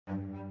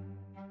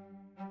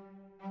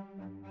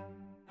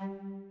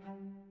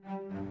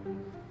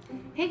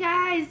Hey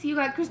guys, you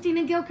got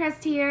Christina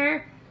Gilchrist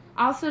here,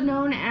 also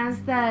known as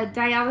the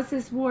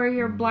Dialysis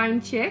Warrior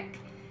Blind Chick.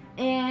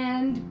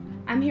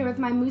 And I'm here with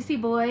my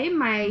Moosey boy,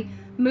 my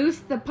Moose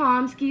the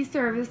Pomsky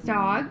service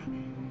dog.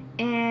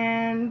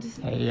 And...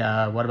 Hey,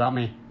 what about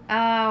me?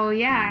 Oh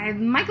yeah,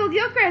 Michael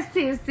Gilchrist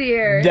is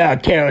here. The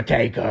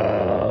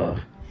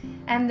caretaker.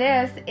 And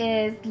this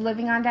is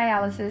Living on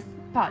Dialysis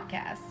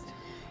podcast.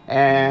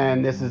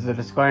 And this is a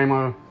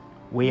disclaimer.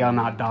 We are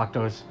not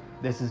doctors.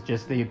 This is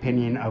just the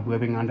opinion of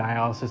Living on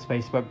Dialysis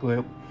Facebook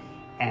group.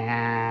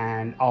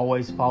 And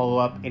always follow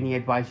up any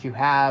advice you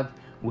have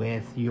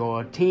with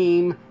your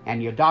team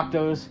and your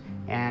doctors.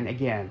 And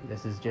again,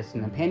 this is just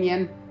an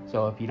opinion.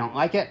 So if you don't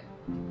like it,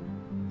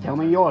 tell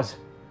me yours.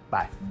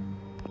 Bye.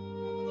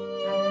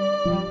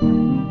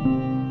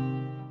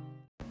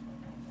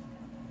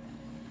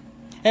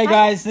 Hey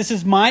guys, this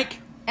is Mike.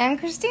 And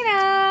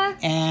Christina.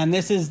 And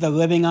this is the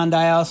Living on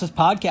Dialysis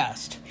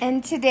podcast.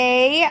 And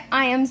today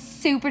I am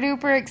super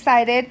duper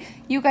excited.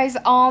 You guys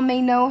all may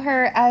know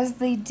her as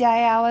the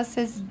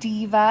Dialysis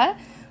Diva,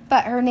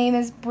 but her name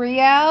is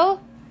Brie.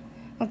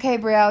 Okay,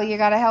 Brie, you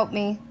gotta help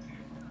me.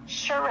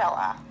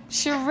 Sharilla.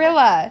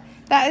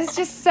 That is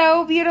just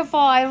so beautiful.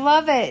 I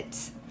love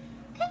it.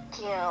 Thank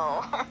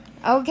you.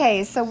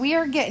 Okay, so we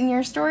are getting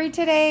your story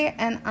today,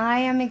 and I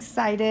am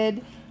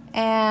excited.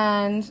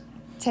 And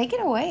take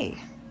it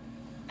away.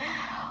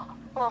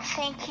 Well,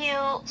 thank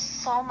you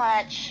so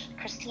much,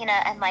 Christina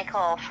and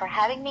Michael, for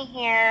having me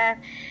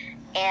here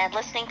and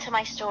listening to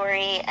my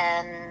story.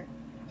 And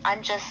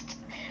I'm just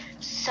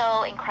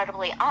so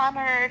incredibly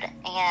honored.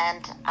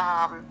 And,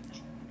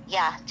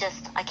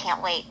 I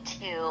can't wait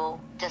to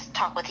just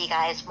talk with you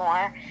guys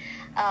more.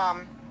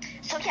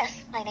 So,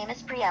 yes, my name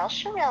is Brie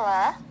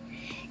Sharilla,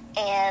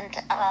 and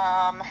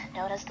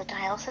known as the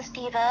Dialysis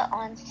Diva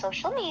on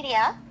social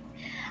media.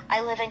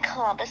 I live in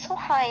Columbus,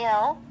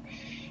 Ohio,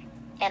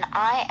 and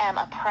I am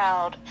a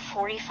proud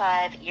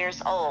 45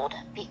 years old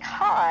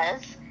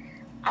because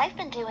I've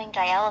been doing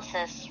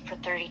dialysis for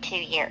 32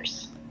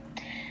 years.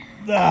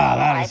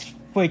 That is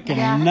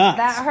freaking nuts.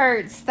 That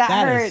hurts. That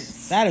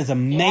hurts. That is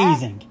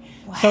amazing.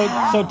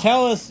 Yeah. So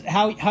tell us,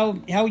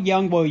 how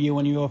young were you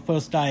when you were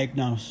first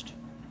diagnosed?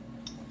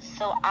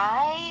 So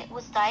I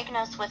was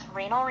diagnosed with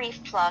renal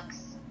reflux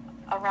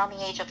around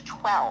the age of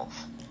 12.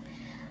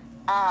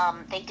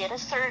 They did a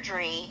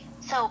surgery.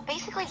 So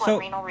basically what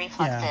renal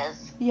reflux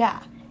is. Yeah.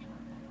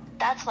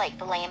 That's like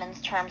the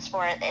layman's terms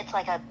for it. It's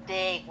like a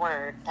big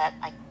word that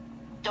I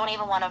can't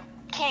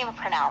even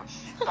pronounce.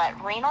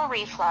 But renal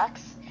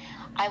reflux,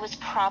 I was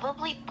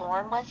probably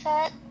born with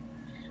it.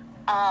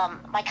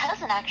 My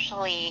cousin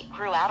actually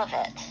grew out of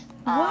it.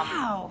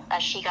 Wow.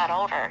 As she got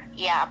older.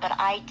 Yeah, but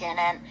I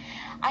didn't.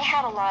 I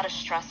had a lot of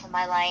stress in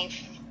my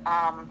life.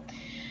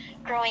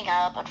 Growing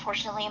up,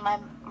 unfortunately,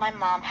 my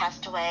mom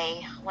passed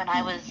away when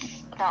I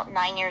was about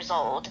 9 years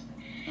old.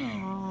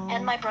 Aww.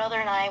 And my brother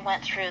and I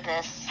went through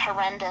this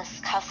horrendous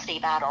custody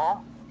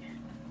battle.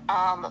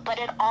 But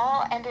it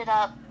all ended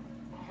up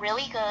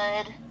really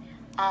good.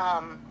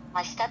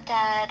 My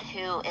stepdad,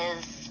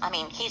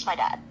 he's my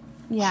dad.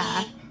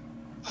 Yeah.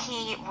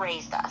 He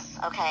raised us,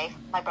 okay?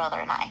 My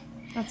brother and I.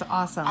 That's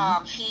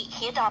awesome.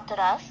 He adopted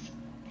us.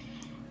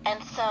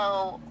 And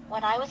so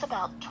when I was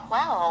about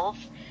 12,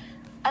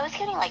 I was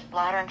getting like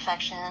bladder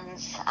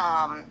infections,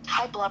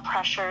 high blood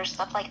pressure,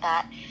 stuff like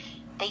that.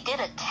 They did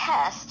a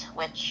test,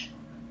 which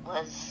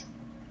was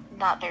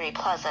not very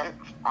pleasant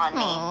on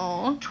me.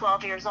 Aww.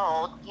 12 years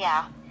old,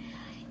 yeah.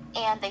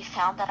 And they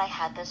found that I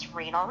had this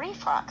renal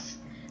reflux.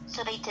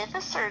 So they did the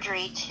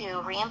surgery to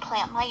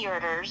reimplant my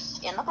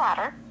ureters in the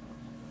bladder.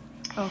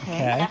 Okay.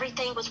 And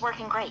everything was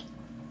working great.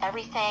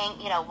 Everything,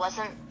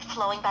 wasn't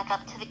flowing back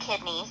up to the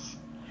kidneys.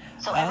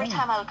 So every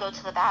time I would go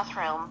to the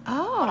bathroom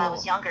when I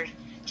was younger,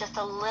 just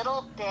a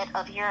little bit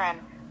of urine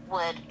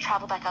would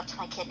travel back up to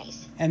my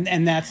kidneys.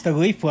 And that's the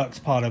reflux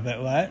part of it,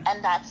 right?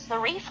 And that's the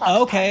reflux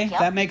Okay, part. Yep.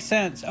 that makes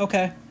sense.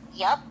 Okay.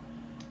 Yep.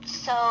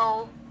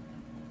 So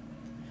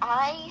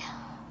I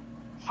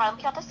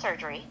finally got the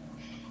surgery,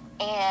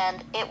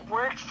 and it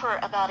worked for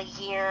about a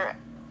year,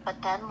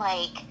 but then,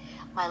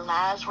 my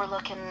labs were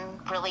looking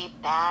really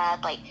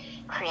bad.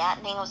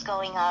 Creatinine was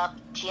going up,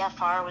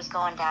 GFR was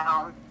going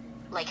down,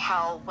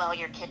 how well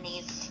your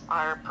kidneys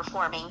are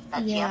performing,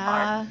 that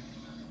GFR.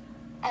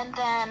 And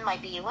then my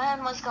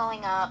BUN was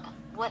going up.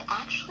 What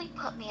actually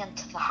put me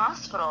into the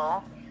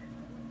hospital,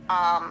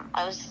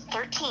 I was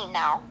 13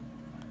 now,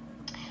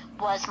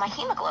 was my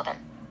hemoglobin.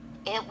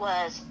 It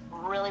was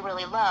really,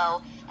 really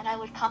low, and I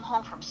would come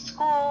home from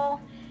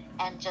school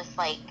and just,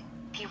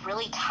 be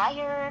really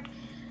tired.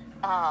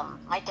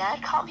 My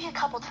dad caught me a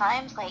couple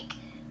times,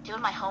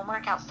 doing my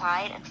homework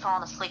outside and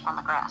falling asleep on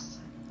the grass.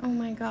 Oh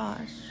my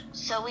gosh.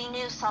 So we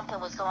knew something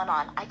was going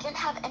on. I didn't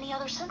have any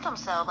other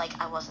symptoms, though.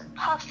 I wasn't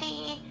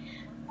puffy.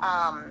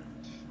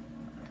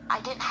 I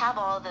didn't have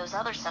all of those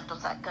other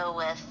symptoms that go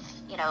with,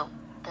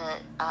 the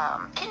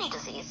kidney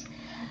disease.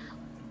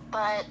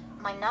 But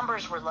my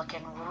numbers were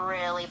looking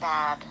really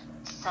bad.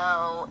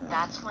 So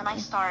that's when I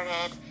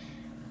started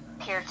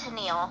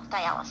peritoneal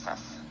dialysis.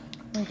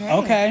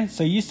 Okay,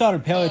 so you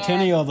started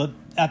peritoneal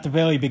at the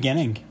very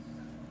beginning.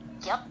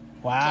 Yep.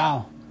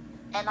 Wow.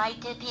 Yep. And I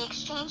did the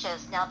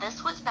exchanges. Now,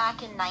 this was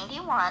back in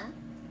 91,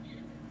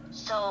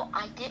 so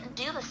I didn't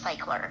do the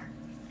cycler.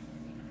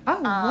 Oh,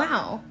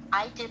 wow.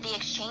 I did the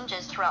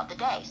exchanges throughout the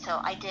day. So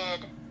I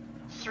did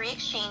 3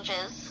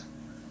 exchanges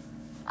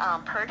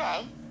per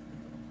day.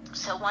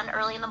 So 1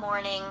 early in the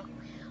morning,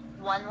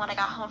 1 when I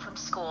got home from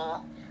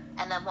school,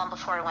 and then 1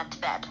 before I went to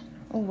bed.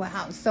 Oh,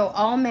 wow. So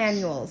all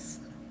manuals.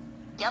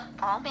 Yep,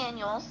 all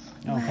manuals.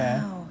 Okay.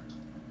 Wow.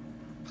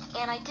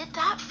 And I did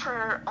that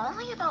for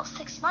only about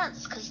 6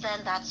 months, because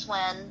then that's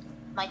when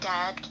my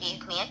dad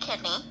gave me a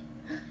kidney.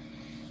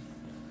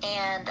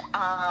 And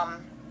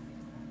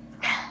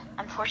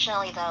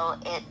unfortunately, though,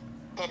 it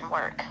didn't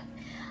work.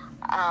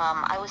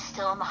 I was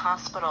still in the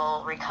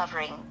hospital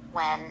recovering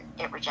when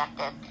it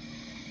rejected.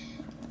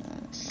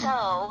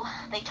 So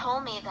they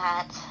told me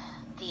that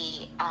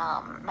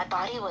my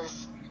body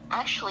was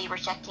actually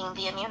rejecting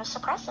the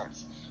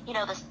immunosuppressants. You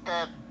know,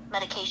 the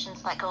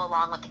medications that go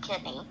along with the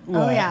kidney.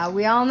 Oh, yeah.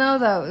 We all know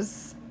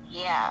those.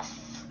 Yes.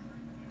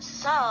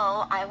 So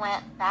I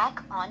went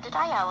back onto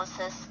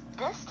dialysis.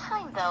 This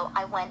time, though,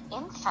 I went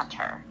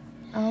in-center.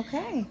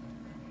 Okay.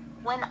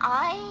 When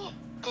I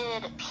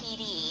did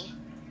PD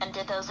and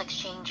did those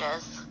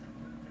exchanges,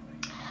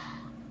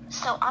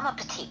 so I'm a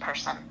petite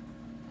person,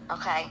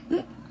 okay?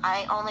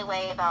 I only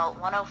weigh about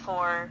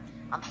 104.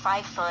 I'm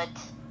 5 foot,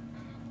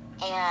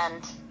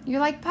 and You're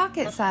like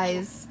pocket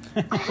size.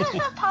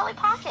 Polly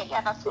Pocket,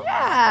 yeah, that's what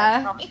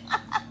Yeah. tell me.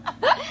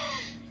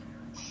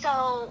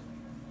 So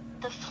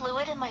the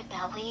fluid in my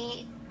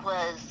belly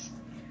was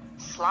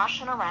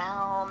sloshing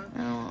around.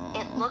 Oh.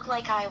 It looked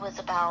like I was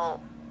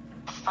about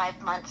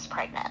 5 months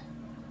pregnant.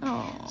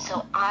 Oh.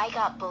 So I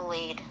got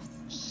bullied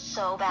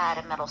so bad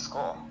in middle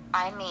school.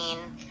 I mean,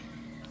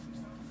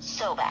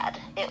 so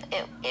bad.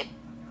 It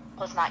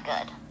was not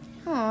good.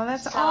 Oh,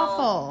 that's So,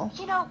 awful.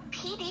 You know,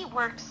 PD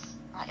works.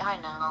 I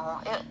know.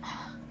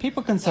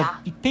 People can Yeah.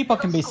 people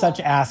can be Middle such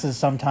school. asses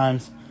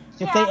sometimes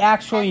if Yeah, they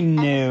actually and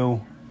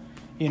knew,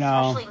 you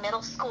know. Especially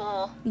middle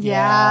school.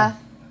 Yeah.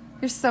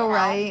 You're so You know?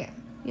 right.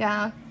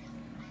 Yeah.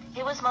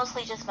 It was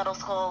mostly just middle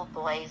school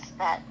boys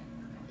that,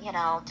 you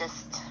know,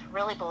 just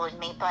really bullied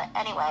me. But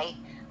anyway,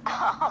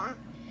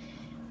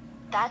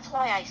 that's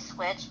why I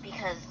switched,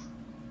 because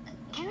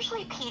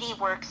usually PD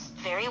works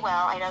very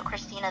well. I know,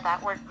 Christina,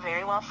 that worked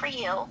very well for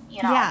you,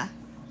 you know. Yeah.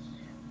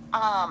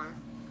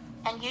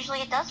 And usually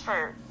it does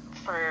for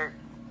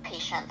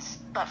patients.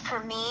 But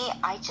for me,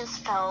 I just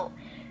felt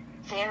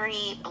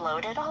very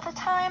bloated all the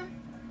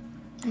time.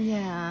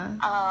 Yeah.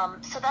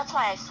 So that's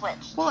why I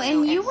switched. Well, to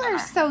and you were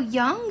in-center. so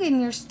young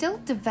and you're still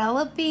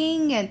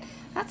developing, and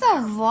that's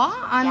a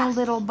lot on a Yes.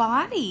 little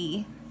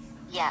body.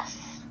 Yes.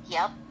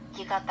 Yep.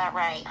 You got that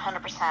right.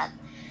 100%.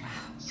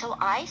 So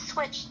I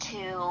switched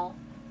to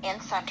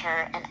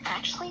in-center and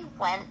actually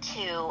went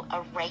to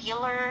a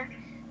regular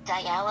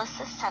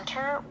dialysis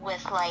center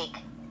with, like,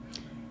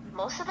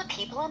 most of the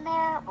people in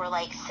there were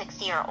like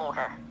 60 or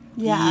older.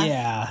 Yeah.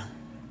 Yeah.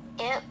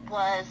 It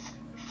was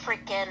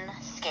freaking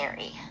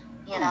scary,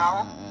 you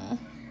know?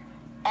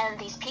 And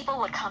these people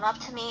would come up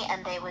to me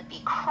and they would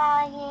be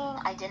crying.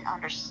 I didn't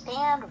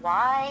understand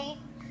why.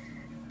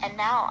 And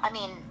now, I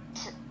mean,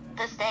 to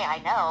this day, I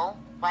know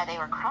why they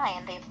were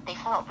crying. They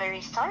felt very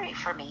sorry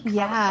for me, 'cause I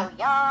Yeah. was so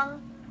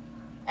young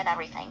and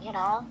everything, you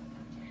know?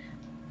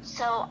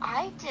 So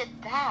I did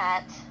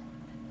that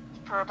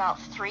for about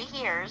 3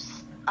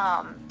 years.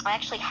 I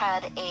actually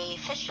had a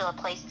fistula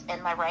placed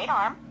in my right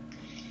arm.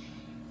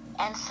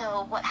 And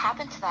so what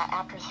happened to that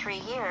after 3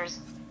 years,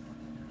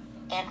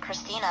 and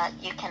Christina,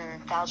 you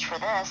can vouch for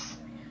this,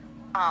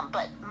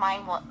 but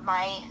mine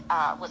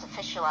was a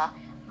fistula.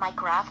 My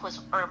graft was,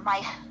 or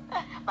my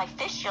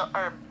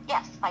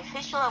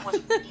fistula was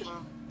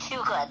being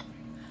too good.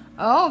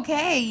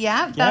 Okay.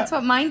 Yeah. That's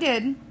what mine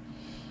did.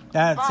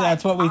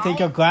 That's what we think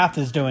your graft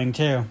is doing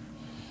too.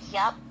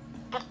 Yep.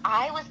 But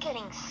I was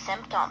getting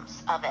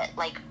symptoms of it,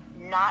 like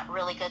not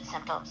really good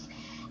symptoms.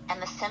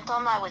 And the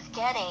symptom I was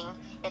getting,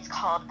 it's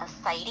called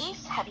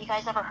ascites. Have you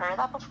guys ever heard of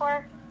that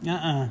before?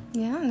 Uh-uh.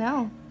 Yeah.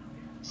 No.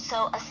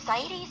 So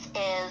ascites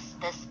is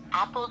this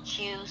apple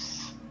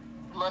juice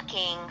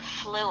looking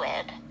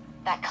fluid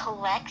that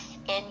collects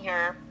in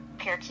your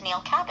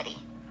peritoneal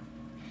cavity.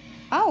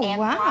 Oh, And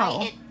wow.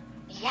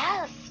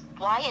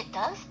 why it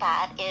does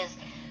that is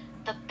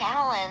the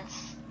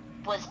balance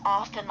was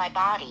off in my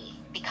body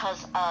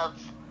because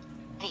of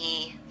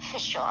the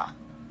fistula.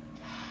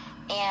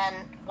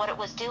 And what it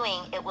was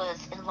doing, it was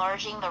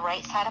enlarging the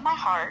right side of my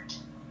heart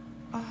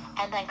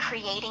and then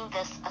creating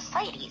this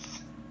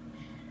ascites.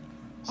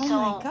 Oh, So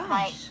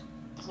my gosh.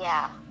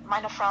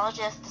 my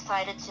nephrologist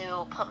decided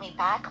to put me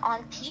back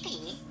on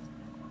PD,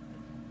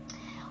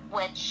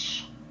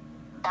 which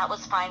that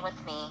was fine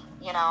with me.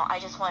 You know, I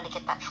just wanted to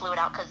get that fluid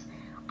out because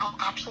I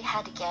actually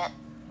had to get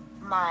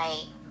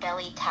my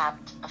belly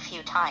tapped a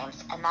few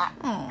times, and that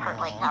hurt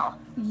like hell.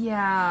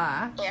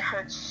 Yeah. It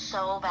hurt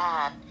so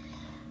bad.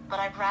 But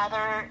I'd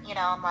rather, you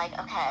know, I'm like,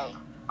 okay,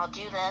 I'll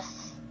do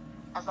this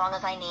as long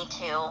as I need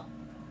to.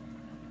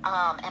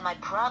 And my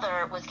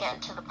brother was getting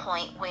to the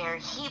point where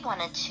he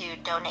wanted to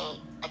donate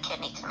a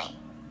kidney to me.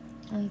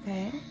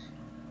 Okay.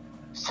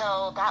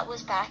 So that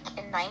was back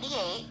in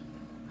 98.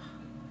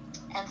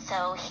 And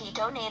so he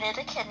donated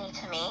a kidney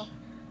to me.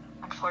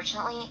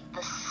 Unfortunately,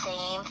 the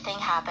same thing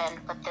happened,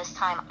 but this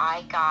time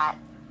I got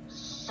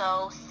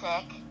so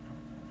sick.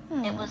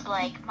 It was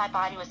like my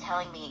body was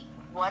telling me,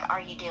 what are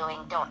you doing?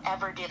 Don't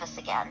ever do this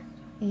again.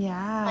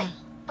 Yeah.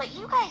 But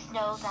you guys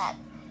know that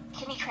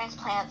kidney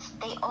transplants,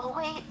 they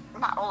always,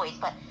 not always,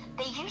 but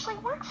they usually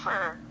work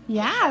for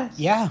Yeah. patients,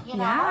 Yeah. you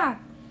know? Yeah.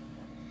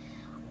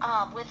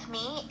 With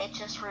me, it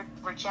just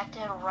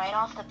rejected right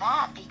off the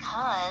bat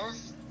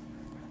because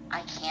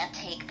I can't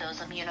take those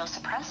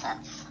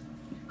immunosuppressants.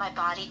 My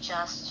body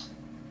just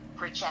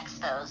rejects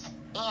those.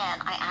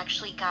 And I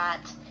actually got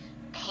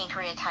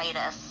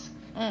pancreatitis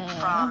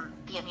from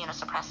the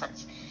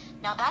immunosuppressants.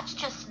 Now, that's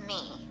just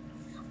me.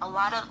 A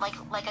lot of,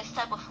 like I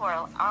said before,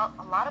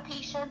 a lot of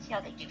patients, you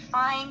know, they do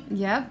fine.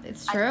 Yep,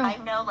 it's true. I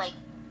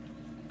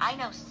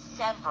know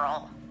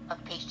several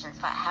of patients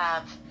that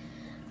have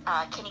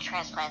kidney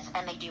transplants,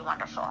 and they do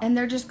wonderful. And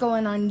they're just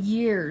going on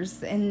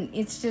years, and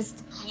it's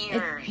just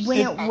Years. when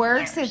it and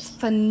works, years. it's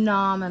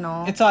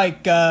phenomenal. It's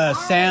like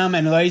Sam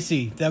and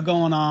Lacey. They're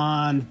going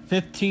on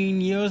 15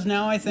 years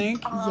now, I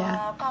think. Oh,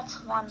 Yeah.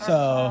 that's wonderful.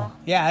 So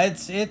yeah,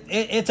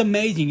 it's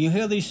amazing. You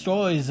hear these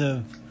stories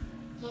of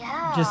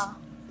Yeah. just,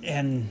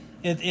 and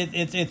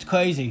it's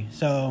crazy.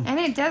 So And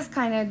it does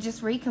kind of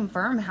just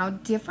reconfirm how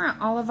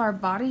different all of our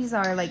bodies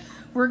are. Like,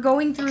 we're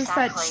going through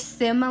such Exactly.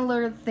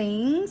 similar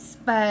things,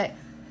 but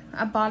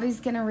a body's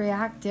going to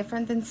react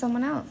different than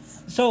someone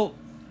else. so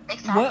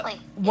Exactly.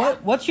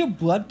 what's your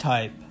blood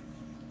type?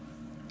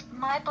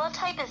 My blood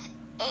type is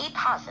A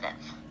positive.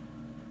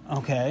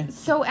 Okay.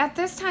 So at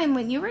this time,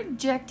 when you were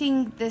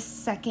rejecting this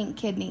second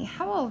kidney,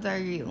 how old are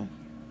you?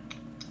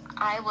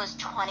 I was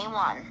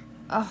 21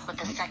 Oh, with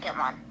the second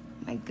one.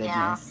 my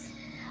goodness.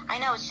 I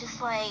know, it's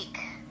just like,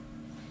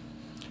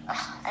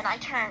 and I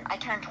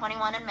turned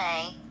 21 in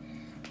May,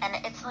 and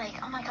it's like,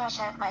 oh my gosh,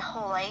 I have my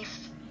whole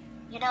life.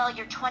 You know,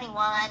 you're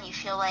 21, you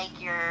feel like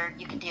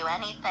you can do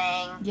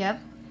anything,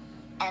 Yep.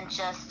 and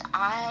just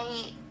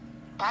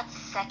that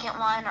second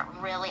one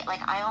really,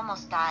 like, I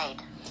almost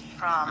died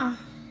from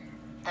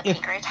the If-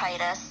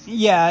 pancreatitis.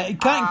 Yeah,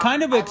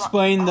 kind of I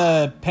explain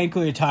the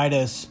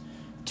pancreatitis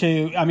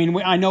to. I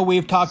mean, I know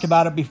we've talked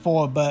about it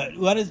before, but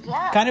let us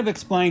Yeah. kind of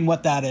explain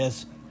what that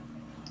is.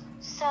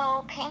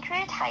 So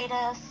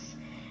pancreatitis,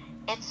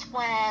 it's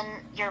when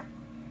your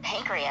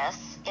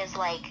pancreas is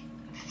like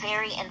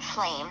very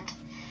inflamed.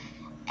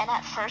 And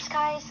at first,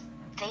 guys,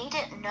 they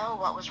didn't know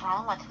what was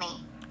wrong with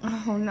me.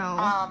 Oh, no.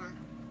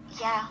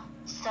 Yeah,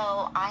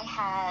 so I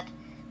had,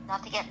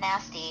 not to get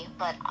nasty,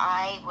 but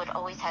I would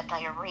always have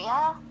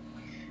diarrhea.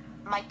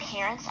 My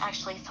parents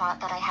actually thought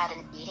that I had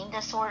an eating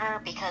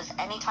disorder because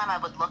anytime I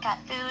would look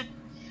at food,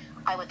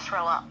 I would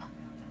throw up.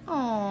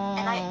 Aww.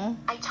 And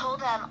I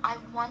told them, I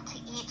want to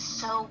eat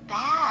so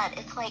bad.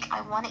 It's like,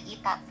 I want to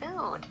eat that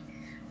food.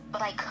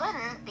 But I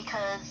couldn't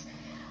because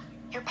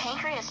your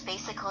pancreas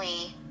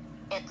basically,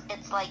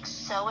 it's like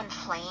so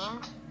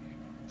inflamed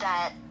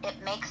that it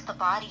makes the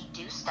body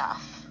do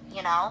stuff,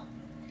 you know?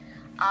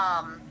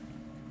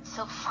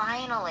 So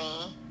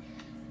finally,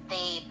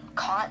 they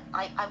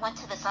I went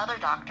to this other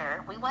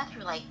doctor. We went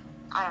through like,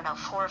 I don't know,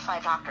 4 or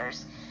 5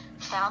 doctors,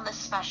 found this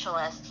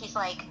specialist. He's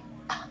like,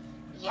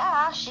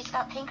 yeah, she's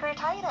got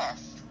pancreatitis.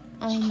 She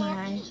Oh, can't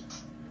my. eat.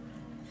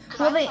 Because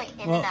Well, I was they- like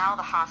in and out of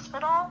the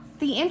hospital.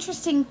 The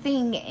interesting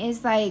thing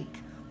is, like,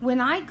 when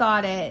I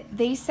got it,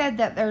 they said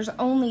that there's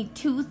only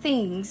 2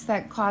 things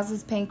that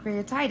causes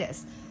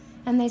pancreatitis.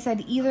 And they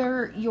said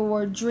either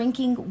you're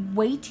drinking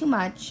way too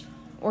much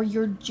or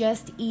you're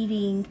just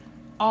eating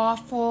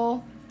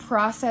awful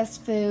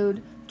processed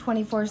food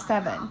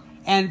 24/7.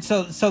 And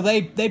so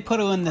they put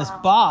her in this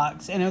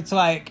box, and it's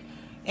like,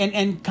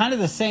 and kind of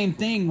the same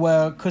thing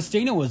where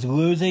Christina was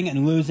losing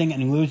and losing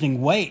and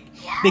losing weight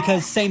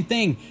because same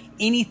thing,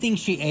 anything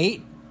she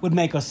ate would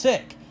make her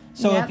sick.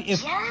 So Yep.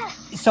 if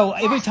Yes. so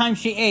every time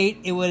she ate,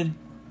 it would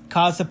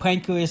cause the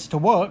pancreas to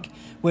work,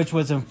 which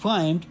was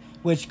inflamed,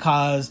 which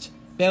caused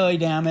belly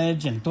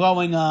damage and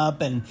throwing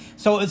up, and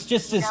so it's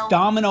just this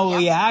domino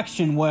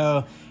reaction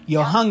where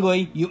you're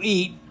hungry, you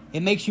eat, it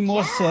makes you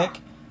more sick,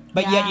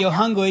 but yet you're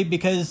hungry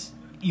because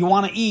you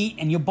want to eat,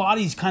 and your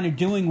body's kind of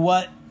doing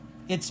what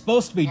it's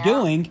supposed to be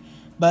doing,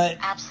 but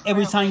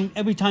every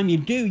time you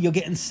do, you're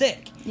getting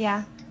sick.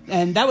 Yeah.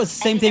 And that was the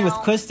same And, thing you with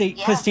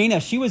know,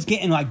 Christina. She was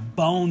getting like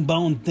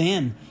bone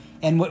thin.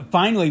 And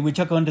finally, we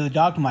took her into the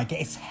doctor. I'm like,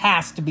 it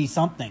has to be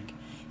something.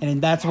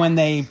 And that's when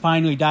they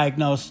finally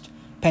diagnosed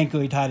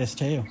pancreatitis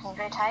too.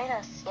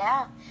 Pancreatitis,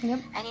 yeah. Yep.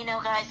 And you know,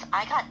 guys,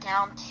 I got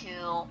down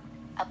to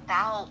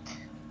about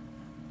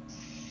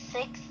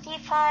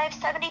 65,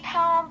 70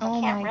 pounds. Oh,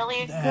 I can't my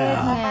really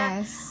remember.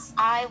 Goodness.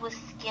 I was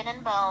skin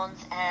and bones,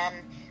 and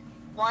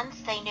once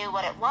they knew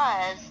what it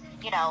was,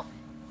 you know,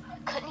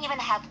 couldn't even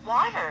have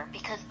water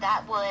because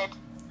that would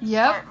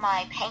Yep. start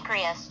my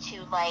pancreas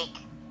to, like,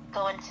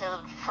 go into,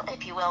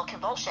 if you will,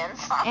 convulsions.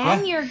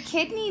 And your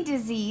kidney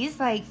disease,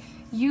 like,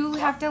 you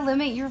have to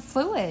limit your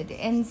fluid.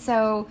 And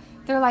so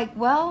they're like,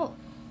 well,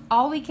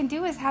 all we can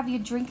do is have you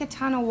drink a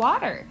ton of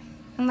water.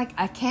 I'm like,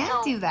 I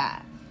can't do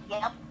that.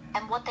 Yep.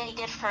 And what they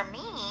did for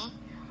me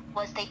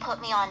was they put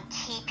me on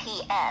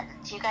TPN.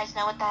 Do you guys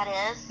know what that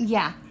is?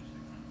 Yeah.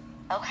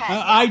 Okay.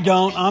 I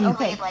don't.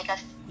 Okay. Like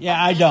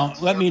I don't.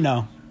 Tube. Let me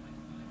know.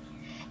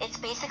 It's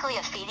basically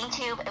a feeding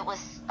tube. It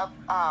was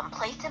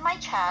placed in my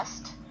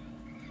chest,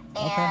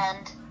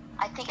 and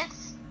I think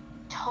it's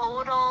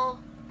total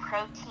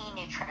protein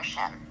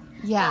nutrition.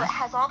 Yeah. So it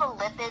has all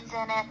the lipids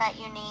in it that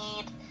you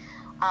need.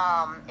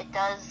 It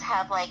does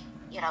have, like,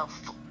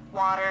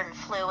 water and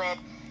fluid.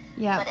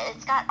 Yeah. But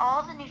it's got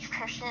all the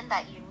nutrition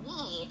that you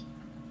need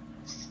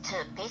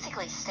to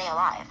basically stay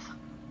alive.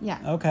 Yeah.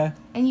 Okay.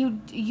 And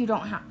you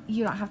don't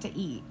have to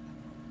eat.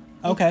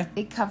 Okay.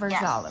 It covers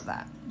all of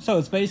that. So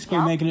it's basically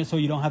making it so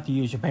you don't have to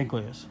use your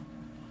pancreas.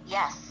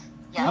 Yes.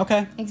 Yep.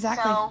 Okay.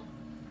 Exactly. So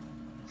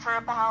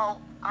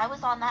I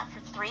was on that for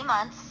 3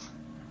 months,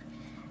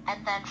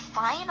 and then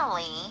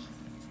finally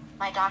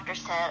my doctor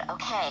said,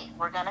 okay,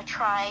 we're going to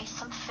try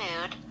some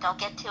food. Don't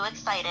get too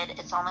excited.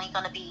 It's only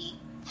going to be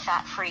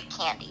fat-free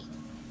candy.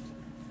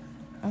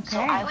 Okay. So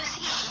I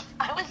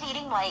was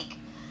eating, like,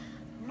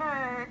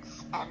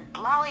 Nerds and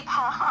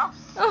lollipops.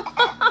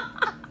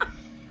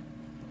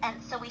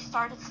 And so we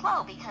started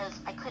slow because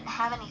I couldn't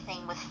have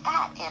anything with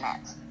fat in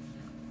it.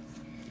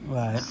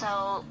 Right.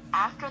 So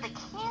after the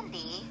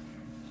candy,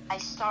 I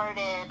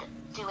started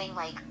doing,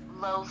 like,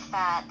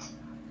 low-fat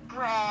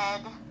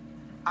bread,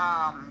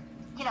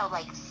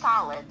 like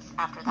solids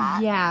after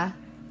that. Yeah.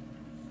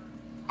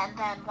 And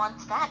then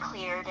once that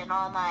cleared and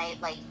all my,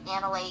 like,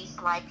 amylase,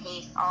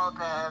 lipase, all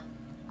the,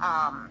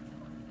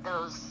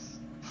 those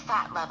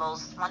fat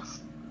levels,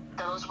 once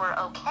those were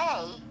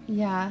okay,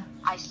 yeah,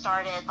 I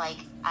started, like,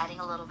 adding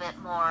a little bit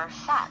more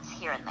fats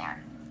here and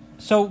there.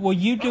 So were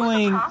you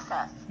doing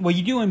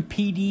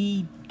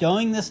PD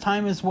during this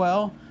time as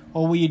well,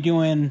 or were you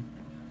doing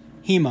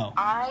hemo?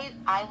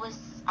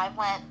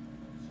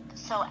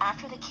 So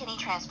after the kidney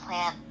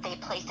transplant, they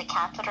placed a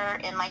catheter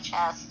in my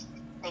chest.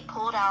 They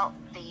pulled out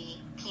the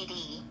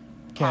PD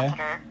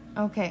catheter.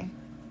 Okay.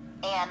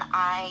 And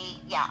I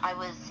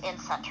was in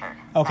center.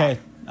 Okay.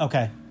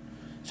 Okay.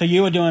 So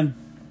you were doing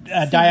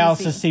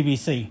dialysis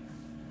CBC.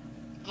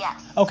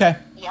 Yes. Okay.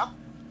 Yep.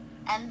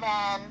 And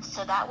then,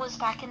 so that was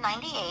back in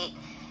 98.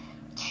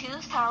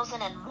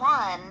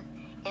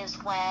 2001 is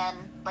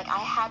when, like, I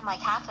had my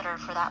catheter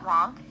for that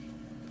long.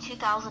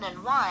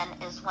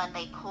 2001 is when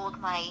they pulled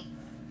my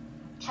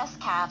chest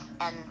cath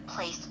and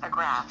placed a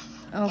graft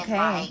in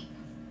my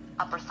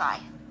upper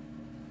thigh.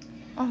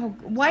 Oh,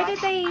 why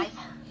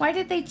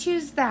did they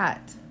choose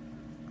that?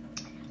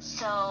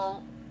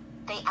 So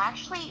they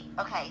actually,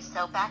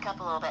 so back up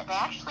a little bit. They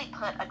actually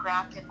put a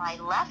graft in my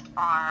left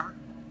arm,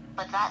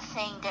 but that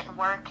thing didn't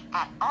work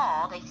at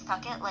all. They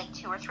stuck it like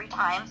 2 or 3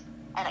 times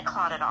and it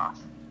clotted off.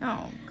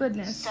 Oh,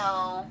 goodness.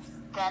 So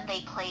then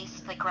they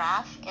placed the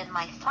graft in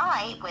my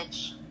thigh,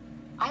 which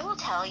I will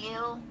tell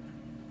you,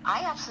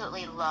 I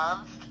absolutely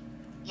loved,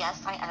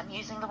 yes, I am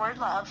using the word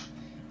love,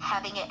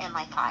 having it in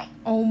my thigh.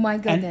 Oh my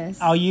goodness.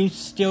 And are you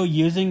still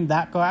using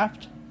that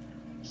graft?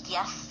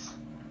 Yes.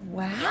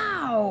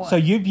 Wow. So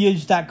you've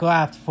used that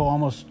graft for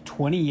almost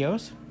 20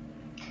 years?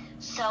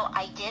 So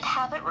I did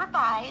have it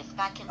revised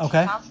back in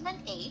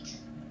 2008.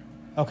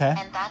 Okay.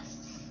 And that's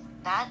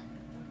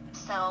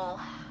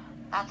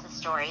a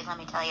story, let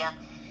me tell you.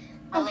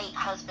 My late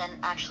husband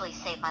actually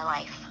saved my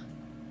life.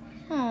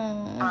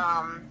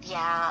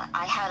 Yeah,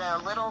 I had a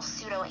little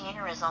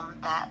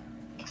pseudo-aneurysm that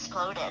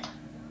exploded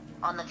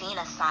on the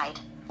venous side.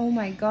 Oh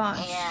my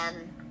gosh.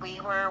 And we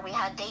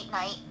had date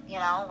night,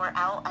 we're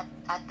out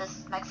at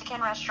this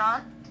Mexican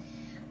restaurant.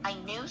 I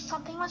knew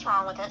something was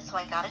wrong with it, so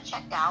I got it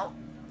checked out.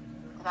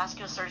 The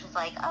vascular surgeon's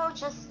like, oh,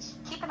 just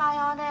keep an eye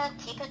on it,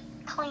 keep it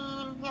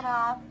clean,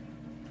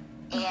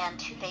 And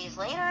 2 days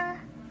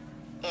later,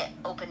 it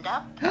opened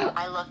up.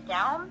 I looked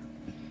down.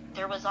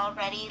 There was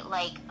already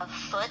like a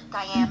foot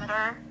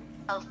diameter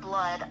of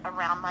blood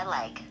around my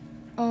leg.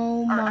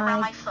 Oh my. Or around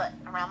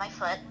my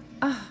foot.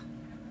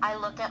 I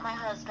looked at my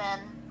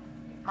husband.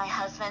 My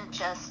husband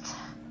just,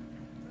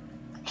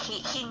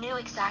 he knew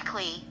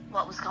exactly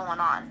what was going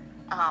on.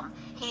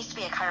 He used to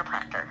be a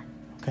chiropractor.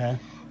 Okay.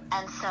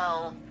 And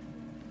so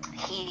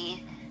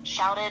he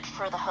shouted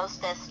for the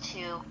hostess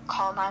to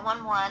call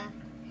 911.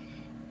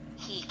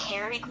 He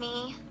carried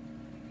me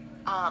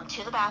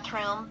to the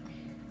bathroom,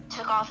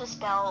 took off his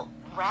belt,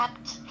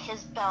 wrapped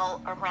his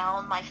belt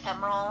around my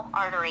femoral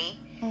artery,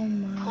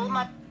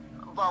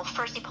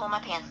 first he pulled my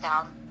pants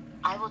down.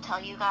 I will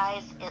tell you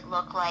guys, it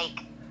looked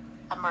like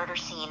a murder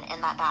scene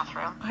in that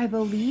bathroom. I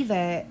believe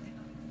it.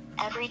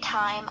 Every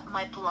time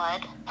my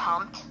blood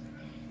pumped,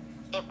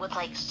 it would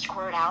like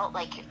squirt out,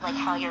 like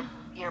how your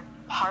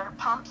heart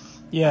pumps.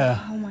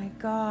 Yeah. Oh my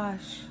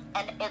gosh.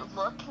 And it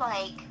looked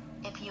like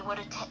if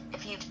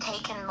you've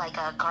taken like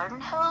a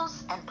garden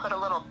hose and put a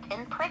little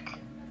pinprick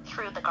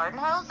through the garden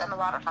hose and the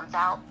water comes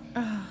out.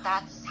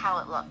 That's how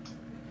it looked.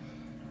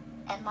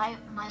 And my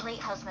late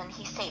husband,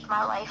 he saved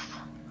my life.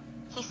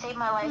 He saved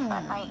my life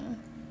that night.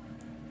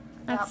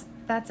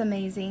 That's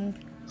amazing.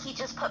 He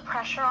just put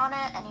pressure on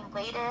it, and he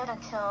waited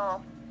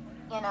until,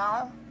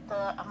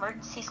 the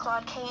emergency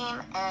squad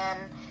came.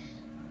 And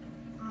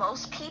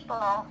most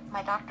people,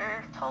 my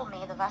doctor told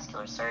me, the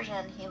vascular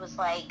surgeon, he was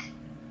like,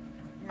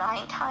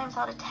 9 times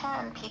out of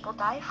 10, people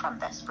die from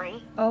this,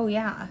 Brie. Oh,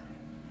 yeah.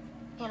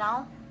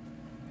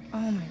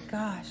 Oh my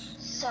gosh.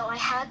 So I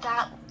had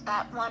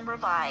that one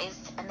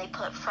revised, and they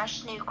put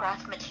fresh new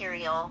graft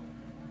material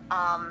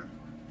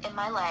in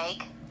my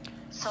leg.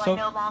 So I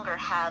no longer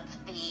have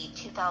the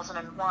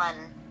 2001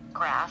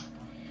 graft,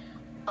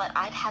 but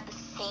I've had the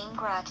same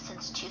graft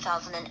since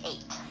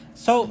 2008.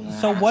 So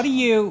what do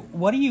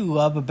you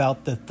love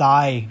about the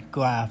thigh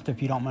graft,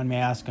 if you don't mind me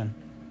asking?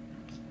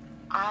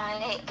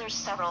 There's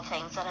several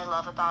things that I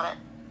love about it.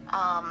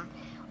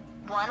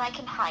 One, I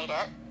can hide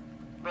it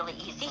really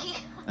easy.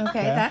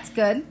 Okay, that's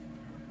good.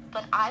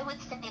 But I would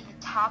say the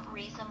top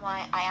reason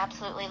why I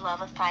absolutely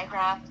love a thigh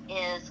graft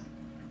is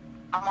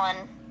I'm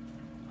on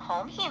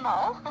home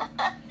hemo,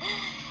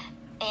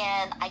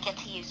 and I get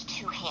to use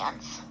 2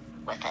 hands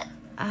with it.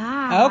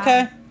 Ah.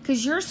 Okay.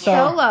 Because you're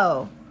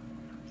solo.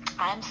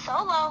 I'm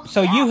solo.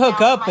 So you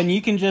hook up and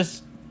you can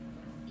just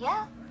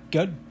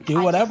go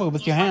do whatever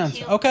with your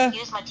hands. Okay.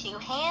 Use my 2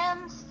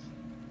 hands,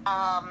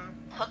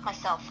 hook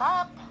myself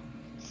up,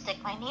 stick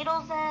my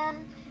needles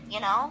in,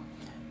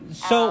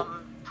 So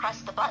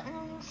press the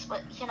buttons, so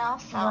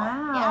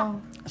wow.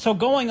 yeah. So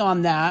going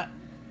on that,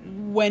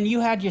 when you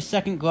had your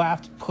second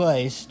graft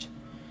placed,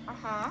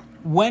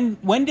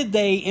 when did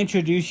they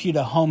introduce you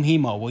to home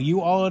hemo? Were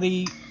you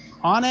already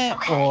on it,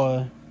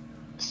 or?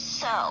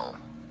 So,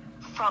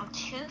 from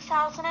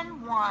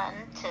 2001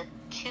 to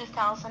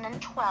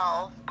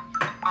 2012,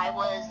 I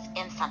was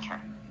in center.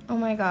 Oh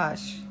my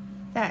gosh,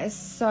 that is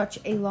such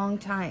a long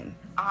time.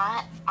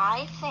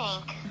 I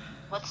think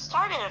what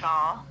started it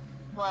all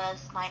was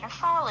my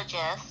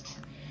nephrologist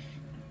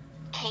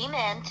came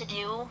in to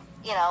do,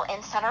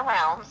 in center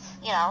rounds,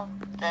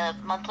 the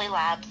monthly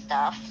lab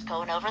stuff,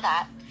 going over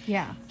that.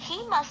 Yeah.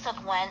 He must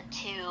have went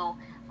to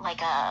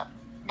like a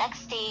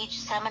next stage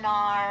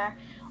seminar,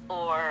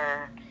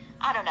 or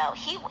I don't know.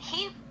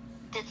 He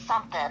did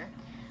something.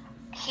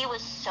 He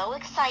was so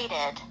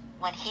excited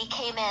when he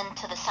came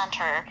into the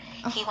center.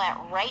 He went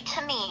right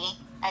to me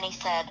and he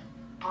said,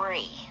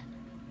 "Brie,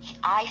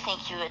 I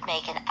think you would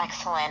make an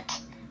excellent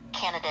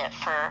candidate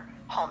for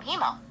home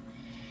hemo."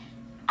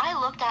 I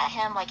looked at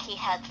him like he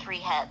had 3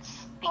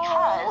 heads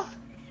because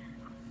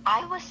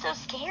I was so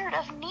scared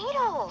of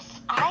needles.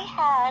 I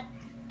had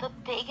the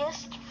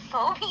biggest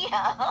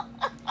phobia.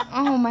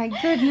 Oh my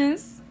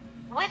goodness.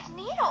 With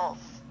needles.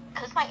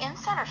 Because my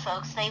in-center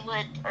folks,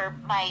 or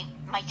my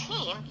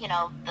team,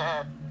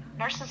 the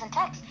nurses and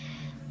techs,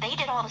 they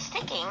did all the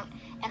sticking,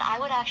 and I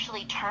would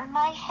actually turn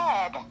my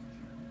head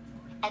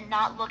and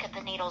not look at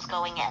the needles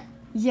going in.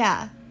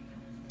 Yeah.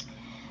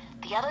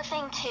 The other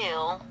thing,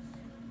 too,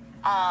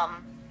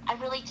 I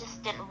really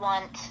just didn't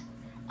want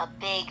a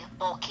big,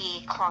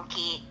 bulky,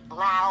 clunky,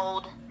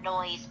 loud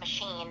noise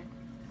machine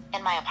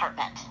in my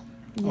apartment.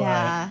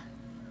 Yeah.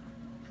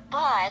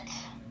 But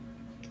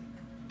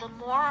the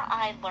more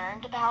I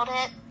learned about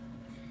it,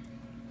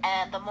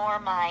 and the more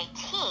my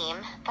team,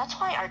 that's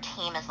why our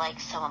team is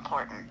so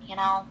important,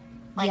 Yeah.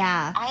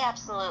 I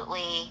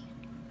absolutely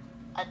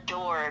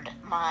adored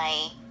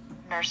my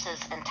nurses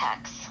and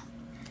techs.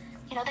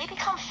 They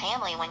become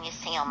family when you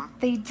see them.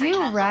 They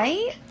do,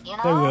 right? They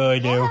really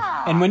do.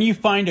 Yeah. And when you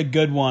find a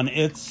good one,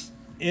 it's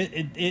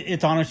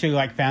honestly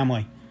like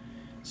family.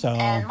 So.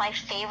 And my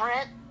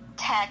favorite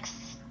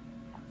techs,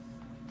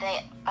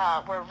 they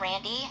were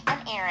Randy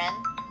and Aaron,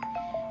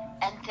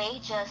 and they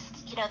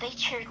just, they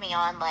cheered me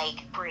on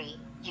like, "Brie,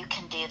 you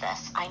can do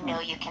this. I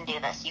know you can do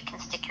this. You can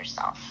stick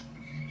yourself."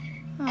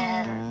 Aww.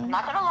 And I'm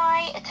not gonna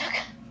lie,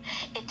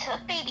 it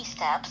took baby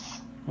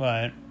steps.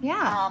 Right.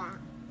 Yeah.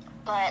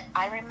 But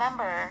I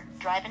remember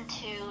driving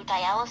to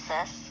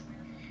dialysis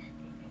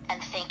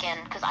and thinking,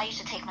 because I used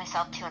to take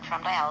myself to and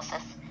from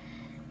dialysis,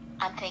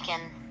 I'm thinking,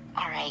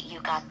 all right,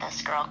 you got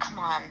this, girl. Come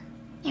on.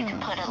 You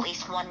can put at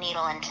least 1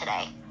 needle in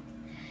today.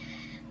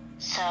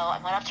 So I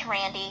went up to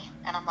Randy,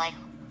 and I'm like,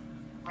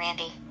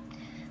 "Randy,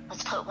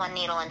 let's put 1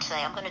 needle in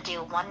today. I'm going to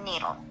do 1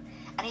 needle."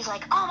 And he's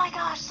like, "Oh my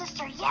gosh,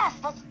 sister, yes,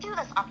 let's do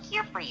this. I'm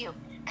here for you.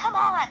 Come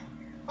on,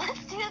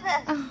 let's do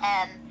this."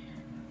 And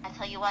I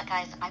tell you what,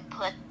 guys, I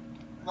put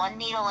 1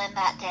 needle in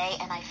that day,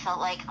 and I felt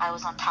like I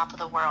was on top of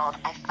the world.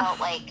 I felt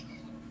like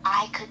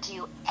I could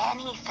do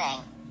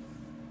anything.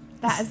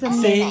 That is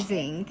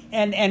amazing.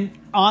 And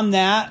on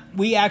that,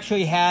 we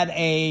actually had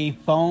a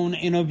phone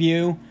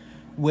interview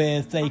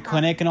with a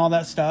clinic and all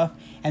that stuff,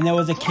 and there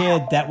was a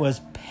kid that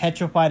was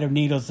petrified of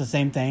needles, the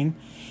same thing,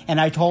 and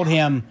I told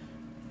him,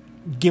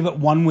 give it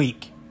 1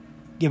 week.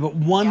 Give it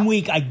 1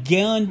 week. I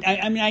guarantee.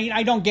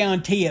 I don't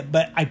guarantee it,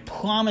 but I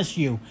promise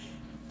you,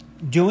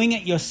 doing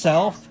it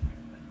yourself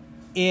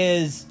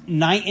is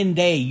night and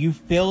day. You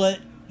feel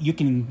it. You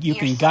can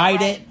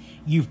guide it.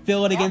 You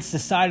feel it against the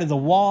side of the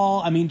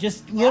wall. I mean,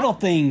 just little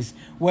things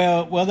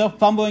where they're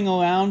fumbling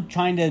around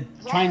trying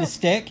to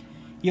stick.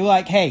 You're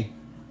like, hey,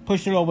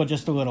 push it over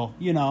just a little,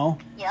 you know.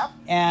 Yep.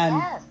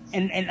 And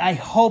and I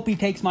hope he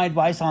takes my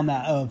advice on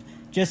that of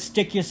just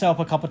stick yourself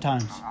a couple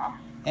times.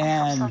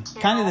 And so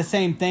kind of the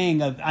same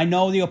thing of, I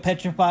know you're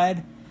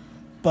petrified,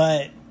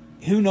 but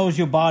who knows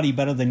your body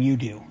better than you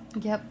do?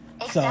 Yep.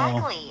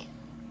 Exactly.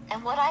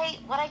 And what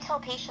I tell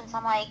patients,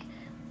 I'm like,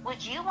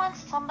 would you want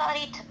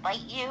somebody to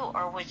bite you,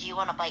 or would you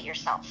want to bite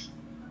yourself?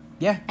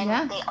 Yeah.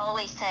 And they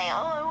always say,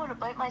 oh, I want to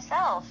bite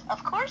myself.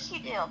 Of course you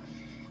do.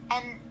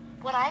 And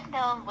what I've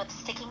known with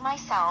sticking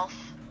myself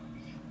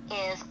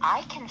is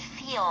I can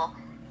feel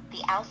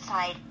the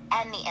outside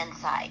and the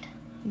inside.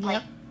 Yep.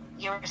 Like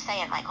you were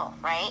saying, Michael,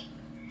 right?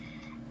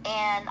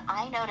 And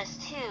I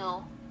noticed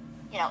too,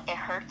 you know, it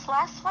hurts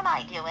less when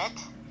I do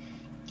it.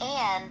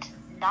 And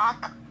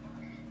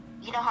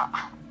you know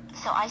how,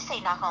 so I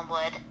say knock on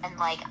wood, and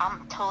like,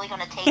 I'm totally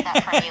going to take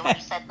that from you when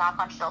you said knock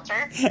on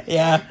filter.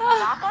 Yeah.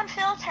 Knock on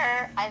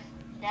filter, I've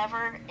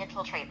never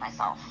infiltrated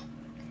myself.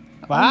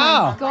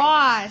 Wow. Oh my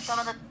gosh.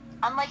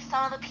 Unlike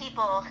some of the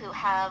people who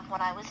have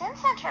when I was in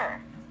center,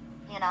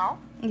 you know?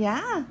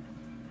 Yeah.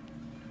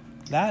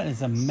 That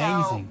is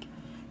amazing.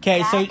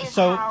 Okay, That is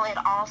how it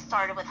all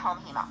started with home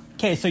hemo.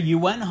 Okay, so you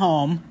went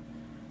home.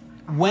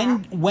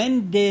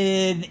 When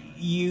did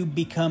you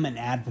become an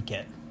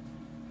advocate?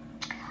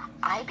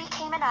 I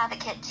became an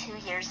advocate 2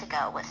 years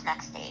ago with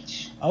Next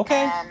Stage.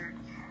 Okay. And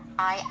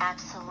I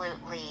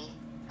absolutely,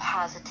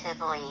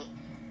 positively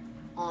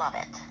love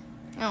it.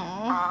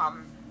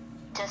 Aww.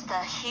 Just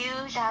a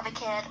huge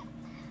advocate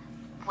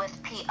with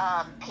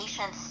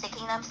patients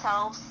sticking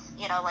themselves,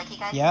 you know, like you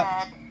guys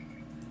said.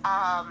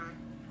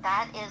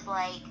 That is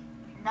like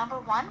number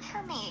one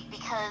for me,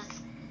 because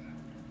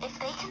if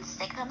they can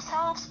stick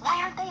themselves,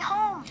 why aren't they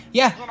home?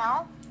 Yeah. You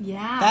know?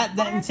 Yeah.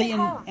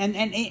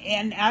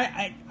 And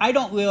I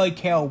don't really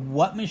care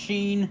what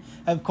machine.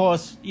 Of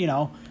course, you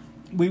know,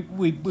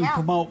 we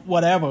promote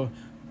whatever,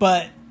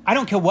 but I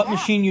don't care what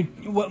machine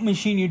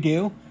you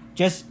do.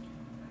 Just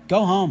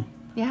go home.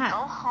 Yeah. Go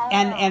home.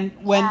 And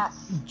when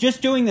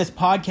just doing this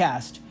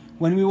podcast,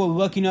 when we were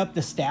looking up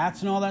the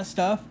stats and all that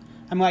stuff,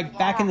 I'm like,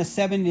 back in the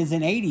 70s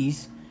and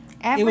 80s,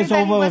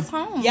 Everybody was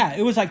home. Yeah,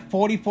 it was like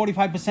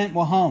 40-45%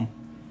 were home.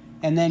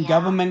 And then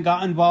government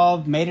got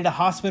involved, made it a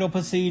hospital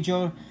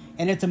procedure,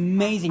 and it's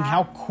amazing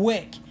how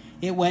quick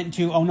it went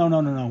to, oh,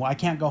 no, I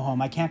can't go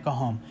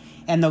home.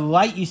 And the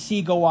light you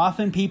see go off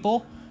in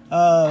people,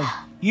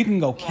 you can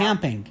go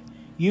camping.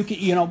 You can,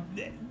 you know,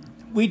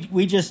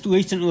 we just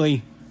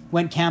recently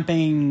went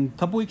camping a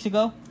couple weeks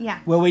ago. Yeah.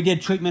 Where we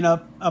did treatment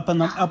up in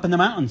the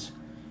mountains.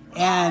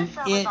 And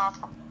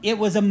it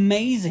was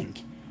amazing.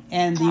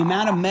 And the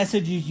amount of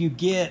messages you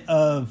get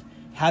of,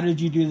 how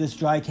did you do this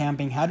dry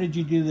camping? How did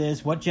you do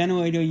this? What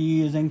generator are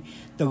you using?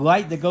 The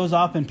light that goes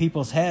off in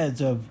people's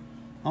heads of,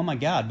 oh my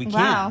God, we can't.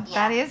 Wow,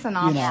 that is an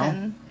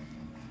option.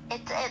 You know?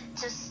 It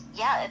just,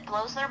 it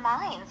blows their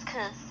minds,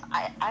 because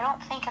I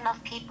don't think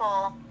enough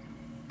people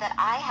that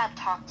I have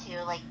talked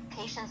to, like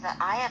patients that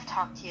I have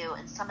talked to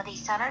in some of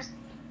these centers,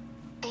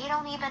 they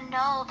don't even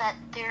know that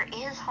there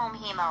is home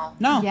hemo.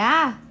 No.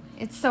 Yeah,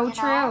 it's so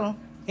true. Know?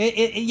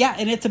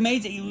 And it's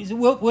amazing.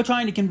 We're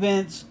trying to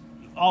convince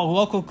our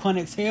local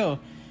clinics here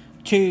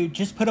to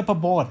just put up a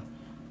board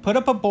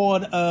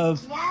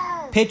of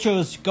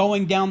pictures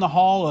going down the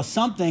hall or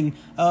something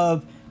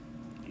of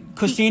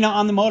Christina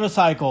on the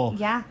motorcycle,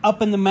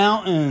 up in the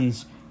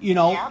mountains, you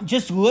know,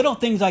 just little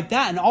things like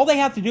that. And all they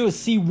have to do is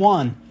see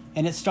one,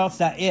 and it starts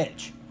that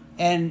itch.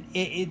 And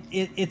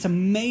it's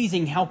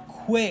amazing how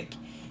quick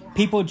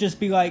people just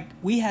be like,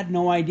 we had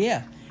no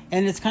idea.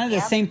 And it's kind of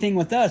the same thing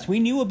with us. We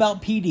knew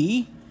about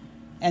PD,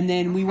 and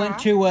then we went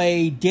to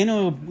a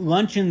dinner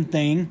luncheon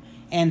thing,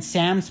 and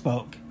Sam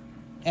spoke.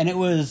 And it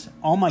was,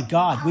 oh my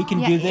God, we can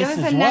do this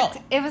as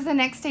well. It was a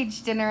Next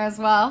Stage dinner as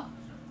well.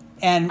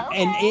 And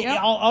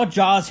our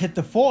jaws hit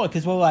the floor,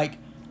 because we're like,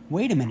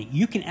 wait a minute,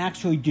 you can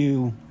actually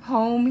do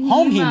home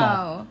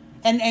hemo.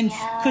 And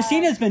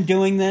Christina's been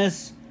doing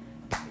this,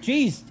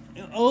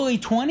 early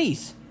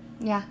 20s.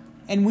 Yeah.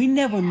 And we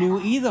never knew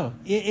either.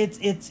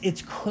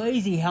 It's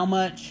crazy how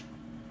much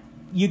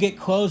you get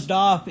closed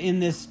off in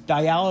this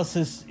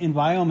dialysis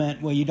environment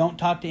where you don't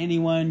talk to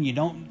anyone, you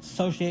don't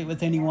associate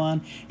with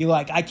anyone. You're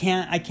like, I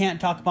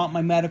can't talk about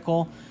my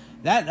medical.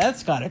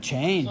 That's got to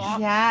change.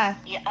 Yeah.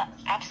 Yeah,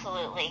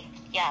 absolutely.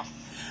 Yes.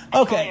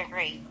 Okay. I totally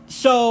agree.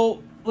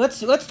 So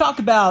let's talk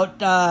about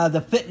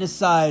the fitness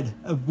side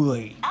of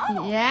Brie.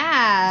 Oh.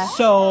 Yeah.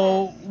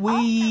 So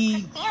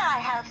Christina, I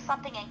have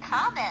something in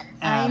common.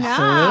 Absolutely.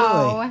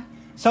 I know.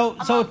 So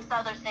amongst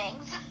other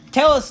things.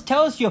 Tell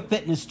us your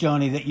fitness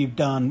journey that you've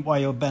done while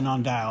you've been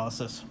on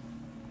dialysis.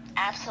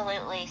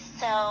 Absolutely.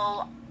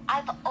 So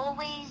I've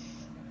always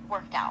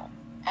worked out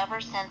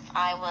ever since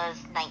I was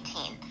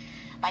 19.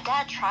 My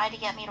dad tried to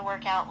get me to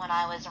work out when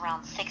I was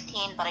around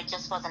 16, but I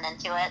just wasn't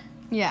into it.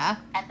 Yeah.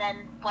 And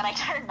then when I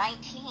turned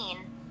 19,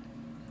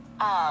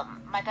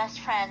 my best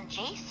friend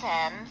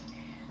Jason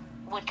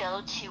would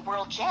go to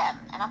World Gym,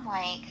 and I'm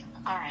like,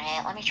 all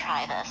right, let me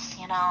try this,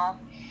 you know?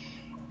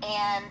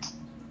 And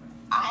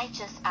I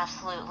just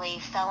absolutely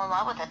fell in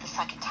love with it the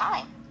second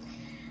time.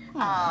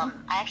 I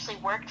actually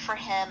worked for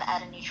him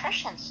at a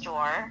nutrition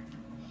store,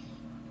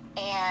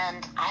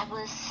 and I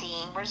was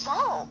seeing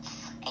results,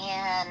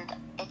 and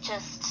it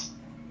just,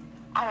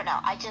 I don't know,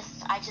 I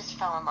just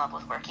fell in love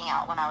with working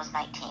out when I was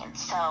 19.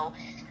 So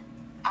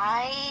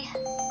I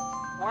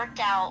worked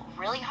out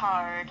really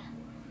hard,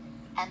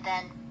 and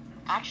then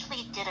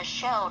actually did a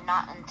show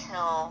not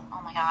until,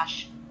 oh my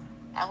gosh,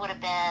 that would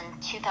have been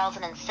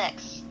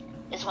 2006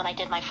 is when I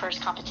did my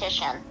first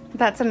competition.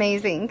 That's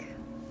amazing.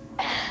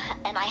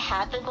 And I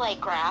had the leg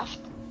graft,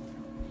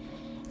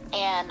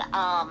 and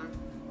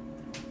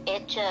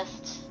it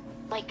just,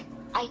 like,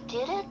 I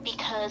did it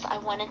because I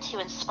wanted to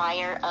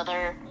inspire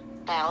other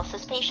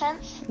dialysis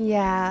patients.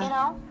 Yeah. You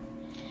know,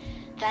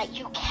 that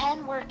you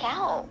can work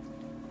out.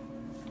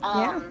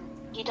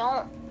 You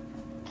don't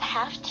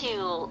have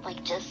to,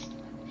 like, just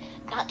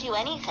not do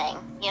anything,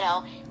 you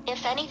know.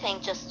 If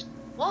anything, just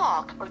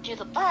walk or do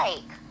the bike.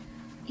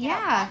 You know,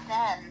 back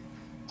then,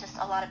 just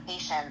a lot of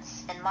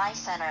patients in my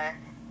center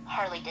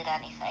hardly did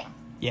anything.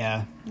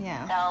 Yeah.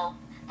 Yeah. So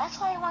that's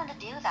why I wanted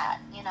to do that,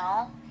 you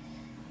know.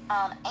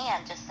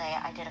 And just say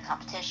I did a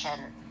competition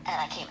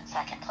and I came in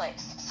second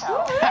place.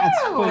 So That's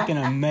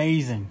freaking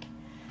amazing.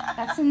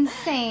 That's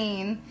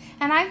insane.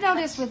 And I've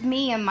noticed with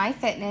me and my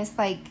fitness,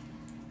 like,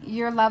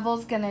 your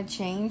level's gonna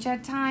change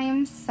at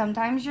times.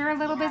 Sometimes you're a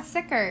little bit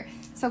sicker,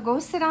 so go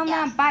sit on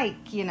that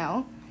bike, you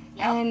know.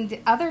 Yep. And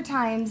other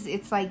times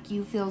it's like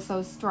you feel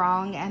so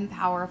strong and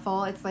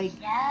powerful. It's like,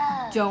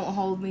 don't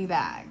hold me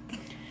back.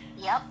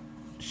 Yep.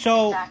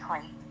 So,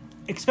 exactly.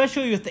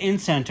 Especially with the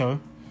in-center,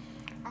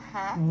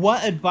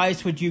 what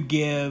advice would you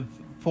give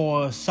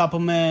for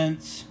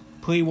supplements,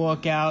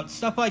 pre-workout,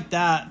 stuff like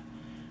that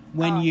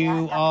when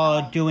you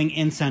are doing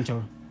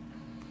in-center?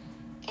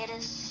 It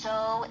is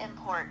so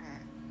important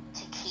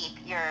to keep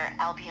your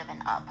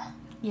albumin up.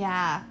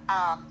 Yeah.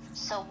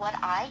 So what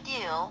I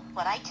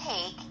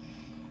take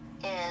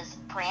is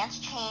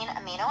branched chain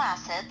amino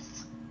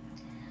acids.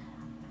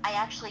 I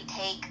actually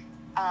take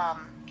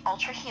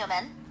Ultra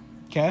Human.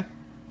 Okay.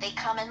 They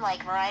come in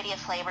like variety of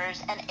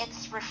flavors, and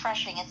it's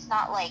refreshing. It's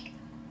not like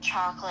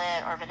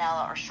chocolate or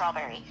vanilla or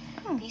strawberry.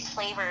 These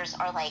flavors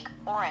are like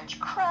orange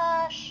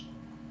crush,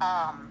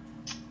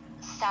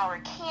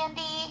 sour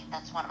candy.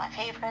 That's one of my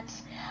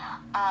favorites.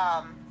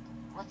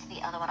 What's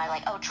the other one I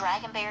like? Oh,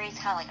 dragonberry is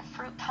kind of like a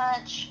fruit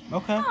punch.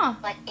 Okay.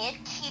 But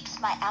it keeps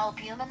my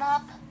albumin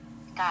up.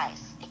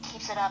 Guys, it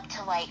keeps it up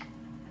to like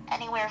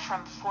anywhere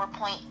from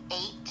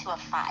 4.8 to a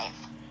 5.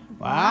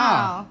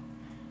 Wow.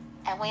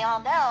 And we all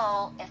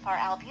know if our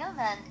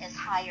albumin is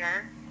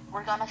higher,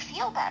 we're going to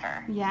feel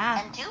better. Yeah.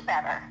 And do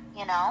better,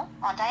 you know,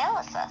 on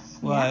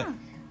dialysis. Right. Yeah.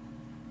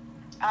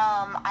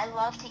 I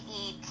love to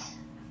eat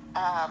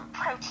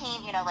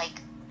protein, you know,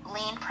 like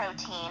lean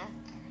protein.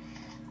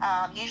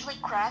 Usually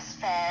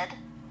grass-fed,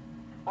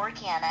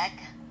 organic.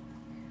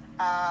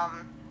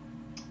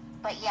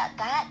 But yeah,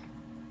 that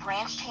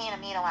branched chain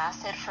amino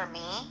acid for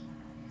me,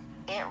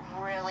 it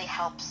really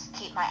helps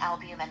keep my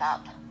albumin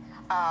up.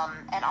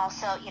 And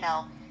also, you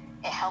know,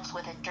 it helps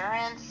with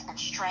endurance and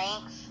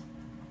strength.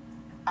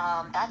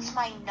 That's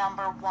my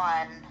number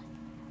one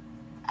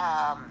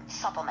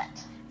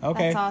supplement.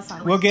 Okay. That's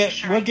awesome. We'll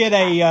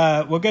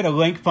get a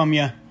link from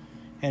you,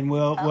 and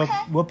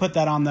we'll put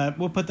that on the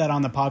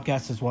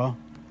podcast as well.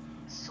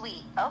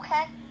 Sweet.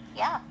 Okay.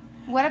 Yeah.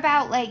 What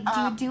about, like, do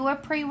you do a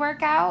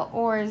pre-workout,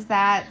 or is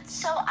that...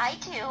 So I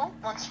do.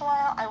 Once in a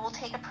while, I will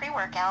take a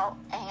pre-workout,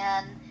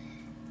 and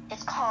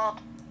it's called,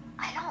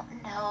 I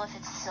don't know if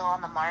it's still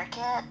on the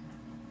market,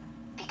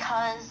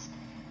 because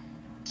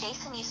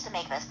Jason used to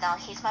make this. Now,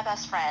 he's my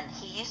best friend.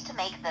 He used to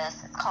make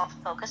this. It's called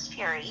Focus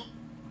Fury.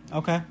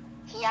 Okay.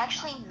 He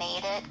actually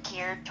made it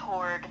geared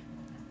toward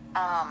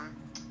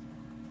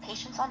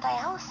patients on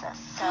dialysis.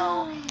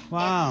 So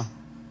wow.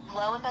 It's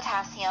low in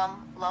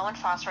potassium, low in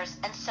phosphorus,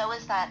 and so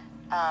is that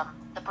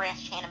the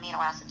branched chain amino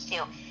acids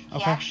too.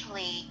 He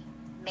actually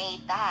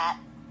made that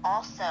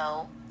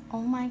also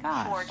Oh my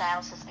gosh. for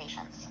dialysis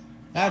patients.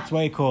 That's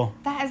way cool.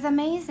 That is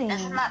amazing.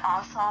 Isn't that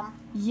awesome?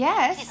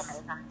 Yes. He's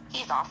amazing.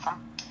 He's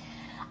awesome.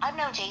 I've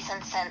known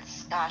Jason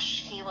since,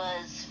 gosh, he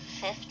was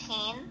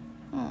 15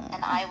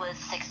 and I was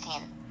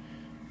 16.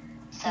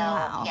 So,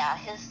 yeah,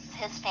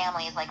 his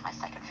family is like my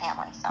second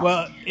family. So.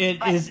 Well,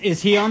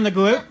 is he on the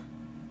group?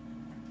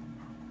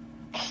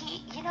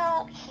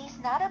 He's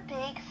not a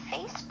big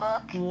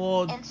Facebook,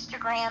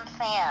 Instagram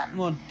fan.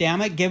 Well,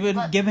 damn it, give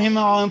him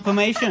all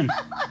information.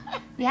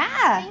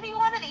 Yeah. Maybe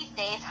one of these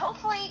days.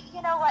 Hopefully,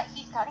 you know what?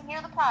 He's got to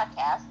hear the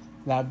podcast.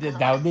 That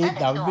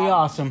would be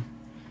awesome.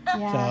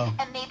 Yeah. So.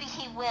 And maybe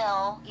he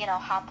will,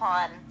 hop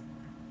on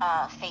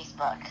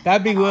Facebook.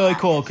 That'd be really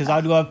cool because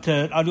I'd love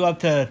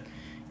to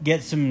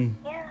get some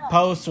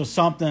posts or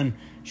something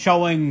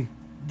showing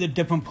the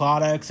different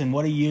products and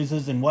what he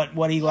uses and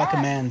what he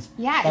recommends.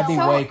 Yeah, that'd be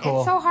way cool.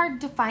 It's so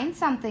hard to find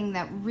something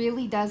that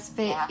really does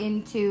fit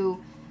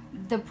into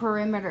the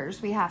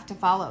perimeters we have to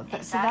follow.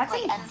 Exactly. So that's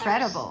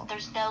incredible. And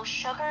there's no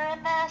sugar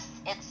in this.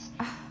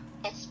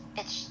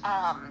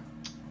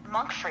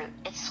 monk fruit.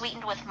 It's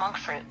sweetened with monk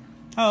fruit.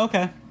 Oh,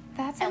 okay.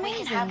 That's And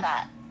amazing. we can have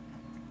that.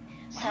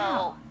 So,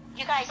 Wow.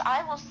 you guys,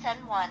 I will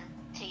send one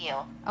to you.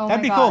 Oh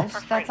That'd my be cool. gosh, For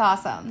free. that's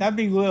awesome. That'd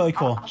be really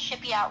cool. I'll ship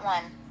you out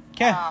one.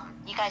 Okay.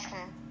 You guys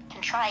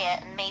can try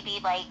it and maybe,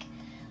 like,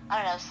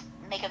 I don't know,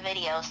 make a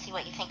video, see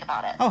what you think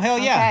about it. Oh, hell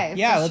yeah. Okay,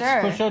 Yeah, for let's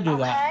sure. for sure do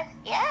that. Okay?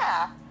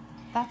 Yeah.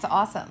 That's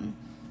awesome.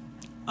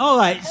 All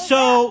right, Oh,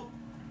 so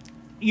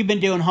you've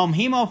been doing home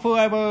hemo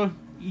forever.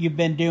 You've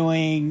been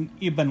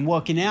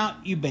working out.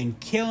 You've been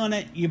killing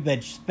it. You've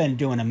been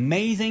doing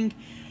amazing.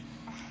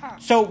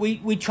 So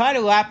we try to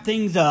wrap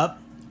things up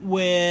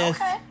with,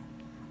 Okay.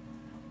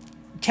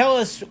 tell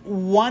us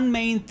one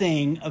main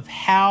thing of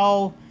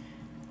how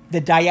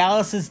the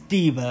Dialysis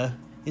Diva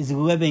is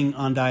living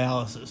on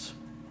dialysis.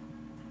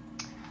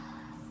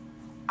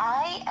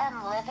 I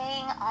am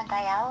living on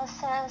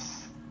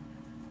dialysis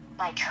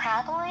by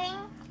traveling.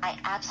 I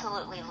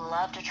absolutely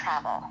love to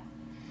travel.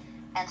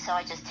 And so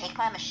I just take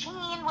my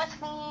machine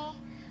with me.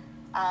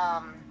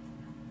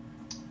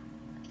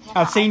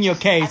 I've seen your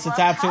case. I It's love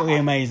absolutely traveling.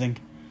 amazing.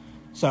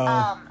 So,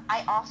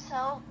 I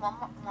also,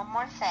 one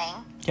more thing.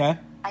 okay.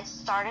 I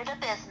started a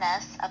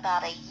business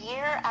about a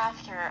year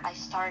after I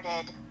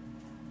started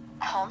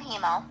home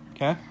hemo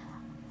Okay.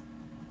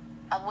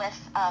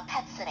 with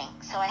pet sitting.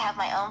 So I have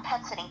my own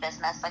pet sitting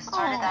business. I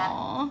started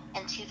Aw. that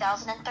in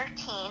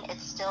 2013.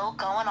 It's still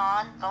going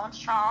on, going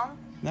strong.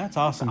 That's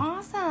awesome.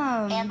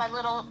 Awesome. And my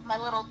little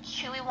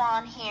Chewy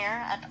Wan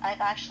here,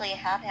 I've actually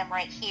had him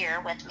right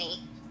here with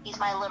me. He's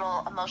my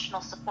little emotional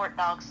support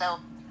dog. So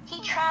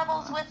he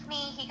travels with me.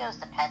 He goes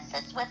to pet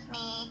sits with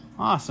me.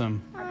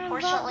 Awesome. I love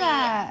Unfortunately,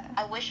 that.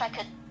 I wish I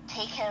could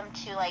take him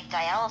to like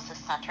dialysis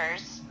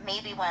centers.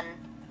 Maybe when,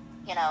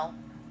 you know,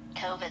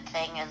 COVID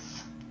thing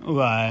is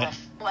Right.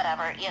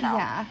 whatever, you know.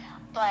 Yeah.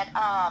 But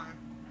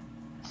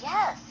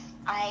yes,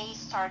 I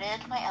started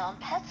my own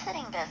pet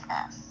sitting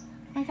business.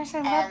 Oh my gosh, I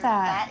love And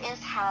that. that is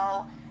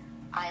how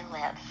I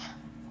live.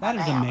 That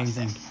is dialysis.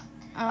 amazing.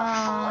 A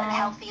full and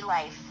healthy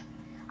life.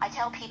 I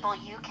tell people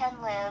you can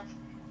live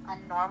a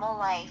normal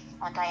life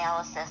on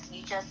dialysis.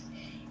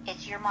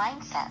 It's your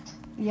mindset.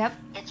 Yep,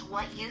 It's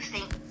what you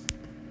think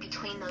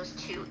between those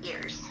two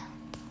ears.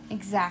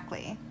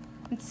 exactly.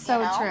 It's so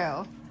You know?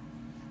 true.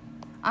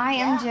 I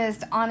am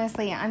just,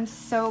 honestly, I'm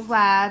so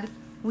glad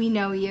we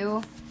know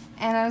you.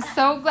 And I'm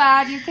so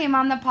glad you came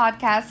on the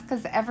podcast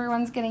because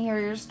everyone's going to hear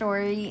your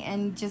story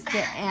and just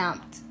get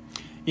amped.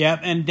 Yep,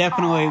 and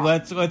definitely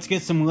let's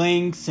get some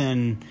links,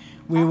 and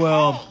we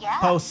will yeah.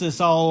 post this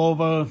all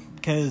over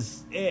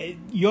because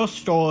your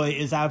story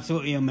is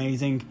absolutely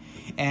amazing,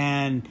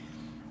 and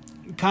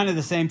kind of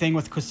the same thing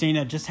with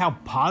Christina. Just how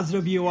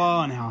positive you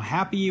are and how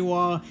happy you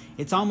are.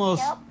 It's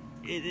almost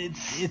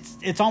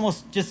it's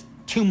almost just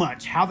too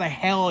much. How the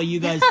hell are you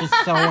guys just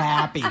so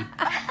happy?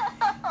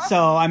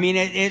 So I mean,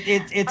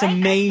 it's Right,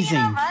 amazing.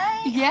 Christina,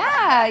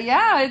 right?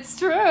 Yeah, it's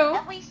true.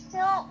 And we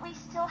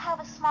still have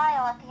a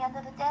smile at the end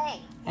of the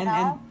day. You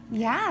know?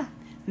 Yeah.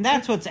 And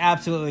that's what's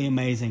absolutely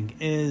amazing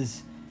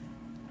is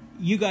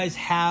you guys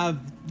have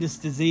this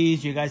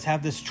disease, you guys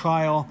have this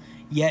trial,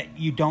 yet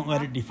you don't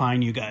let it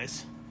define you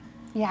guys.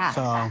 Yeah.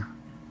 So,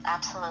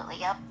 Absolutely,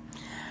 yep.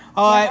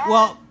 all right,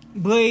 well,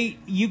 Brie,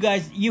 you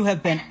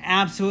have been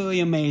absolutely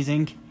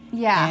amazing.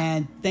 Yeah.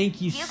 And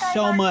thank you You guys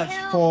so are much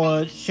too. for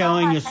Thank you so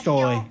sharing much. your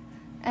story.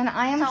 And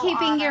I am so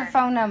keeping your honored.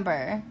 phone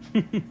number.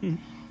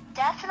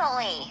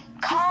 Definitely.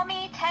 Call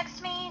me,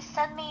 text me,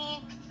 send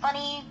me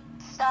funny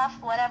stuff,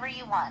 whatever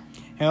you want.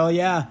 Hell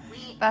yeah.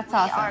 That's we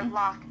awesome. are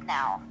locked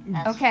now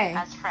as, Okay.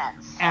 as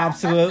friends. So.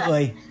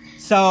 Absolutely.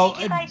 So,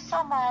 Thank you guys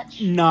so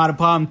much. not a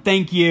problem.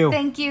 Thank you.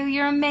 Thank you.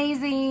 You're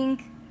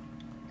amazing.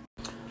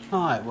 All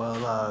right,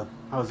 well,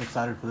 I was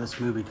excited for this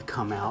movie to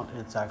come out.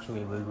 It's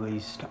actually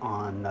released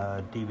on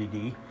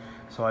DVD,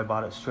 so I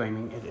bought it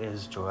streaming. It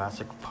is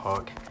Jurassic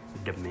Park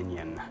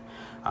Dominion.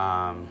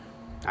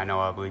 I know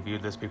I've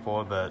reviewed this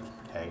before, but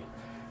hey,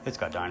 it's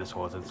got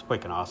dinosaurs. It's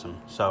freaking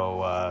awesome.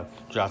 So,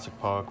 Jurassic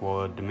Park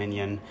World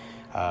Dominion,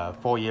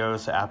 4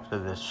 years after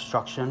the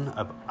destruction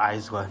of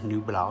Isla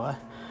Nublar,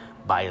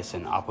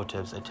 Biosin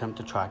operatives attempt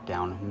to track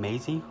down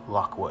Maisie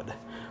Lockwood,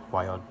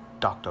 while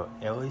Dr.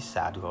 Ellie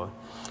Sadler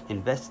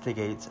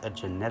investigates a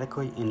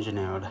genetically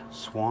engineered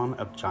swarm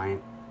of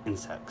giant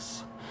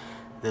insects.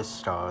 This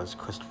stars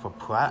Christopher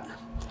Pratt,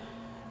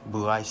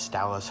 Bryce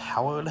Dallas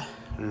Howard,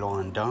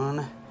 Lauren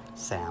Dern,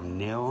 Sam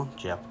Neill,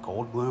 Jeff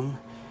Goldblum,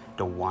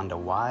 DeWanda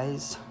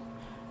Wise,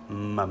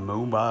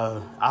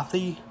 Mahmoud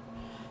Athi,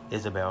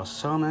 Isabel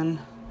Sermon,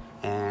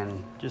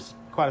 and just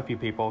quite a few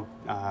people.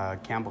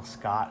 Campbell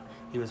Scott,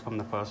 he was from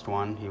the first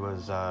one. He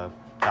was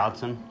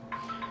Dodson.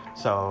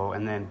 So,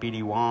 and then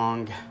B.D.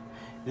 Wong.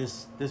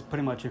 This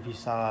pretty much, if you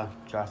saw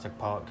Jurassic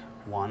Park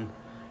 1,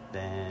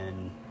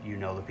 then you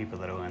know the people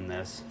that are in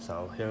this.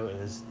 So here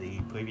is the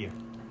preview.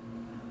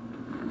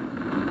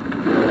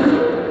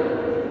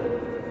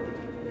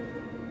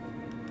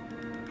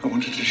 I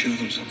wanted to show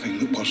them something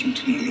that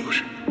wasn't an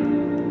illusion.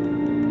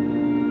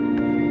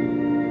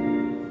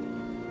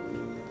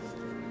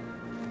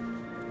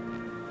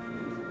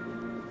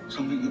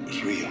 Something that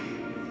was real.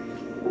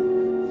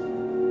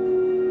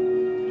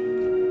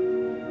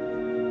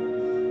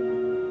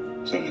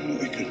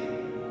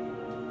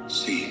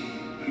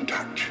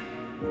 touch.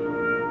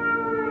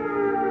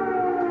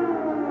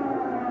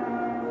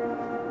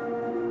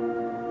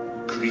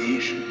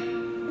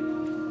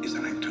 Creation is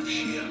an act of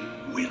sheer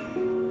will.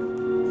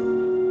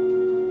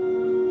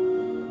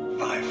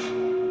 Life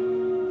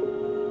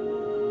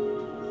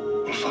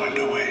will find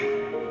a way.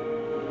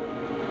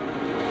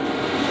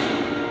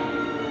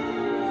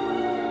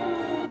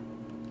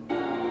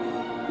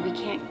 We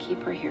can't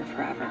keep her here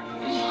forever.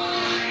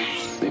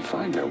 They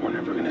find out we're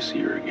never gonna see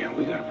her again.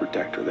 We gotta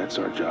protect her. That's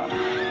our job.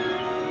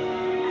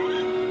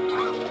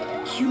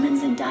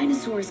 Humans and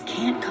dinosaurs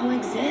can't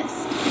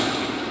coexist.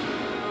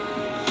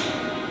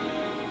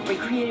 We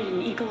created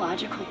an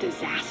ecological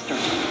disaster.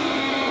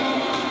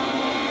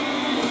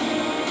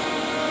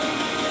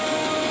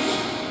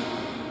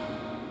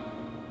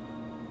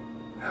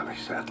 Ellie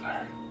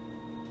Sattler.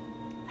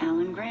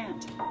 Alan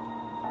Grant.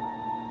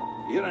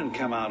 You didn't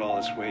come out all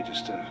this way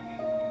just to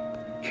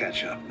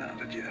catch up now,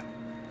 did you?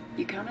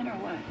 You coming or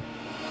what?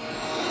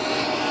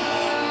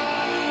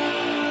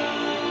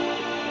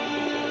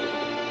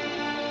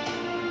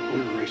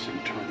 We're racing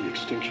toward the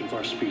extinction of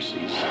our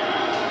species.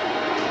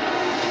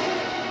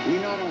 We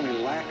not only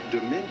lack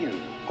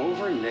dominion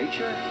over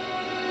nature,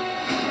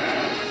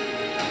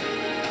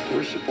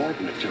 we're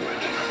subordinate to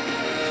it.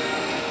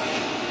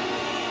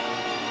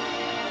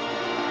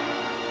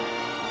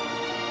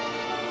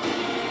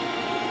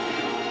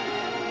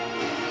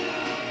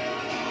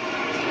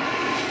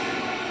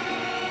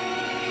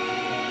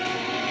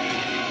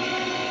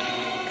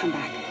 Come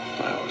back.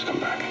 I always come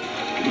back.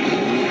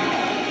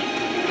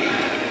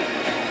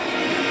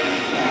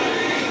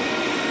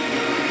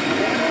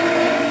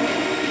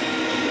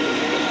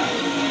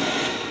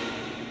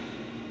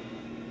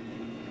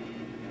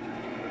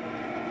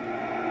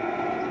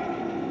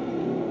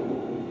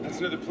 That's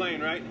another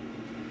plane, right?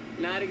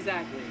 Not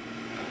exactly.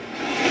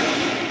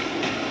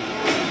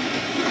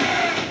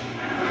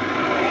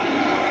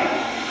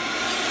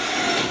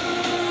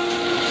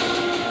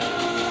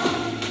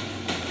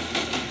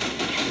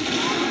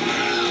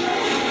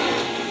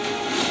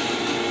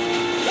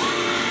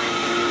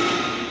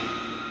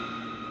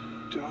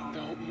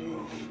 Don't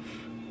move.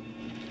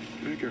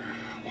 Bigger.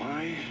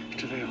 Why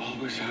do they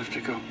always have to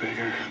go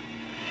bigger?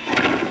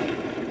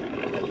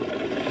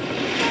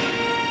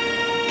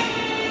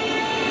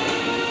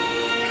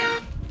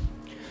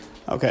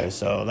 Okay,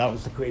 so that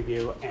was the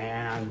preview,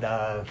 and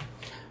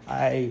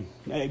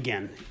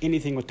again,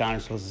 anything with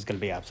dinosaurs is going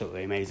to be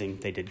absolutely amazing.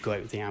 They did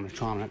great with the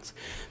animatronics,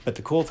 but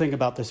the cool thing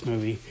about this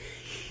movie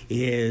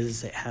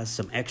is it has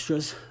some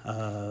extras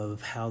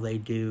of how they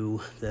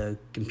do the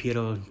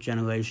computer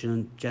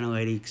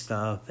generating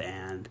stuff,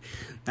 and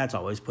that's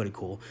always pretty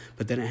cool.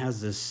 But then it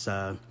has this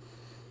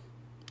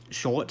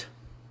short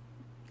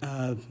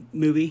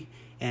movie,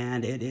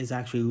 and it is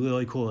actually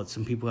really cool. It's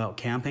some people out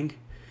camping,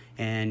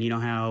 and you know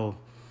how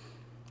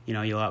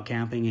you're out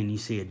camping and you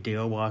see a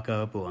deer walk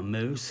up or a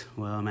moose.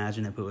 Well,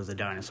 imagine if it was a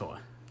dinosaur.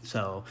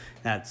 So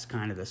that's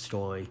kind of the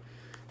story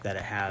that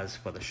it has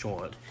for the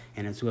short,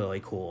 and it's really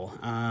cool.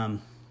 I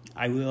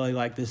really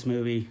like this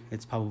movie.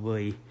 It's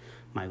probably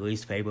my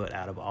least favorite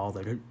out of all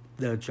the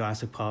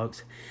Jurassic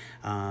Parks.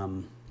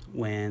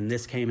 When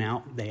this came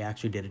out, they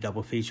actually did a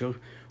double feature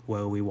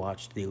where we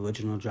watched the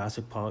original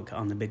Jurassic Park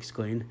on the big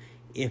screen.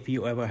 If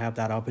you ever have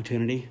that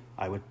opportunity,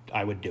 I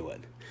would do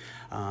it.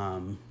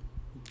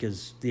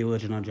 Because the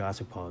original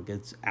Jurassic Park,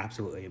 it's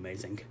absolutely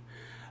amazing.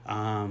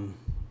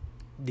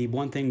 The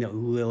one thing that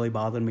really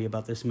bothered me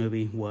about this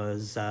movie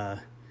was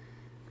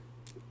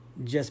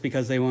just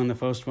because they won the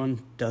first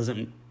one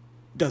doesn't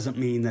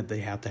mean that they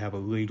have to have a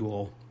lead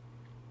role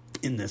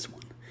in this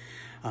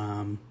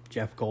one.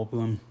 Jeff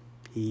Goldblum,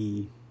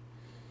 he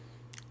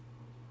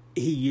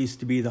used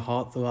to be the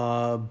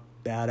heartthrob,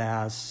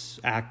 badass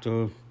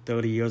actor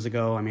 30 years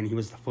ago. I mean, he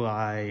was The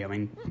Fly. I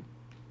mean,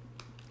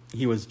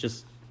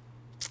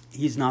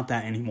 he's not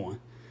that anymore.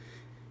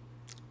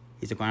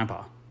 He's a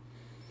grandpa.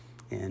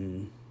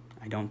 And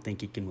I don't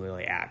think he can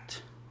really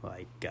act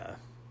like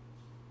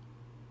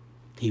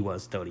he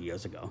was 30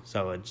 years ago.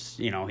 So it's,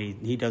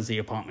 he does the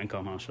apartment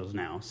commercials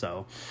now.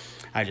 So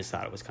I just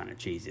thought it was kind of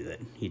cheesy that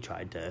he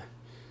tried to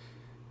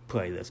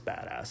play this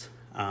badass.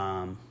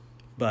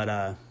 But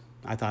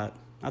I thought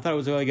it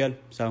was really good.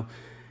 So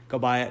go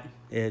buy it.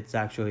 It's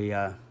actually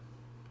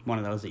one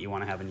of those that you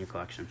want to have in your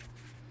collection.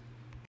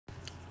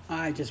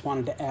 I just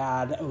wanted to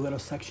add a little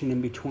section in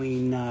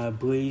between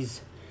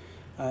Brie's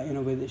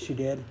interview that she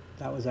did.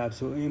 That was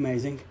absolutely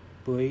amazing.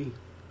 Brie,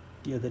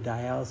 you're the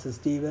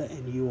dialysis diva,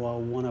 and you are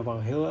one of our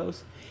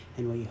heroes.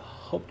 And we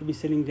hope to be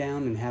sitting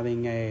down and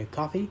having a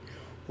coffee,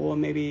 or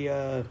maybe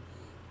a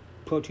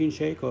protein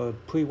shake or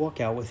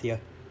pre-workout with you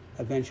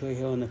eventually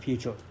here in the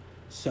future.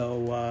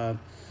 So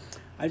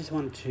I just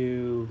wanted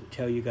to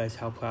tell you guys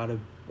how proud of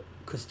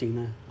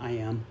CHRISTINA I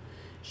am.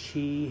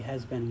 She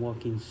has been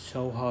working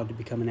so hard to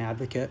become an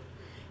advocate,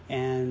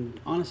 and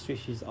honestly,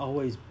 she's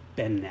always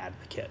been an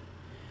advocate.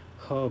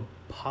 Her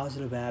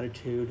positive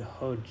attitude,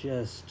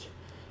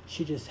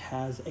 she just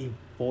has a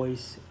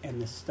voice,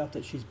 and the stuff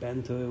that she's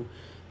been through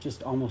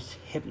just almost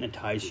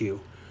hypnotize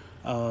you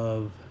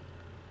of,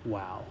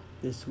 wow,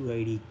 this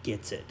lady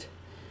gets it.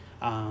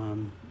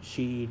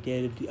 She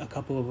did a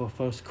couple of her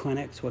first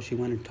clinics where she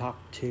went and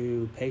talked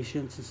to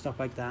patients and stuff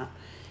like that.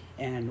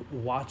 And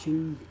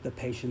watching the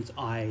patient's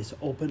eyes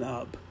open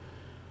up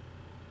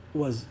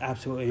was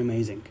absolutely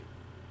amazing.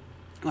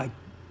 Like,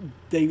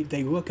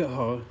 they look at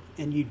her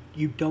and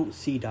you don't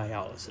see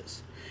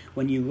dialysis.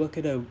 When you look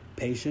at a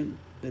patient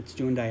that's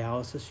doing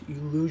dialysis,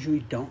 you usually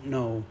don't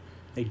know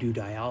they do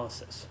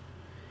dialysis.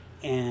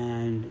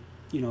 And,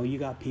 you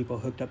got people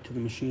hooked up to the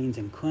machines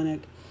in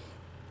clinic.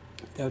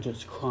 They're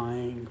just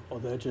crying or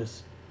they're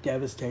just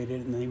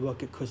devastated, and they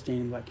look at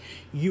Christine like,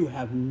 you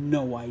have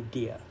no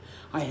idea.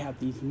 I have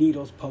these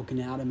needles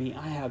poking out of me.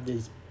 I have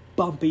this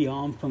bumpy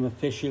arm from a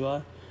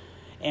fistula,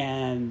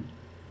 and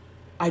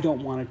I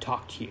don't want to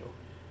talk to you.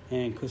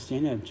 And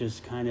Christina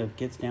just kind of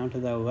gets down to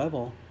their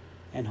level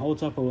and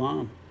holds up her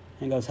arm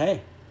and goes,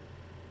 hey,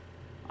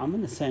 I'm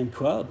in the same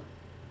club.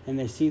 And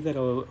they see that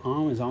her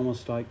arm is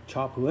almost like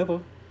chopped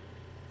liver.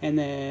 And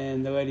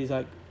then the lady's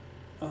like,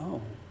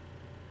 oh.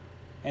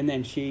 And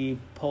then she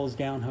pulls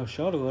down her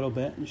shirt a little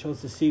bit and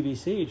shows the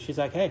CBC. She's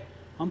like, hey,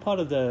 I'm part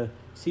of the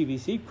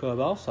CBC club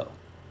also.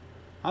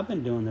 I've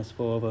been doing this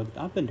for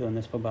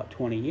about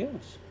 20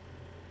 years.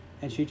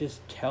 And she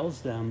just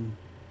tells them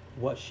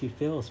what she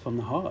feels from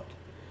the heart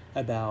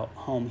about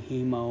home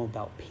hemo,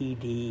 about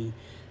PD,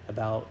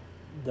 about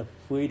the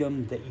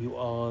freedom that you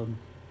are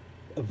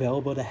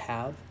available to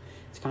have.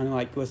 It's kind of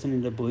like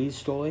listening to Brie's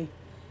story.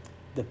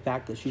 The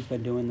fact that she's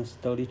been doing this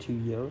 32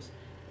 years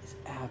is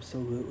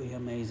absolutely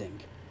amazing.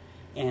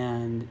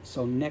 And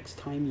so next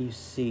time you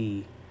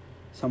see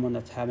someone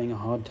that's having a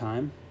hard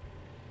time,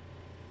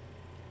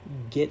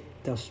 get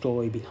the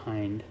story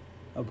behind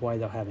of why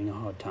they're having a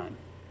hard time.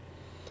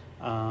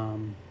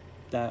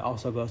 That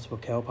also goes for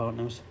care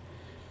partners.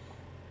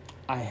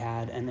 I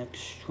had an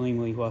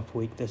extremely rough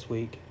week this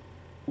week.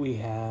 We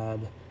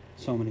had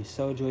so many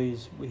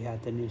surgeries. We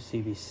had the new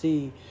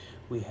CVC.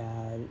 We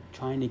had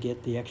trying to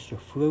get the extra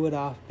fluid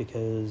off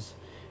because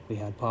we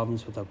had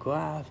problems with our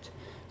graft.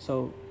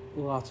 So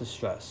lots of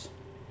stress.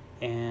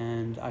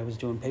 And I was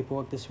doing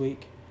paperwork this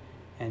week,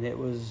 and it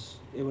was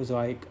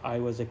like I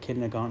was a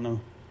kindergartner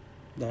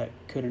that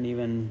couldn't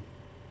even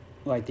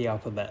write the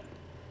alphabet.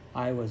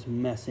 I was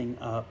messing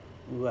up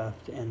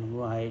left and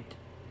right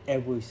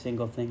every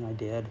single thing I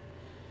did,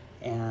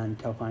 and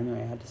until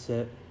finally I had to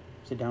sit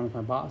down with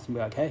my boss and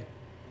be like, hey,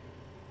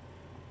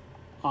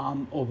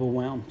 I'm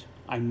overwhelmed.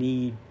 I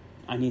need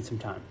some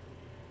time.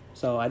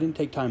 So I didn't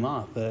take time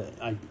off, but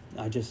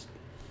I just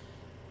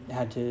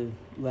had to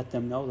let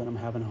them know that I'm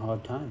having a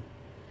hard time.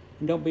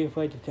 And don't be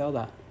afraid to tell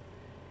that.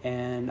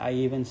 And I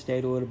even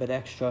stayed a little bit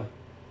extra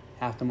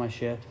after my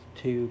shift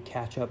to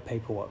catch up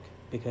paperwork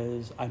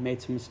because I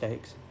made some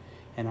mistakes,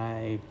 and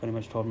I pretty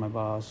much told my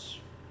boss,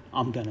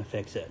 I'm gonna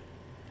fix it.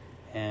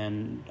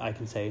 And I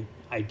can say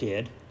I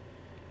did.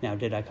 Now,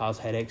 did I cause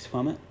headaches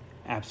from it?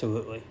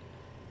 Absolutely.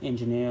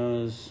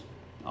 Engineers,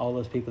 all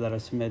those people that I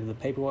submitted the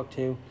paperwork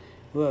to, it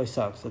really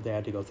sucks that they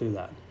had to go through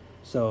that.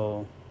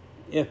 So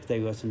if they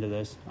listen to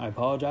this, I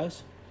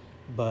apologize,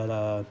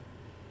 but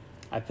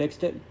I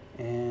fixed it,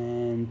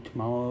 and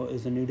tomorrow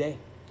is a new day.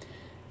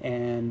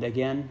 And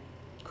again,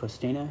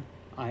 Christina,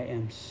 I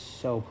am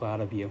so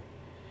proud of you.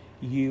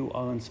 You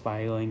are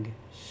inspiring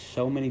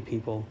so many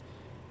people.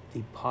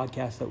 The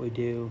podcast that we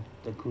do,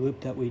 the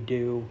group that we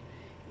do.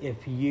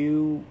 If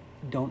you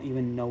don't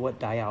even know what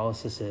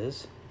dialysis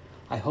is,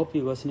 I hope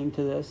you're listening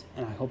to this,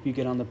 and I hope you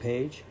get on the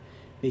page,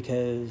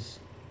 because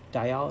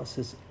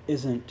dialysis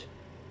isn't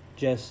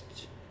just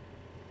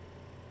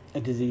a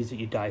disease that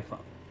you die from.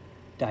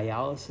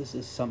 Dialysis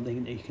is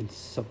something that you can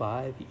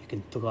survive, you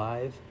can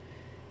thrive,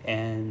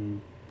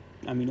 and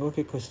I mean, look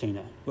at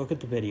Christina, look at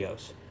the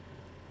videos.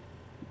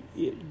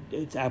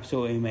 It's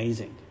absolutely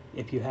amazing.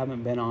 If you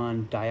haven't been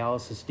on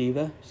DIALYSIS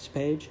DIVA's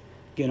page,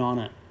 get on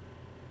it.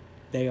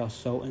 They are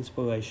so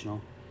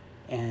inspirational,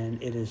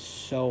 and it is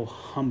so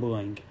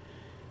humbling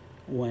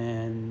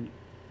when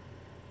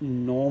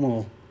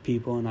normal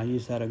people, and I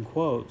use that in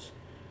quotes,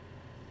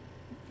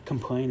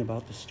 complain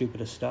about the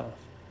stupidest stuff.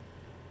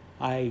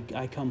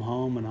 I come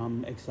home and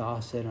I'm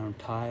exhausted and I'm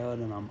tired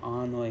and I'm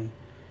ornery,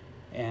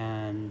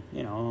 and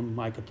I'm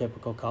like a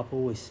typical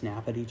couple. We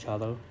snap at each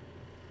other,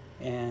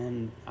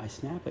 and I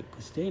snap at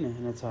Christina,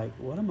 and it's like,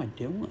 what am I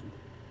doing?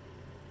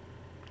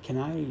 Can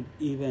I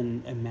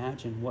even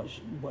imagine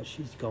what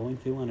she's going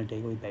through on a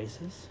daily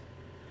basis?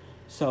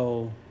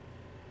 So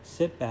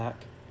sit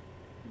back,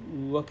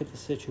 look at the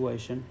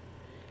situation,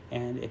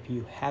 and if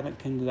you haven't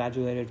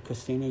congratulated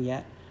Christina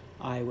yet,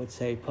 I would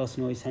say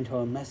personally send her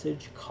a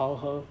message, call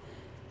her,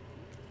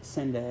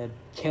 send a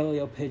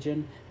carrier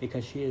pigeon,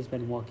 because she has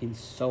been working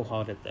so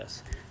hard at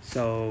this.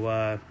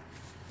 So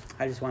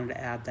I just wanted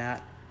to add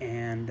that,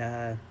 and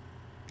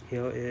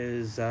here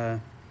is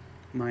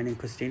mine and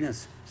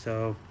Christina's.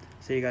 So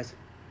see you guys.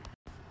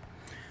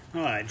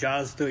 Alright,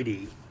 Jaws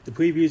 3D. The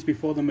previews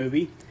before the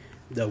movie.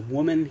 The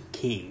Woman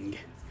King.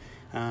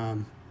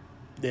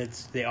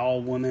 It's the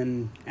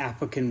all-woman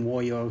African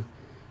warrior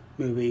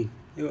movie.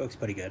 It looks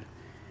pretty good.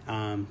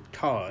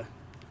 Tara,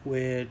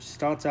 which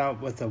starts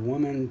out with a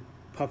woman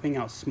puffing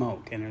out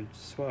smoke, and I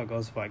swear it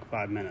goes for like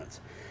 5 minutes.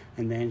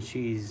 And then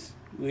she's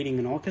leading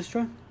an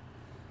orchestra.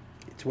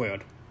 It's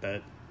weird, but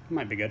it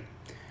might be good.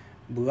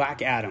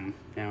 Black Adam.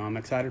 Now, I'm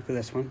excited for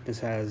this one. This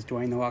has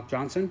Dwayne "The Rock"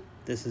 Johnson.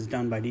 This is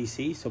done by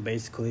DC, so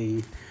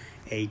basically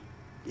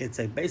it's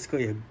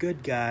basically a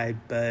good guy,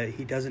 but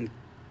he doesn't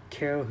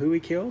care who he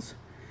kills,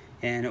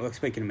 and it looks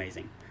freaking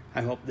amazing.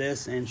 I hope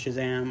this and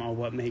Shazam are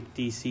what make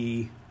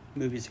DC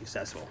movies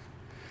successful.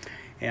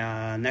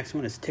 Next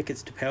one is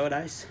Tickets to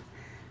Paradise.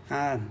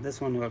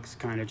 This one looks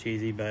kind of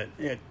cheesy, but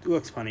it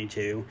looks funny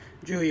too.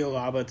 Julia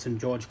Roberts and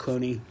George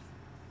Clooney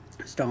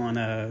starring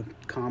a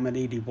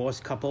comedy divorce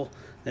couple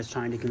that's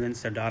trying to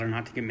convince their daughter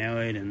not to get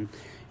married, and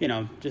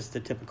just the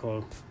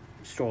typical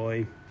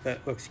story, but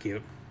it looks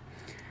cute.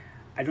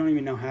 I don't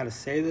even know how to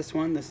say this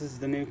one. This is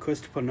the new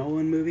Christopher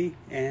Nolan movie,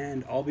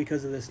 and all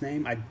because of this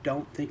name, I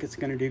don't think it's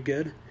going to do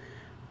good.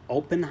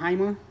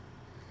 Oppenheimer.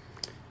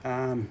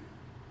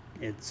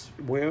 It's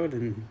weird,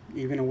 and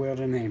even a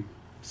weirder name.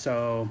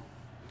 So,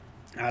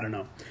 I don't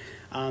know.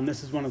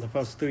 This is one of the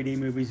first 3D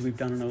movies we've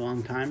done in a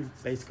long time.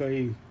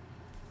 Basically,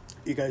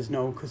 you guys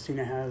know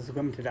Christina has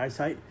limited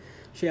eyesight.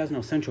 She has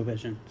no central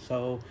vision.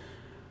 So,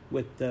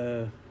 with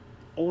the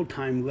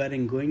old-time red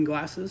and green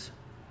glasses,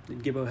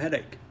 it'd give her a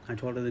headache. I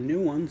told her the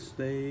new ones,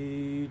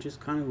 they just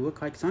kind of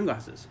look like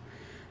sunglasses.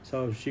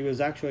 So, she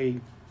was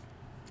actually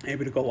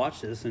able to go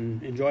watch this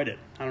and enjoyed it.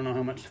 I don't know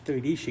how much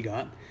 3D she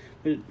got,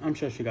 but I'm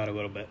sure she got a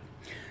little bit.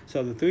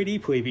 So the 3D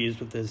previews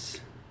with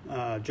this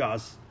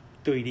Jaws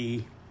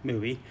 3D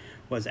movie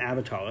was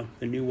Avatar,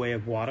 The New Way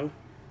of Water.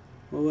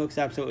 It looks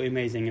absolutely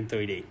amazing in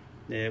 3D.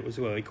 It was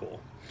really cool.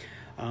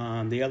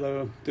 The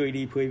other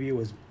 3D preview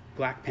was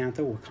Black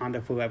Panther,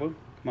 Wakanda Forever,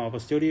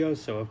 Marvel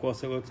Studios, so of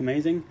course it looks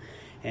amazing.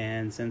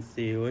 And since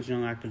the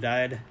original actor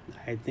died,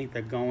 I think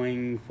they're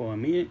going for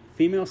a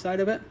female side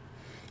of it.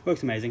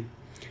 Looks amazing.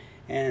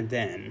 And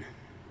then,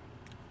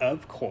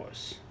 of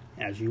course,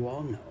 as you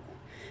all know,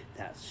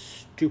 that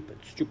stupid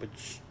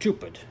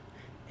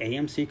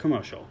AMC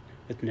commercial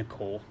with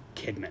Nicole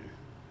Kidman.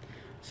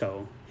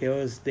 So, here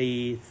is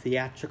the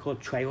theatrical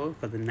trailer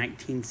for the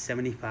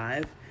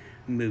 1975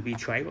 movie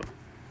trailer.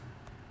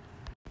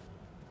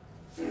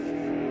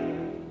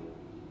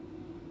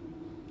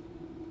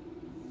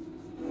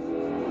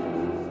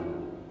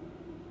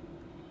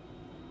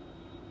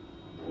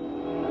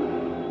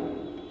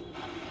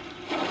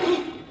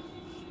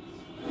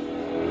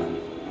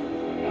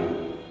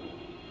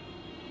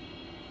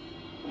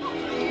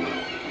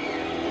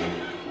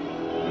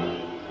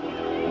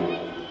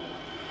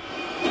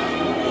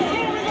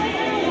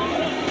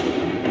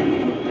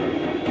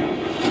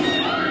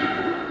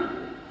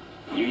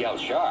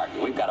 Shark.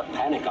 We've got a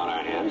panic on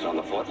our hands on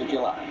the 4th of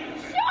July.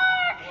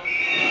 Shark!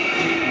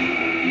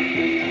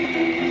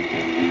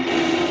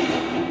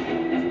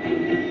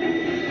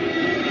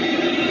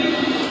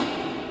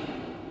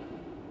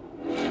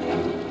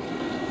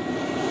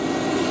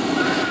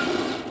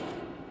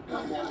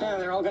 Yeah,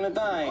 they're all gonna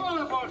die.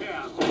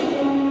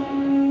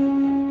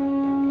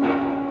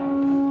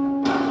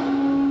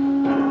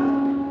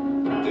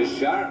 This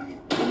shark?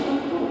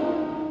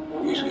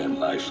 He's got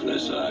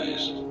lifeless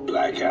eyes.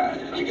 Black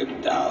eyes, like a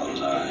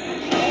doll's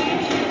eyes.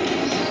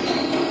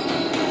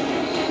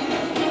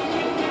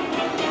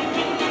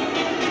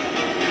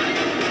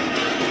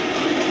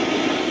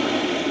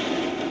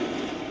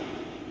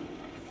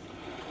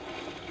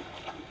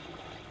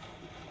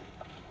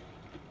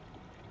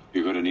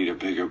 You're gonna need a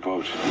bigger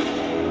boat.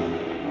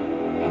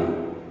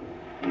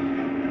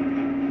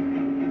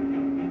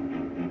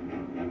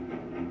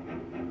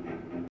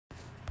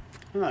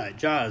 Alright,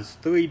 Jaws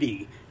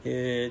 3D.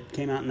 It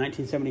came out in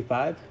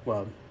 1975.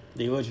 Well,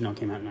 the original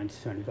came out in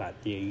 1975.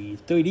 The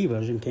 3D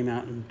version came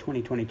out in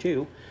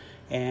 2022,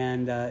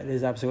 and it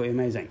is absolutely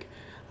amazing.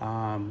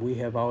 We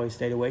have always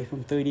stayed away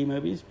from 3D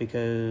movies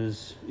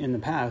because in the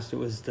past it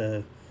was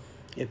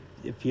if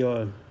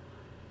you're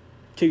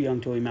too young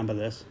to remember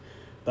this,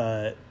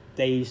 but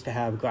they used to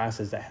have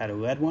glasses that had a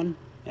red one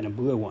and a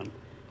blue one,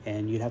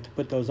 and you'd have to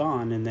put those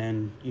on, and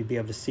then you'd be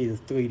able to see the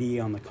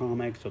 3D on the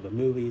comics or the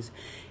movies,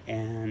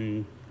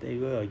 and they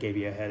really gave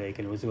you a headache,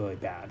 and it was really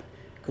bad.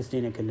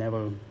 Christina could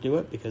never do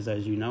it because,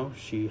 as you know,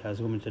 she has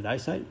limited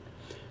eyesight,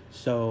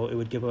 so it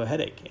would give her a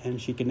headache, and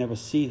she could never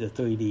see the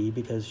 3D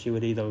because she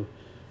would either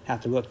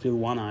have to look through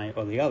one eye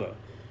or the other.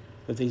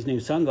 With these new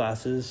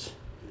sunglasses,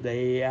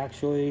 I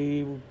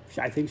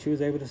think she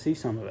was able to see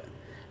some of it.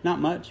 Not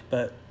much,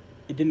 but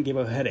it didn't give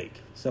her a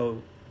headache.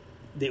 So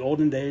the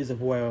olden days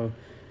of where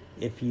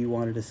if you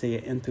wanted to see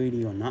it in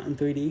 3D or not in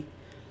 3D,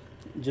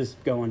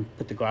 just go and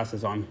put the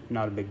glasses on.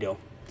 Not a big deal.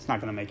 It's not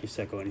going to make you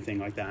sick or anything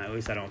like that. At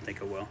least I don't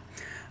think it will.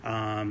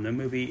 The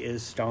movie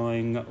is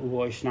starring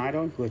Roy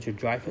Schneider, Richard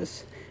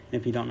Dreyfuss.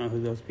 And if you don't know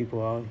who those people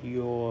are,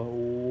 you're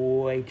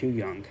way too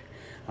young.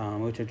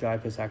 Richard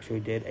Dreyfuss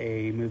actually did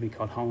a movie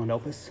called Holland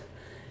Opus.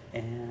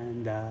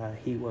 And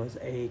he was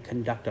a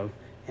conductor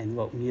and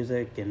wrote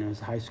music and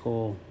was a high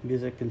school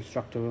music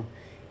instructor.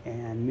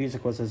 And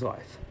music was his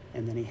life.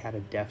 And then he had a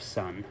deaf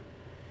son.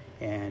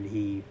 And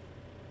he,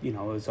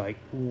 was like,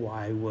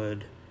 why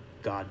would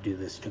God do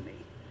this to me?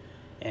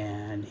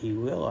 And he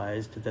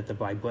realized that the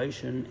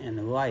vibration and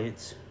the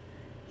lights,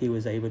 he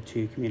was able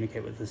to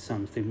communicate with his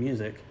son through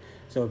music.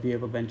 So if you've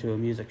ever been to a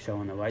music show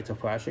and the lights are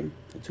flashing,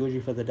 it's usually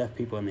for the deaf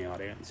people in the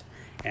audience.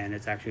 And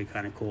it's actually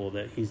kind of cool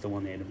that he's the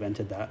one that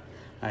invented that.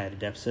 I had a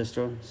deaf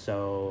sister,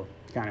 so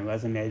it kind of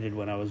resonated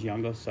when I was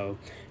younger. So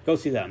go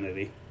see that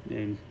movie.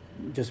 And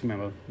just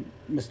remember,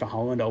 Mr.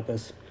 Holland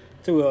Opus.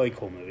 It's a really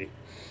cool movie.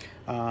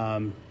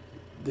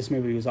 This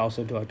movie was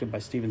also directed by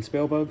Steven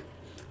Spielberg.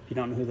 If you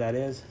don't know who that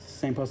is, it's the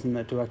same person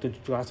that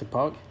directed Jurassic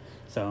Park.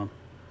 So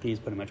he's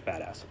pretty much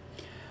badass.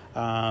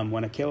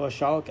 When a killer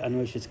shark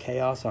unleashes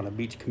chaos on a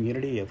beach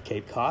community of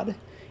Cape Cod,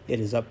 it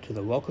is up to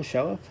the local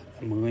sheriff,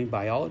 a marine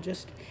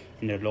biologist,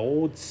 and an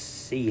old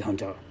sea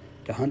hunter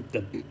to hunt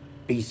the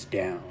beast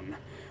down.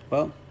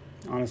 Well,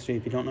 honestly,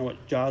 if you don't know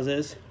what Jaws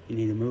is, you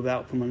need to move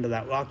out from under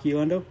that rock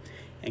you're under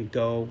and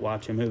go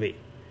watch a movie.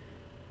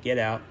 Get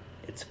out.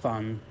 It's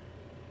fun.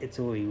 It's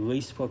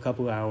released for a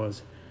couple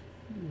hours.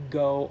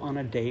 Go on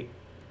a date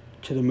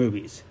to the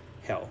movies.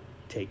 Hell,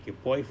 take your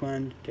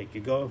boyfriend, take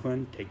your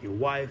girlfriend, take your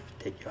wife,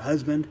 take your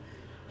husband.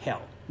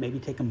 Hell, maybe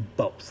take them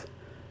both.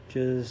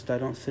 I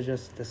don't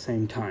suggest at the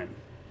same time.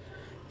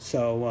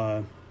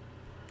 So,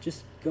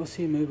 just go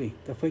see a movie.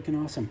 They're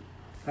freaking awesome.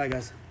 Bye,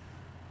 guys.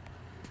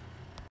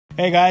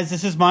 Hey, guys,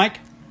 this is Mike.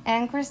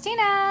 And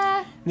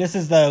Christina. This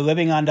is the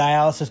Living on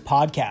Dialysis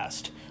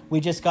podcast. We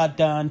just got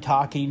done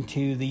talking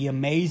to the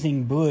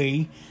amazing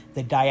Brie,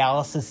 the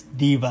dialysis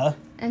diva.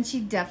 And she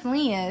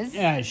definitely is.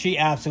 Yeah, she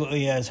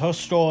absolutely is. Her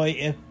story,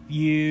 if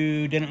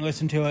you didn't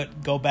listen to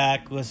it, go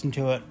back, listen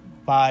to it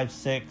 5,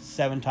 6,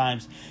 7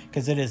 times,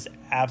 because it is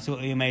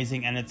absolutely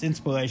amazing and it's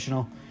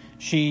inspirational.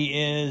 She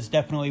is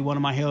definitely one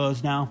of my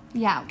heroes now.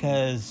 Yeah.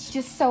 Because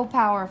just so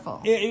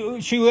powerful.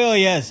 She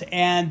really is.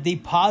 And the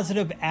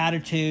positive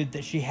attitude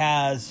that she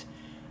has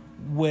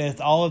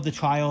with all of the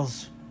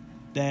trials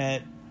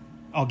that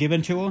are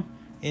given to her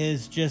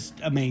is just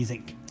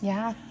amazing.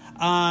 Yeah.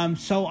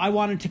 So I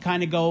wanted to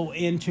kind of go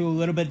into a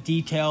little bit of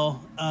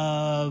detail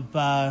of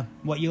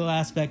what your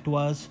aspect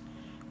was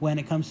when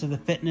it comes to the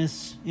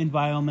fitness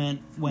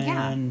environment,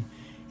 when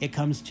it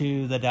comes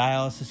to the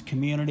dialysis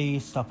community,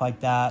 stuff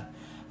like that.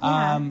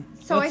 Yeah.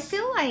 So I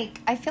feel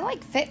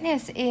like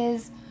fitness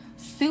is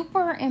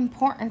super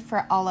important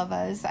for all of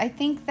us. I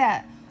think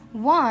that,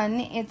 one,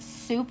 it's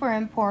super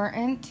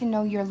important to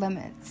know your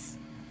limits.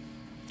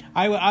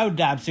 I would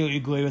absolutely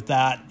agree with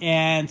that.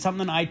 And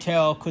something I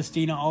tell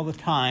Christina all the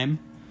time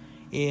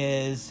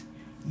is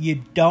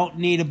you don't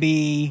need to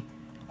be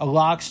a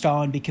rock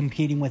star and be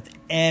competing with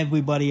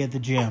everybody at the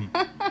gym.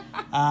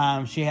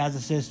 She has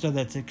a sister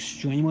that's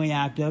extremely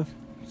active.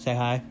 Say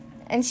hi.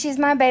 And she's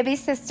my baby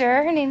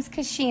sister. Her name's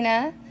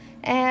CHRISTINA.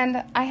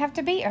 And I have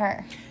to beat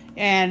her.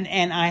 And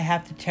I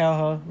have to tell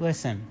her,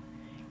 listen,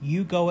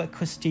 you go at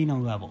Christina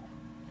level.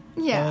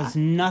 Yeah. There's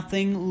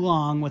nothing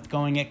wrong with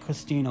going at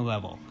Christina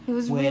level. It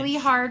was really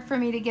hard for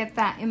me to get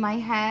that in my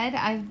head.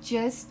 I've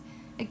just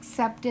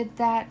accepted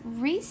that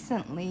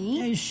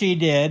recently. She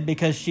did,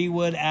 because she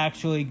would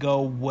actually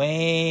go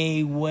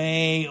way,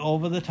 way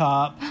over the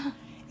top.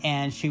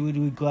 And she would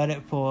regret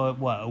it for,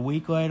 a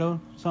week later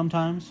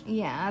sometimes?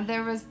 Yeah,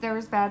 there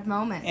was bad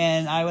moments.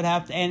 And I would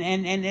have to,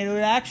 and it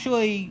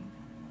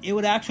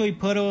would actually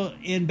put her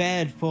in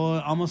bed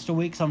for almost a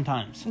week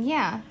sometimes.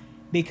 Yeah.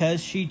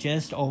 Because she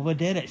just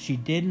overdid it. She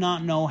did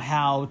not know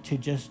how to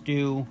just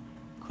do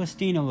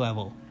Christina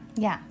level.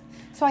 Yeah.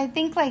 So I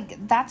think,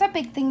 that's a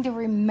big thing to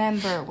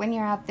remember when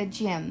you're at the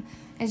gym,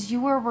 is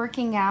you are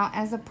working out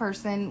as a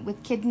person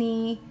with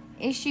kidney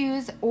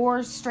issues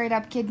or straight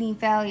up kidney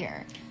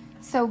failure.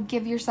 So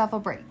give yourself a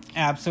break.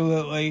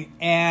 Absolutely.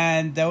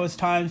 And there was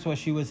times where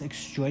she was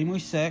extremely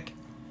sick.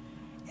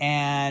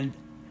 And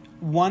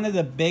one of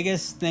the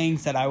biggest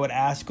things that I would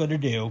ask her to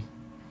do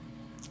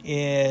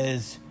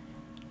is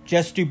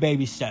just do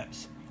baby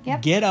steps.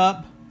 Yep. Get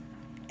up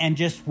and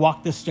just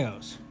walk the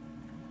stairs.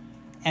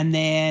 And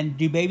then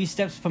do baby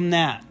steps from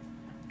that.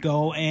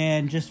 Go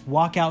and just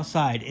walk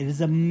outside. It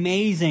is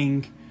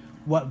amazing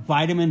what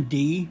vitamin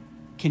D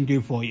can do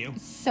for you.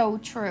 So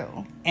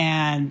true.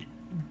 And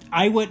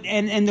I would,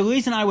 and the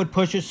reason I would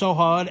push it so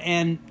hard,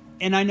 and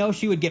I know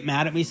she would get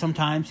mad at me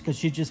sometimes, because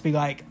she'd just be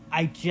like,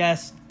 I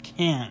just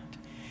can't.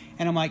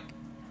 And I'm like,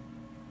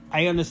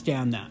 I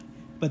understand that.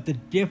 But the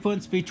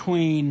difference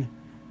between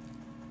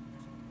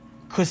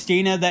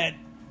Christina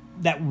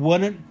that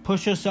wouldn't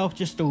push herself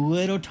just a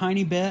little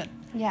tiny bit,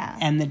 yeah,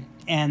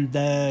 and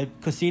the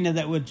Christina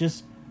that would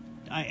just,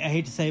 I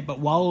hate to say it, but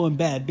wallow in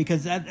bed,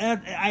 because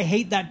I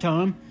hate that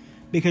term,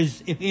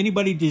 because if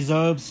anybody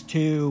deserves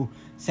to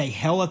say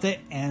hell with it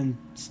and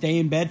stay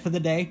in bed for the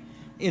day,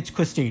 it's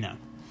Christina.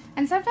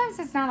 And sometimes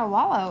it's not a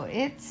wallow.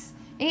 It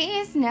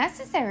is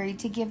necessary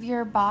to give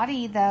your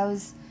body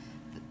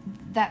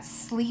that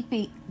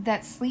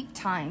sleep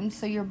time,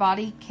 so your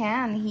body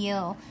can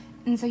heal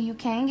and so you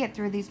can get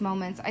through these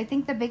moments. I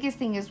think the biggest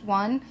thing is,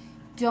 one,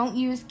 don't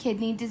use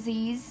kidney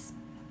disease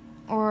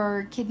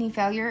or kidney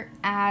failure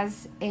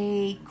as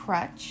a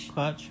crutch.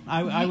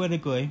 I would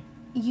agree.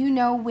 You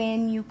know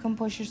when you can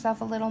push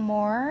yourself a little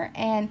more,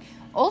 and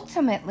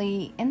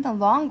ultimately, in the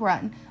long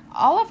run,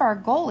 all of our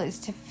goal is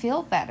to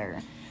feel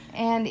better.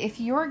 And if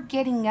you're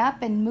getting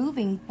up and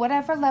moving,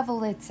 whatever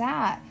level it's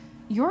at,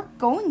 you're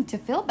going to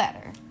feel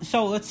better.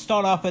 So let's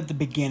start off at the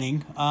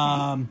beginning.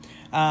 PD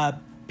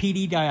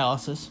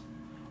dialysis.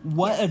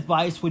 What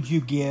advice would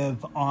you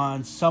give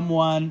on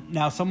someone?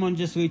 Now, someone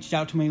just reached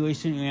out to me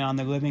recently on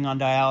the Living on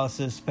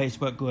Dialysis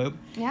Facebook group.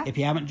 Yeah. If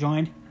you haven't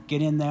joined,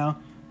 get in there,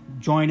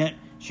 join it.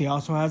 She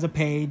also has a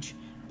page,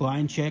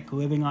 Blind Chick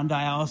Living on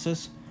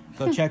Dialysis.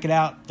 Go check it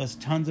out. There's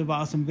tons of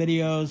awesome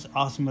videos,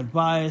 awesome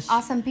advice.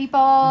 Awesome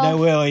people. There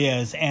really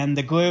is. And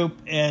the group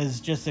is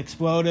just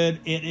exploded.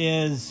 It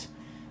is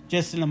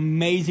just an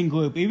amazing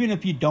group. Even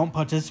if you don't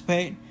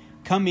participate,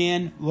 come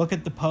in, look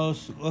at the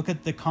posts, look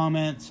at the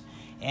comments,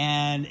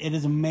 and it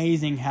is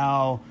amazing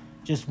how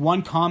just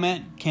one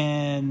comment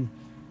can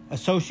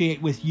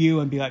associate with you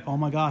and be like, oh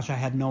my gosh, I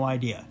had no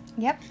idea.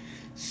 Yep.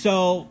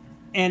 So,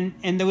 and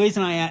the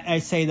reason I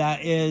say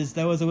that is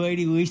there was a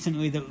lady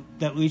recently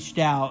that reached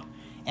out,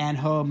 and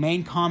her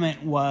main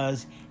comment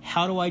was,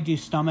 how do I do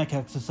stomach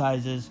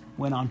exercises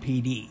when on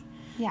PD?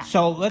 Yeah.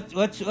 So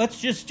let's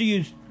just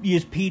use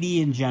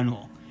PD in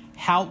general.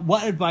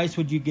 What advice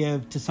would you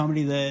give to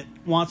somebody that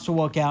wants to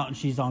work out and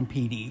she's on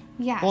PD?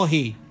 Yes. Or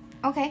he?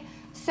 Okay.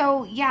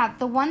 So, yeah,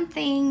 the one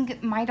thing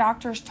my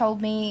doctors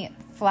told me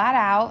flat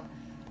out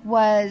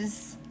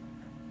was,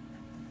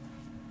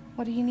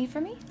 what do you need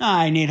from me?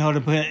 I need her to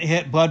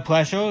hit blood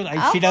pressure.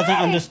 She doesn't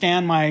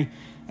understand my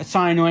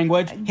sign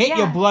language. Hit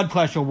your blood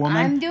pressure, woman.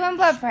 I'm doing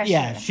blood pressure.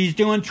 Yeah, she's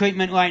doing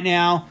treatment right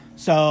now.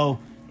 So,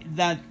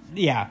 blood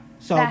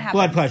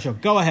pressure.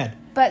 Go ahead.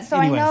 But so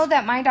Anyways. I know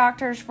that my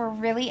doctors were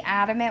really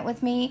adamant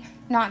with me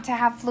not to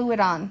have fluid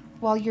on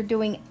while you're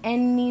doing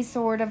any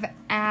sort of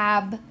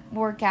ab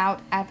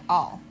workout at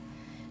all.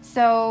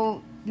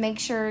 So make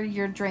sure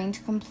you're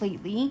drained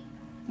completely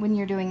when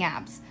you're doing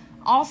abs.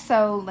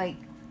 Also,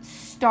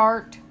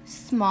 start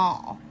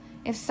small.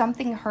 If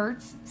something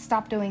hurts,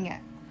 stop doing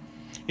it.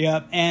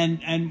 Yep,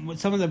 and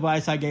some of the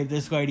advice I gave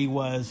this lady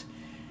was,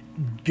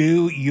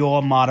 do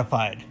your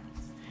modified.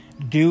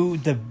 Do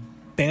the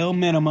bare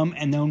minimum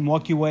and then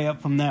work your way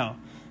up from there.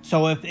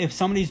 So if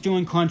somebody's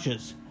doing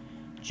crunches,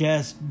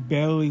 just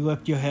barely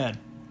lift your head.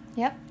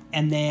 Yep.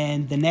 And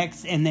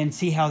then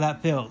see how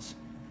that feels.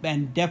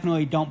 And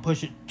definitely don't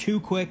push it too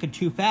quick or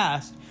too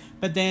fast,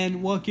 but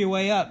then work your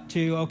way up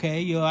to, okay,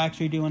 you're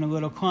actually doing a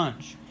little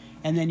crunch.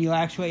 And then you're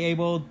actually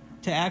able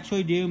to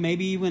actually do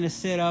maybe even a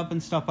sit-up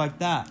and stuff like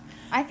that.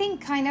 I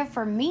think kind of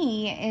for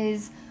me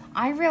is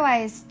I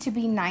realize to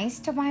be nice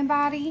to my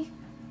body,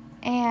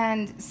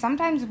 and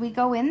sometimes we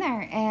go in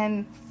there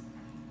and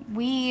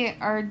we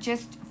are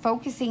just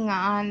focusing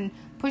on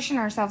pushing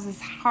ourselves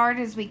as hard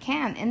as we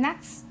can, and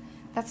that's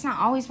not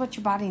always what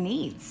your body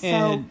needs.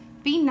 So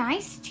be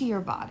nice to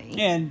your body.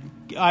 And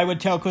I would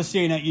tell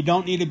Christina, you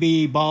don't need to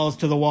be balls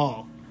to the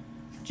wall.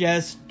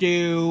 Just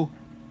do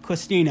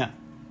Christina.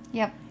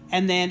 Yep.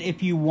 And then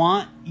if you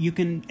want, you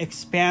can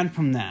expand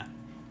from that.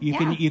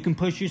 You can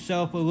push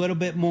yourself a little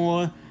bit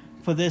more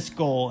for this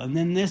goal and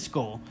then this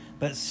goal.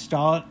 But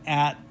start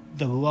at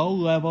the low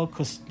level,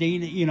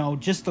 Christina,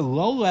 just the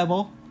low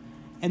level,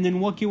 and then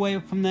work your way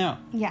up from there.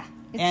 Yeah.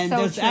 And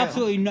there's true.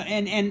 absolutely no,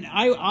 and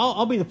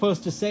I'll be the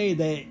first to say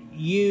that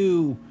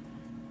you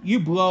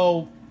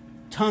blow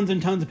tons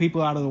and tons of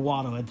people out of the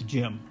water at the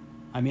gym.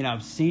 I mean,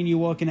 I've seen you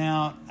working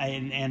out,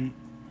 and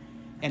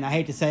I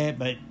hate to say it,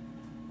 but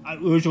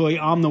usually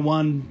I'm the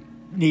one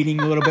needing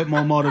a little bit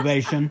more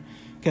motivation,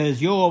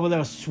 because you're over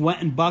there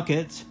sweating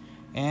buckets,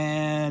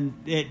 and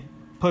it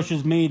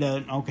pushes me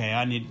to,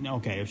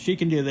 if she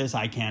can do this,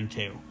 I can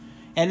too.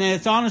 And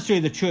it's honestly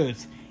the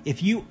truth.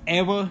 If you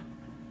ever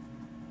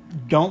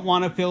don't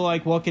want to feel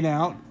like working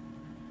out,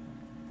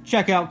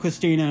 check out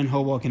Christina and her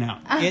working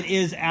out. It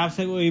is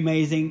absolutely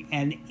amazing,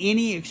 and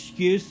any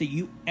excuse that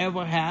you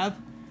ever have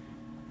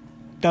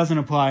doesn't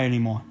apply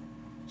anymore.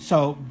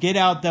 So get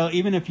out there,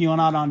 even if you're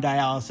not on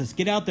dialysis,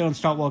 get out there and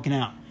start working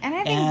out. And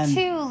I think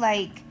too,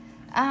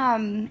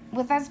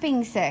 with us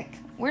being sick,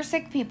 we're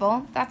sick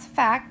people, that's a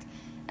fact.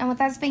 And with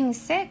us being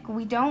sick,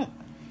 we don't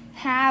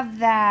have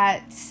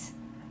that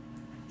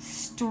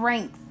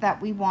strength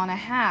that we want to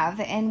have.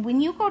 And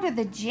when you go to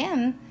the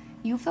gym,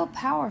 you feel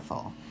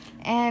powerful.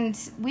 And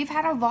we've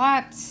had a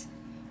lot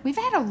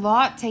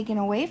taken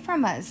away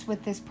from us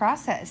with this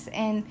process.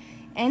 And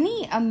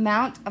any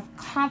amount of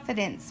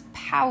confidence,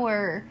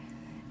 power,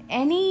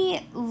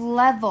 any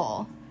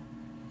level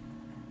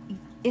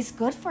is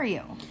good for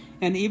you.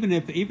 And even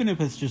if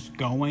it's just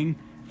going,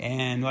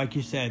 and like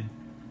you said,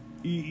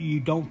 you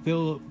don't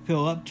feel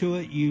up to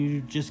it,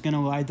 you're just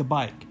gonna ride the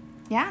bike.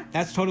 Yeah.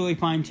 That's totally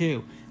fine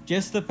too.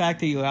 Just the fact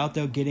that you're out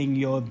there getting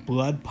your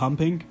blood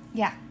pumping.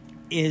 Yeah.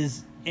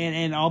 Is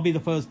and I'll be the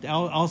first.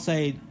 I'll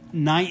say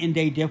night and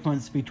day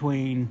difference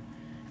between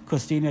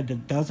Christina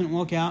that doesn't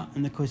work out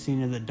and the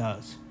Christina that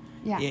does.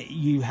 Yeah.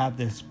 You have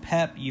this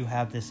pep. You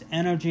have this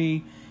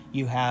energy.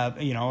 You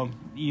have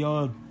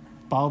your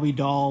Barbie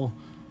doll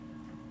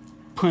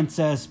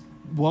princess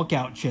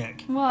workout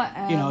chick.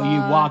 Whatever. You know, you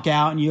walk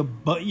out and your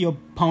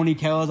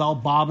ponytail is all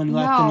bobbing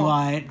left and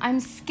right. I'm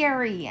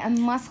scary and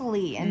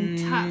muscly and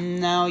tough.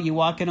 No, you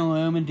walk in a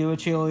room and do a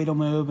cheerleader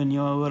move and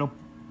you're a little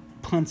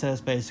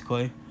princess,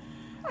 basically.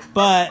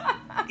 But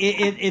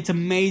it's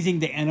amazing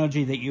the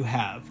energy that you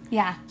have.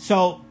 Yeah.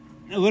 So,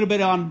 a little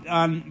bit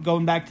on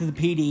going back to the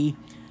PD.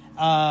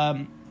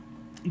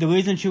 The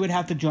reason she would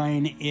have to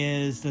join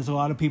is there's a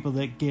lot of people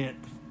that get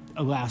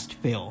a last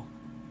fill.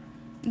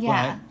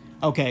 Yeah. Right?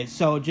 Okay,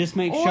 so just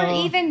make sure...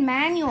 Or even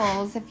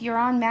manuals. If you're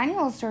on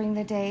manuals during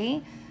the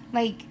day,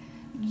 like,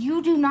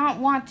 you do not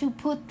want to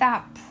put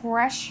that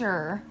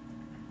pressure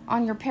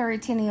on your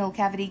peritoneal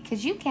cavity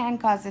because you can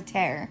cause a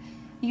tear.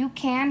 You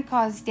can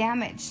cause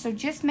damage. So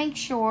just make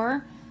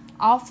sure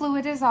all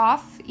fluid is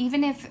off.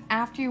 Even if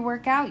after you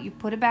work out, you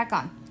put it back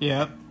on.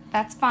 Yep.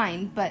 That's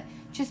fine. But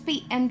just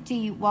be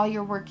empty while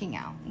you're working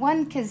out.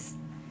 One, because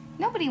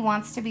nobody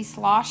wants to be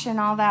sloshing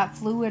all that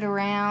fluid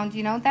around.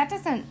 You know, that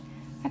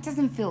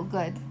doesn't feel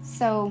good.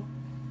 So,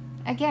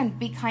 again,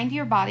 be kind to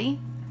your body.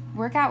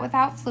 Work out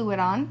without fluid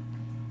on.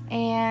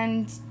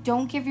 And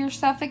don't give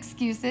yourself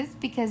excuses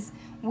because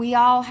we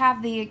all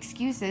have the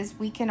excuses.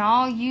 We can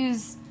all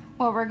use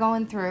what we're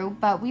going through,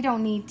 but we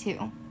don't need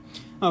to.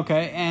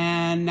 Okay,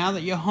 and now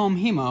that you're home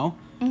hemo,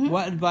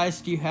 what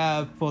advice do you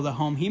have for the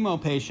home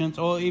hemo patients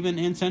or even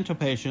in-center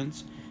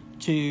patients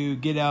to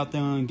get out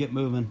there and get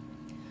moving?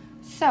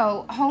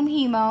 So, home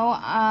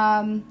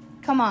hemo,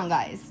 come on,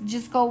 guys.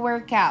 Just go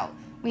work out.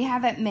 We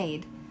have it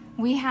made.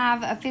 We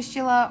have a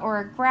fistula or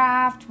a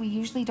graft. We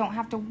usually don't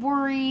have to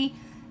worry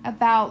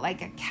about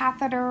like a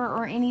catheter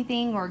or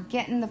anything or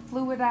getting the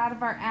fluid out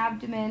of our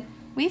abdomen.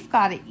 We've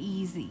got it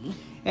easy.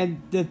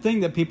 And the thing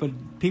that people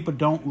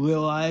don't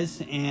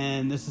realize,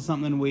 and this is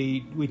something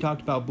we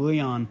talked about Brie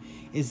on,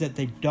 is that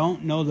they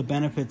don't know the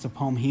benefits of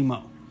home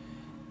hemo.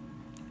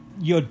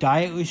 Your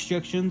diet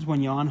restrictions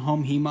when you're on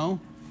home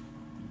hemo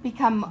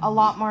become a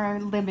lot more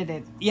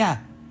limited. Yeah.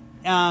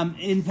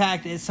 In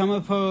fact, some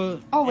of her...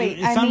 Oh, wait.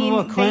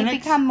 They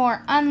become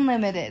more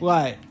unlimited.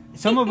 Right.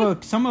 Some of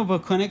her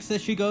clinics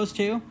that she goes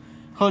to,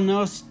 her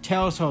nurse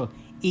tells her,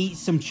 eat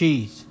some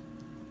cheese.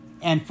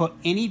 And for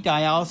any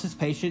dialysis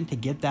patient to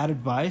get that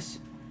advice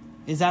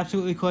is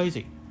absolutely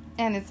crazy.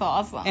 And it's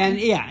awesome. And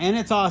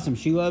it's awesome.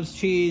 She loves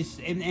cheese.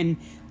 And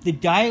the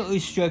diet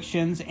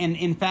restrictions, and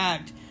in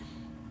fact,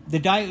 the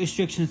diet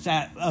restrictions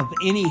of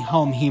any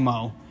home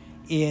hemo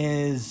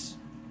is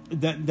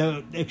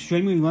the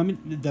extremely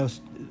limited, those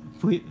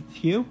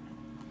few?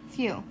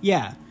 Few.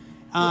 Yeah.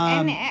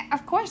 And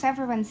of course,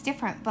 everyone's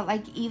different. But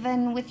like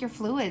even with your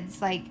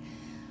fluids, like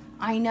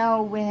I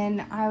know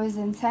when I was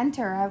in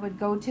center, I would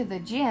go to the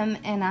gym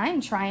and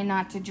I'm trying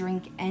not to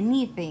drink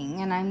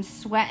anything and I'm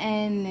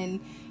sweating and,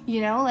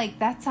 you know, like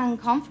that's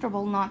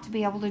uncomfortable not to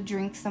be able to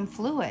drink some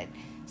fluid.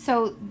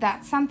 So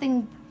that's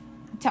something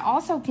to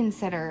also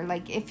consider.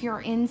 Like if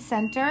you're in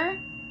center,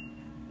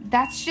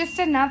 that's just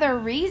another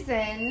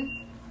reason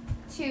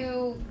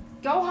to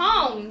go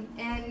home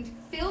and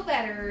feel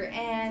better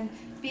and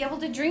be able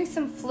to drink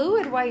some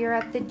fluid while you're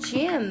at the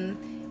gym.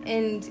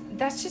 And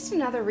that's just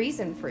another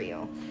reason for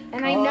you.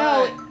 And I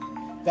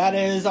know... That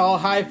is all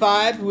high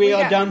five. We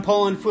are done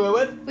pulling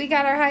fluid. We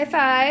got our high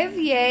five.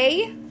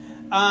 Yay.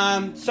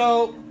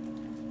 So,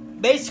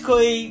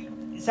 basically,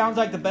 it sounds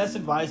like the best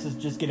advice is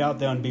just get out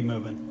there and be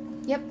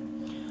moving. Yep.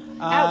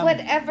 At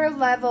whatever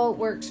level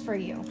works for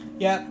you.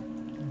 Yep.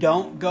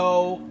 Don't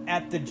go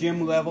at the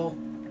gym level.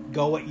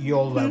 Go at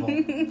your level.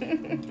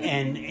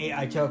 And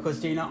I tell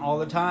Christina all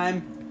the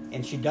time,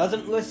 and she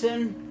doesn't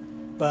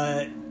listen,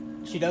 but...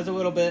 She does a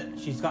little bit.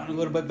 She's gotten a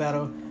little bit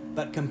better.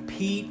 But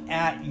compete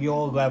at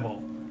your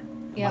level.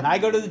 Yep. When I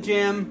go to the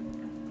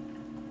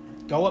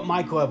gym, go at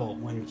Mike level.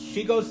 When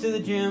she goes to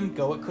the gym,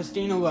 go at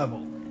Christina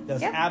level.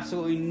 There's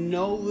absolutely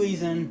no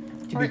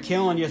reason to be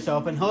killing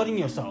yourself and hurting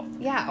yourself.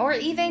 Yeah, or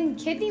even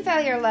kidney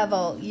failure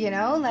level, you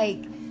know?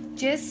 Like,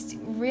 just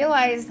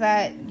realize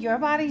that your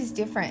body's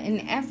different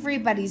and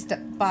everybody's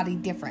body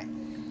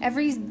different.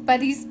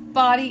 Everybody's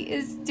body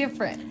is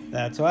different.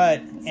 That's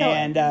right. So,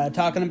 and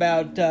talking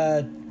about...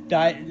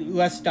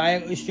 less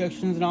diet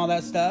restrictions and all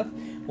that stuff,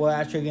 we're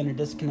actually going to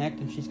disconnect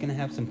and she's going to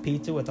have some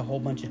pizza with a whole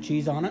bunch of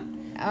cheese on it.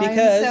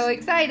 Because I'm so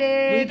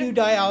excited. We do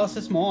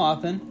dialysis more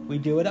often. We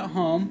do it at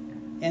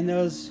home and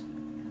there's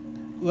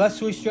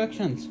less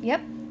restrictions.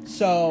 Yep.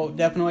 So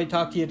definitely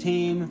talk to your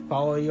team,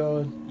 follow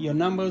your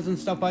numbers and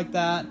stuff like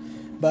that.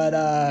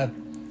 But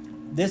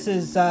this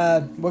is,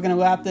 we're going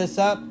to wrap this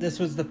up. This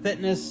was the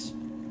fitness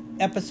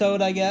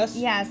episode, I guess.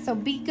 Yeah, so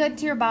be good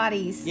to your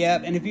bodies.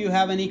 Yep, and if you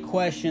have any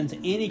questions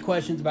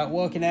about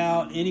working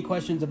out, any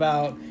questions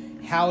about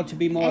how to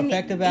be more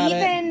effective at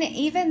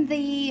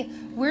it.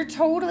 We're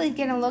totally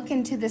going to look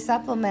into the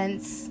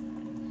supplements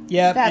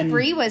that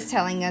Brie was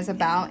telling us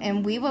about,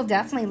 and we will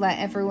definitely let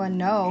everyone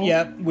know.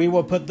 Yep, we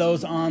will put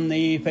those on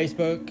the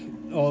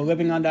Facebook or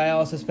Living on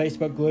Dialysis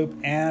Facebook group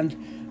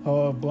and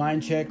our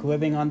Blind Chick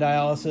Living on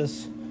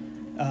Dialysis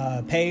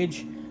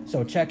page.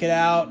 So check it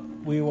out.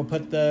 We will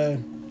put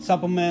the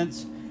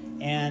supplements,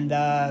 and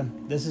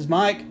this is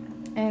Mike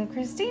and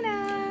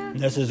Christina.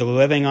 This is a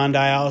Living on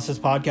Dialysis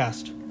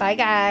podcast. Bye,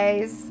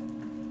 guys.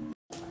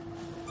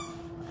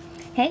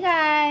 Hey,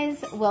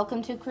 guys.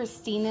 Welcome to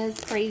Christina's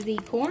Crazy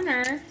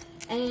Corner.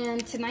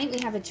 And tonight we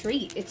have a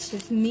treat. It's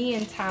just me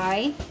and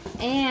Ty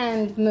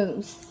and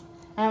Moose.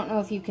 I don't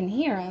know if you can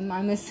hear him.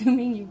 I'm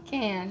assuming you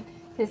can,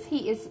 because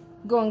he is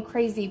going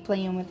crazy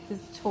playing with his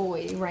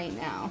toy right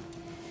now.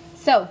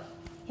 So,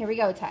 here we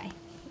go, Ty.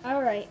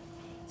 All right.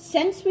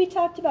 Since we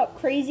talked about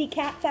crazy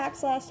cat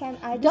facts last time,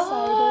 I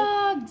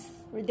decided Dogs!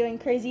 we're doing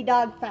crazy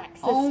dog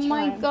facts this time. Oh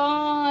my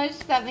gosh,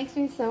 that makes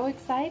me so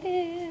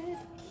excited.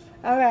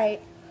 All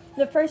right.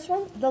 The first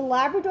one, the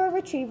Labrador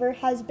Retriever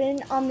has been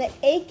on the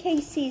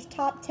AKC's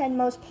top 10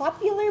 most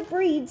popular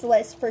breeds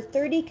list for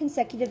 30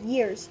 consecutive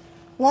years,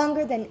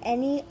 longer than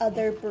any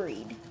other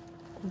breed.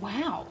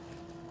 Wow.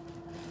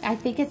 I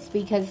think it's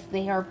because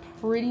they are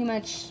pretty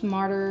much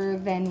smarter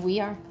than we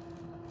are.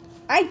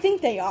 I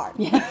think they are.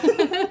 Yeah,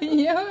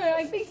 yeah,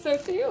 I think so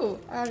too.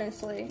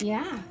 Honestly.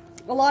 Yeah.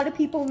 A lot of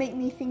people make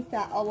me think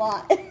that a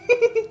lot.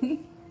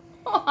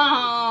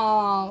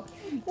 Oh,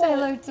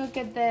 Taylor took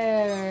it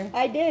there.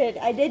 I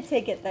did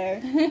take it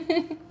there.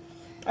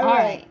 All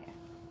right.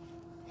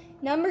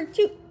 Number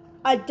 2.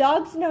 A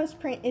dog's nose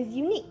print is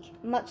unique,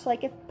 much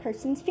like a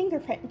person's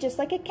fingerprint, just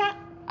like a cat.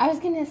 I was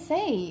going to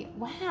say,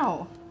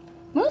 wow.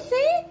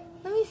 Moosey,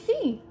 let me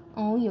see.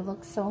 Oh, you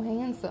look so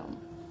handsome.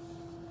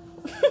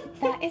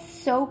 That is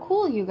so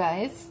cool, you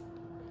guys.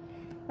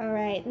 All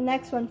right,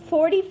 next one.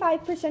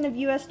 45% of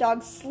U.S.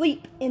 dogs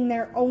sleep in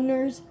their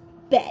owner's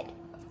bed.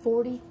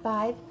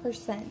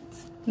 45%.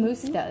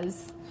 Moose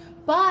does.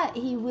 But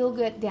he will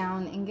get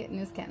down and get in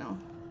his kennel.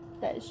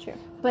 That is true.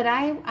 But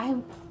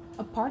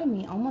a part of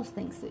me almost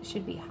thinks it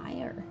should be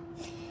higher.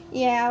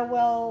 Yeah,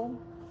 well,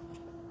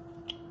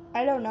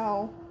 I don't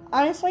know.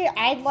 Honestly,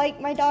 I'd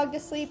like my dog to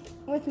sleep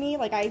with me.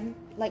 Like, I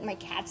like my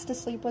cats to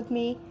sleep with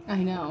me. I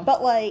know.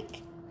 But,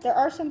 like, there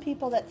are some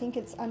people that think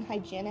it's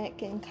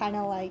unhygienic and kind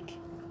of, like,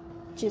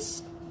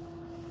 just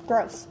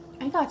gross.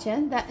 I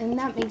gotcha. That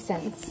makes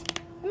sense.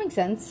 That makes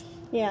sense.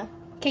 Yeah.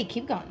 Okay,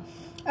 keep going.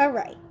 All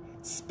right.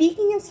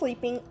 Speaking of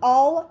sleeping,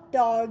 all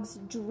dogs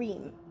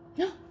dream.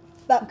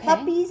 But Okay.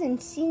 puppies and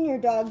senior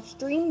dogs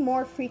dream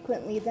more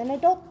frequently than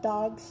adult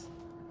dogs.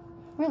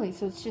 Really?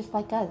 So it's just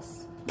like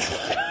us.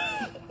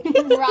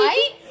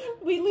 Right?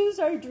 We lose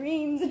our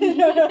dreams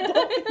in our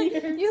adult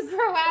years. You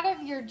grow out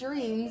of your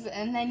dreams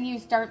and then you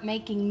start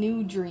making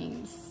new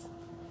dreams.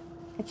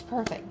 It's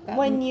perfect.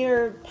 When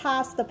you're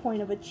past the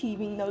point of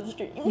achieving those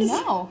dreams.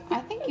 No, I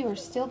think you are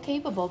still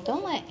capable.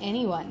 Don't let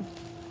anyone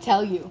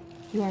tell you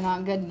you are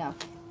not good enough.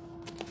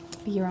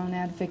 Be your own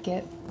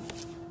advocate.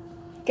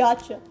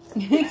 Gotcha.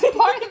 It's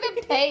part of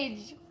the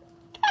page.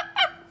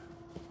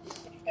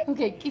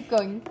 Okay, keep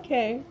going.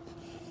 Okay.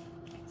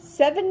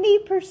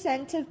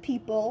 70% of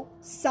people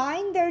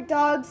sign their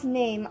dog's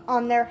name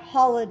on their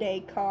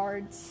holiday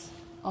cards.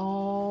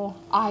 Oh,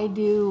 I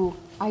do.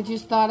 I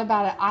just thought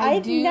about it.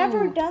 I've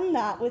never done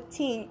that with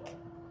Tink.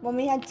 When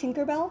we had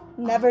Tinkerbell,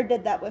 never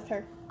did that with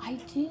her. I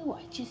do.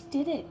 I just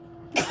did it.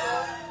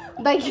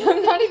 Like,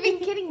 I'm not even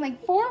kidding.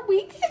 Like, 4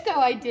 weeks ago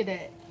I did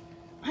it.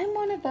 I'm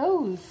one of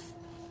those.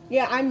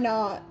 Yeah, I'm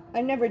not.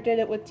 I never did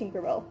it with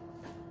Tinkerbell.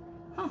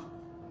 Huh.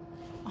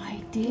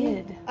 I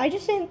did. Yeah. I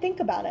just didn't think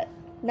about it.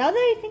 Now that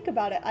I think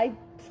about it, I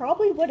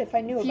probably would if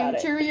I knew about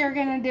it. Future, you're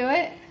gonna do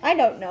it? I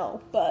don't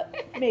know, but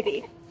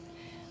maybe.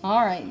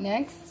 All right,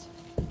 next.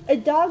 A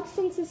dog's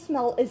sense of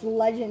smell is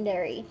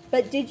legendary,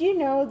 but did you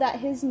know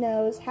that his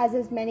nose has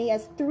as many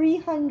as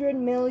 300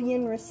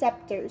 million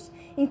receptors?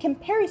 In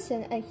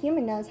comparison, a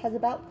human nose has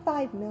about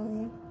 5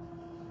 million.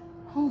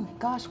 Oh my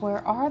gosh,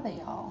 where are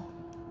they all?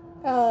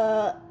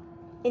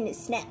 In his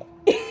snout.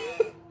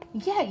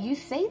 Yeah, you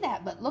say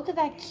that, but look at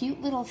that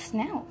cute little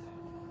snout.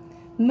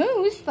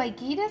 Moose, like,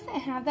 he doesn't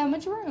have that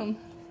much room.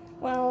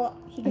 Well,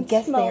 he can I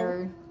guess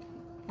smell.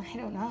 I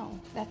don't know.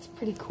 That's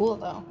pretty cool,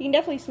 though. He can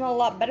definitely smell a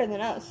lot better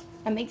than us.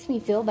 It makes me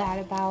feel bad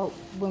about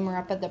when we're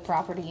up at the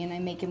property and I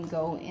make him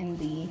go in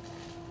the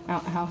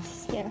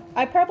outhouse. Yeah.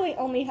 I probably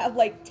only have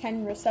like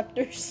 10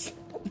 receptors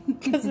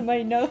because of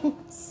my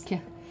nose. Yeah.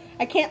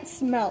 I can't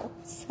smell,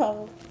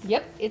 so.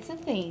 Yep, it's a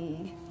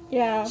thing.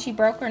 Yeah. She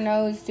broke her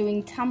nose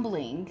doing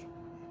tumbling.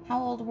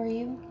 How old were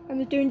you? I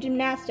was doing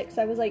gymnastics.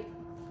 I was like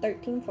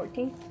 13,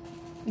 14.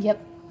 Yep.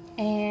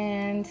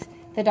 And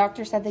the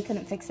doctor said they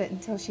couldn't fix it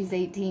until she's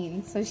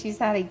 18. So she's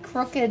had a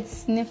crooked,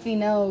 sniffy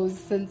nose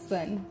since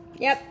then.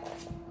 Yep.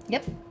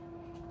 Yep.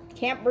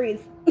 Can't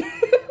breathe.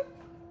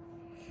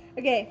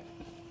 Okay.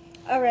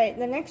 All right,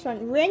 the next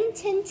one. Rin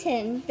Tin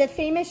Tin, the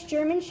famous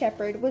German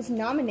Shepherd, was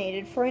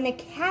nominated for an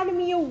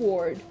Academy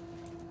Award.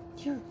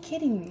 You're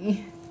kidding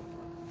me.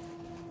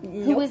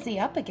 Nope. Who was he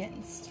up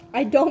against?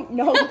 I don't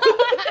know.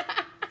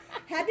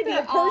 Had to be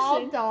a person.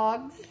 All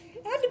dogs.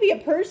 It had to be a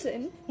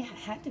person. Yeah, it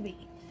had to be.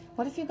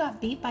 What if you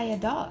got beat by a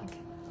dog?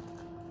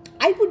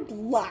 I would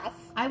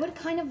laugh. I would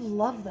kind of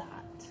love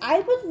that. I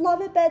would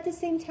love it, but at the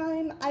same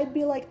time, I'd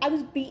be like, I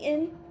was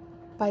beaten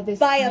by a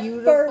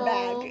fur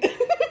bag.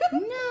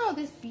 No,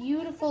 this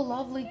beautiful,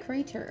 lovely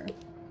creature.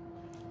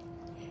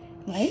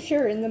 Right?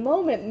 Sure, in the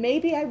moment,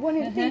 maybe I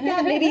wouldn't think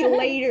that. Maybe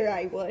later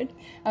I would.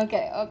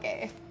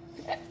 Okay.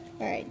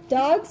 Alright,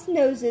 dogs'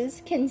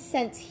 noses can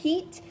sense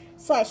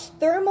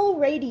heat/thermal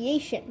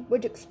radiation,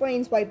 which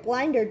explains why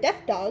blind or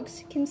deaf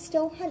dogs can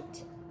still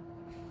hunt.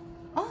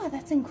 Oh,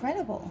 that's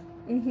incredible.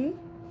 Mm-hmm.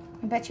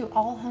 I bet you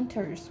all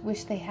hunters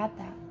wish they had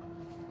that.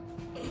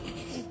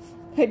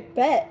 I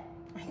bet.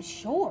 I'm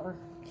sure.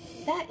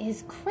 That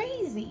is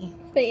crazy.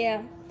 But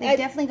yeah. They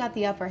definitely got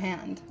the upper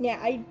hand. Yeah,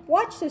 I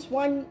watched this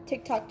one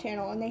TikTok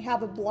channel, and they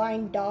have a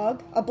blind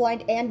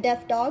and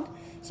deaf dog.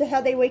 So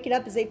how they wake it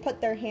up is they put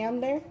their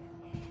hand there,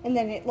 and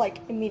then it, like,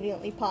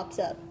 immediately pops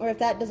up. Or if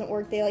that doesn't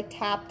work, they, like,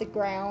 tap the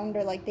ground,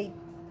 or, like, they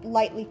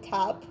lightly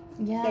tap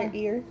their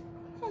ear.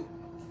 Huh.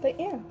 But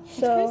yeah,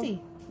 That's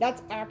crazy.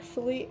 That's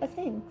actually a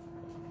thing.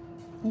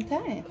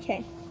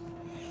 Okay.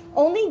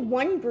 Only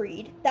one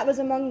breed that was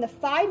among the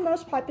 5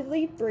 most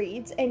popular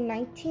breeds in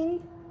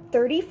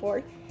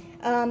 1934,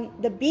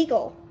 the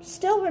Beagle,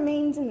 still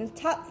remains in the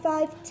top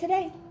 5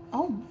 today.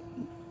 Oh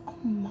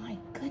my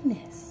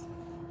goodness.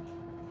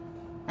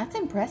 That's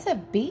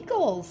impressive.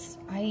 Beagles.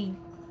 I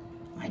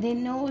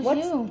didn't know it was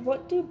you.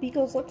 What do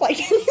beagles look like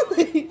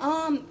anyway?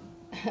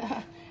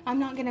 I'm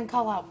not gonna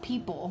call out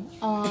people.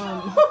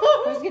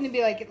 I was gonna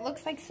be like, it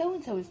looks like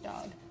so-and-so's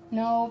dog.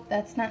 No,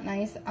 that's not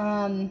nice.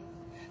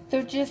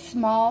 They're just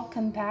small,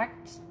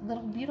 compact,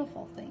 little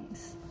beautiful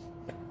things.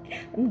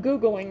 I'm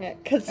Googling it,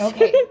 because...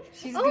 Okay,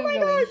 she's Oh Googling. my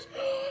gosh!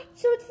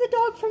 So it's the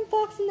dog from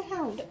Fox and the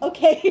Hound.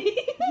 Okay.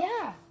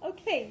 Yeah.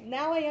 Okay,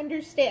 now I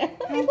understand.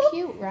 How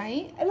cute,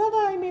 right? I love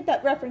how I made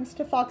that reference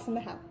to Fox and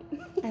the Hound.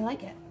 I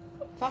like it.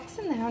 Fox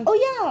and the Hound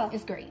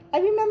is great. I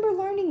remember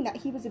learning that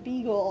he was a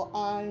beagle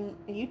on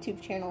a YouTube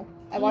channel.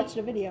 I watched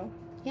a video.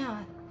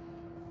 Yeah.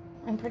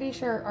 I'm pretty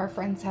sure our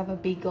friends have a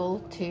beagle,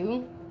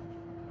 too.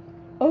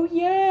 Oh,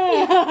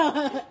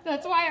 yeah.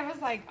 That's why I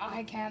was like,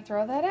 I can't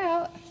throw that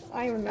out.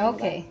 I remember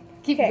Okay.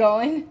 that. Keep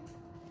going.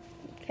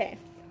 Okay.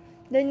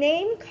 The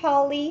name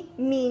collie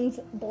means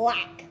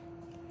black.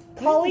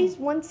 Collies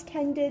once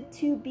tended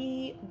to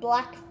be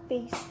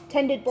black-faced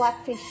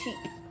sheep.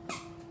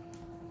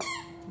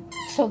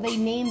 So they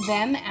named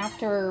them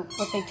after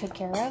what they took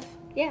care of?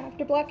 Yeah,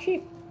 after black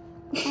sheep.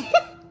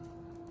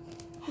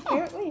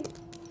 Apparently.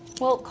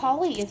 Well,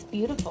 collie is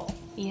beautiful,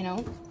 you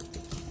know.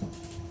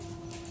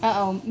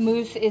 Uh-oh,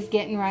 Moose is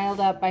getting riled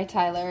up by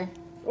Tyler.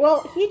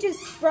 Well, he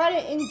just brought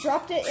it and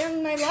dropped it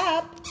in my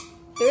lap.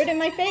 Threw it in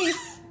my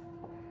face.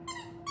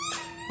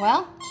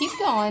 Well, keep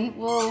going.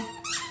 We'll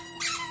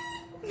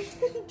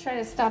try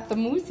to stop the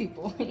Moosey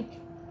boy.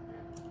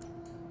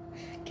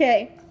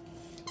 Okay.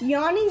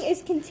 Yawning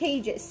is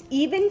contagious,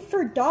 even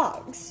for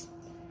dogs.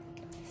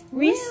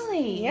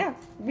 Really? Yeah.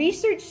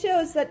 Research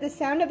shows that the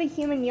sound of a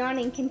human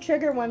yawning can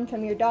trigger one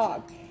from your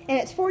dog. And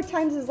it's 4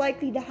 times as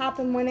likely to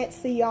happen when it's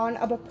the yawn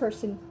of a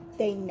person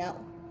they know.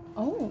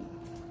 Oh.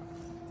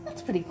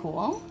 That's pretty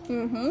cool.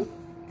 Mm-hmm.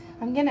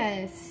 I'm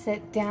gonna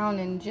sit down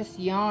and just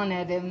yawn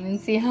at him and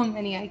see how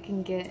many I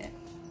can get.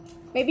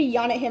 Maybe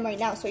yawn at him right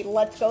now so he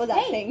lets go of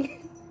that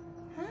thing.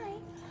 Hi.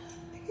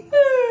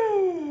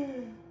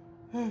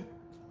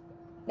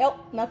 Nope,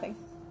 nothing.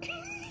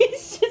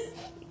 He's just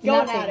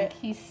going Nothing. at it.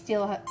 He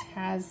still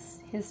has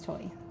his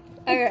toy.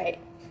 Alright.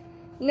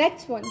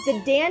 Next one.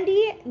 The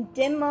Dandy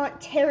Dinmont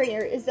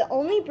Terrier is the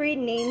only breed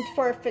named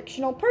for a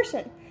fictional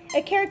person.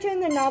 A character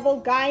in the novel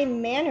Guy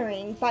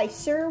Mannering by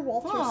Sir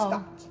Walter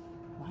Scott.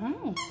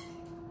 Wow.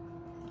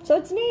 So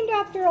it's named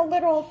after a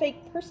literal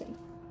fake person.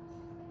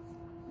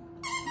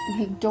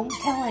 Don't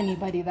tell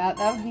anybody that.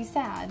 That would be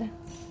sad.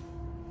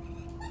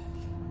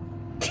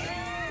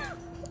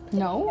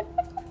 No?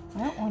 I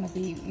don't want to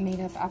be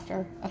made up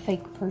after a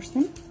fake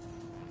person.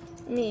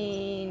 I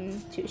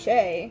mean, touche.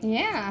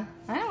 Yeah,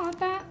 I don't want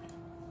that.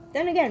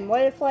 Then again,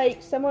 what if,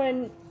 like,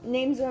 someone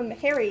names him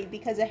Harry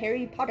because of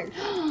Harry Potter?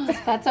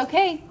 That's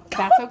okay.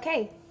 That's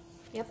okay.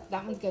 Yep,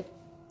 that one's good.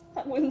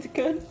 That one's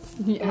good?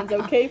 Yeah. That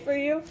one's okay for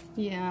you?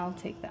 Yeah, I'll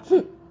take that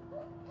one.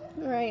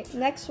 Alright,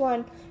 next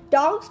one.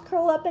 Dogs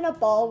curl up in a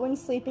ball when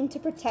sleeping to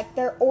protect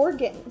their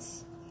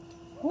organs.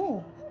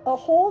 Oh. A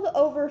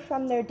holdover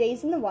from their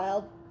days in the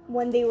wild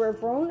when they were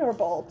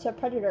vulnerable to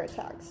predator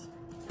attacks.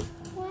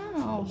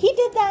 Wow. He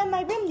did that in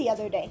my room the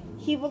other day.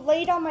 He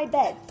laid on my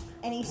bed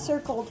and he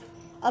circled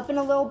up in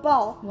a little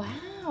ball.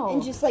 Wow.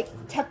 And just like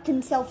tucked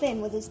himself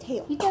in with his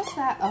tail. He does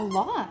that a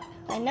lot.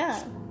 I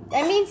know.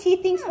 That means he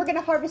thinks we're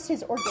gonna harvest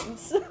his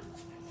organs.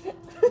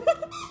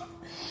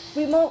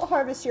 We won't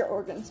harvest your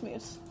organs,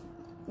 Moose.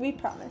 We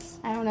promise.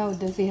 I don't know.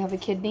 Does he have a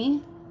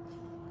kidney?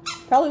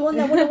 Probably one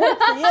that wouldn't work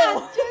for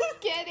you.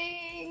 Just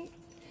kidding.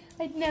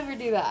 I'd never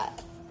do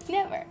that.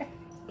 Never.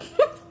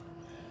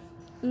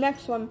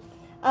 Next one.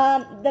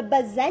 The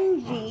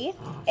Bazenji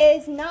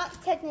is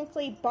not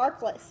technically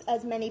barkless,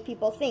 as many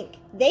people think.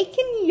 They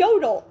can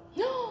yodel.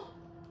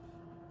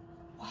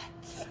 What?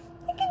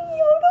 They can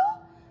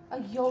yodel?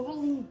 A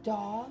yodeling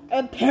dog?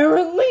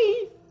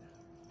 Apparently.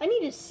 I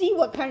need to see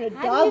what kind of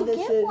How dog do you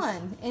this get is.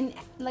 one? And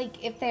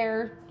like, if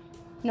they're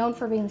known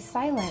for being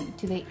silent.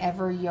 Do they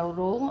ever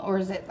yodel, or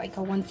is it like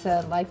a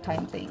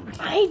once-a-lifetime thing?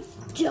 I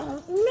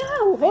don't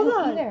know. Hold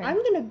on. either. I'm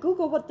going to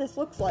Google what this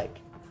looks like.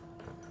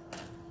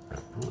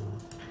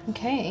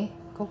 Okay,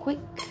 go quick.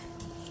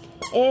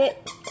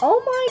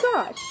 Oh my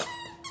gosh.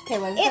 Okay,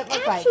 what does it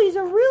look like? Actually is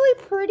a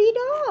really pretty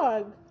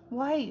dog.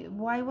 Why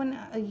wouldn't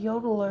a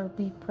yodeler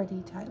be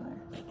pretty, Tyler?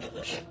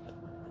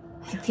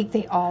 I think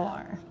they all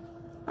are.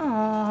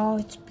 Oh,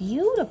 it's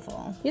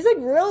beautiful. He's like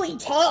really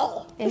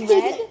tall. In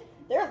red?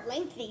 They're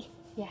lengthy.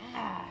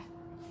 Yeah.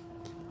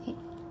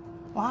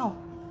 Wow.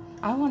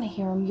 I want to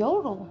hear him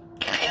yodel.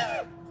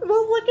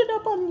 We'll look it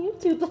up on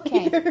YouTube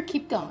later. Okay,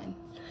 keep going.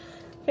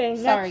 Okay,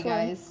 Sorry,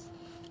 guys.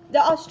 The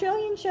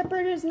Australian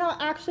Shepherd is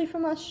not actually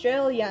from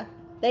Australia.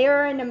 They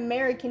are an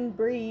American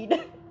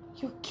breed.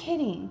 You're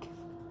kidding.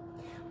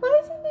 Why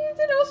is it named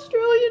an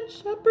Australian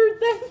Shepherd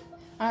then?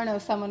 I don't know,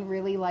 someone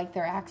really liked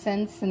their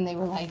accents and they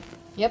were like,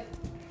 yep,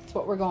 that's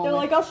what we're going They're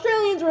with. like,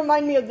 Australians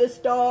remind me of this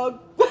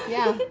dog.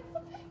 Yeah.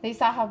 They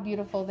saw how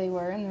beautiful they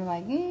were and they're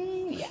like,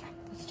 yeah,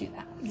 let's do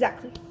that.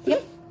 Exactly.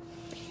 Yep.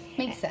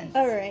 Makes sense.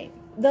 All right.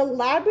 The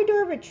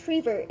Labrador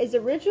Retriever is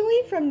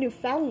originally from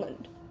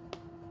Newfoundland.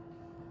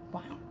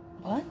 Wow.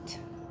 What?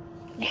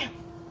 Yeah.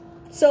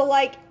 So,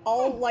 like,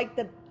 all, like,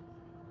 the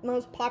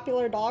most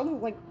popular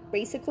dog, like,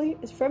 basically,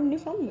 is from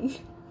Newfoundland.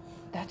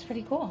 That's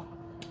pretty cool.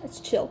 That's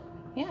chill.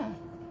 Yeah.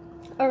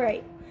 All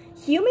right.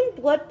 Human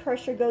blood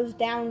pressure goes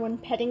down when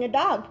petting a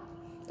dog.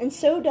 And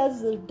so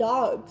does the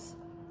dog's.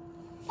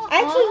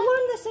 I actually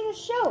learned this in a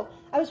show.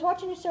 I was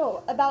watching a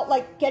show about,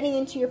 like, getting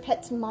into your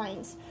pet's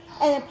minds.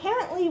 And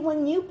apparently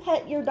when you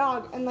pet your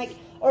dog and, like,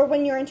 or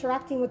when you're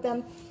interacting with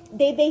them,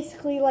 they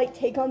basically, like,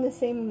 take on the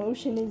same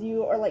emotion as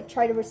you or, like,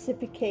 try to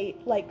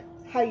reciprocate, like,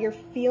 how you're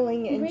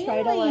feeling and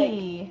try to,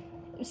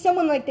 like,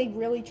 someone, like, they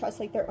really trust,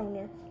 like, their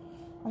owner.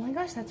 Oh my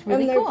gosh, that's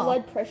really cool. And their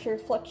blood pressure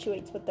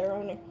fluctuates with their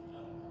owner.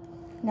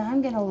 Now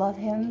I'm going to love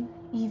him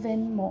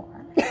even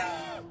more.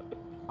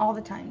 All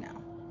the time now.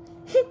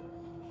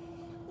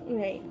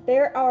 Right.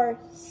 There are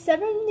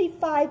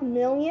 75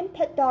 million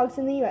pet dogs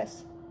in the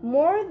U.S.,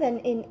 more than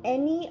in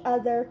any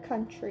other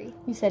country.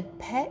 You said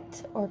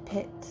pet or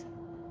pit?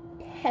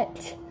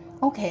 Pet.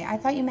 Okay, I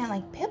thought you meant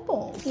like pit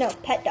bulls. No,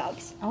 pet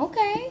dogs.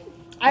 Okay.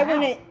 I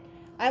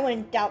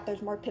wouldn't doubt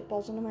there's more pit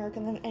bulls in America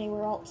than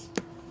anywhere else.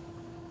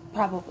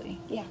 Probably.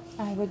 Yeah.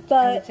 I would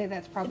say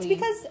that's probably... It's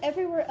because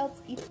everywhere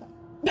else eats them.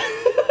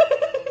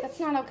 That's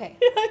not okay.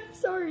 I'm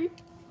sorry.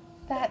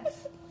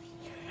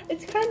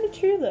 It's kind of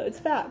true, though. It's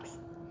facts.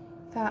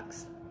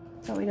 Facts.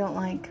 That we don't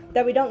like.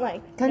 That we don't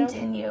like.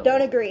 Continue.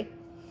 Don't agree.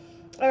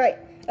 All right.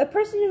 A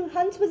person who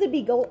hunts with a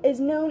beagle is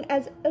known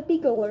as a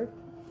beagler.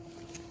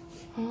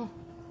 Huh.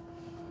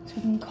 So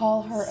we can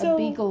call her a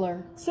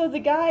beagler. So the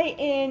guy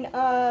in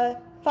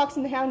Fox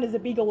and the Hound is a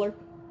beagler.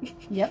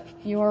 Yep,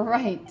 you're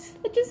right.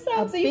 It just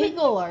sounds a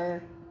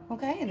beagler.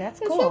 Okay, that's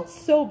cool. That sounds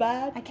so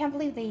bad. I can't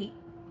believe they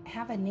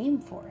have a name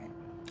for it.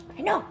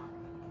 I know.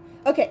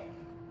 Okay.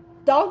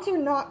 Dogs are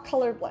not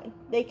colorblind.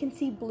 They can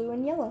see blue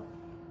and yellow.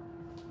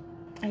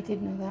 I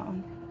did know that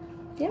one.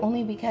 Yeah.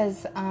 Only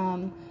because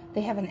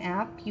they have an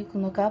app you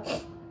can look up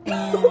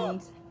and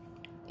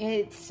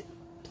it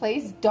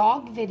plays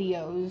dog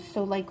videos.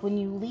 So like when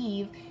you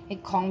leave,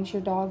 it calms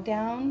your dog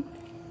down.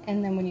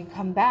 And then when you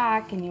come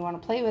back and you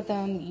want to play with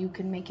them, you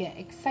can make it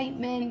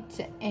excitement.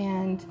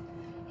 And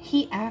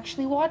he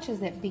actually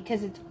watches it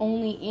because it's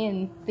only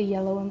in the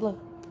yellow and blue.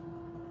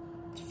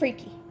 It's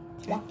freaky.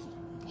 It's wacky.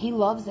 He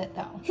loves it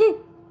though.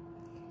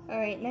 All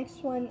right,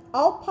 next one.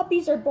 All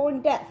puppies are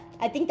born deaf.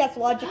 I think that's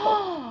logical.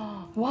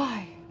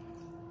 Why?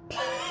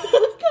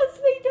 Because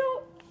they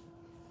don't.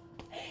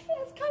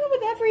 It's kind of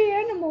with every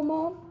animal,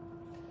 Mom.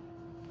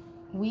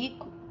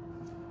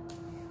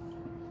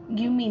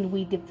 You mean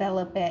we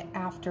develop it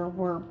after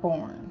we're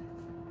born?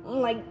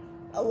 Like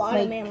a lot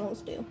of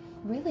mammals do.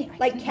 Really?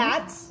 Like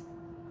cats.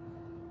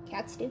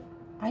 Cats do.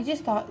 I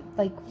just thought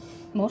like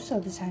most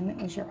of the time it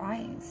was your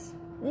eyes.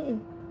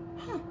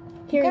 Huh.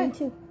 Hearing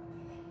too.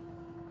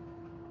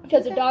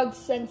 Because a dog's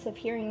sense of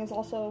hearing is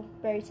also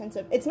very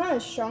sensitive. It's not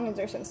as strong as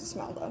their sense of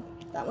smell, though.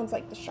 That one's,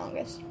 like, the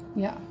strongest.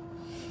 Yeah.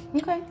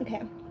 Okay.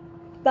 Okay.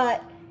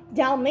 But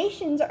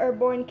Dalmatians are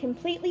born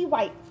completely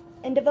white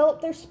and develop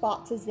their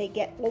spots as they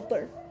get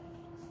older.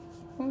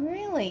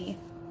 Really?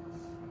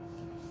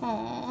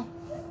 Aww.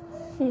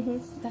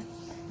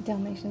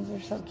 Dalmatians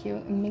are so cute.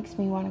 It makes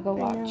me want to go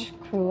watch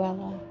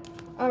Cruella.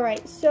 All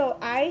right. So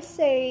I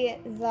say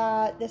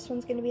that this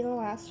one's going to be the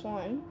last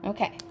one.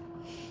 Okay.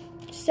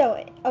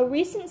 So, a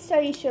recent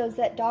study shows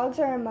that dogs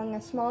are among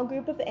a small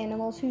group of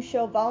animals who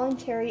show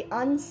voluntary,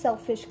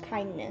 unselfish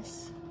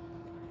kindness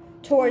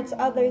towards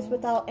others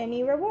without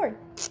any reward.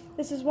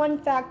 This is one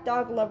fact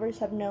dog lovers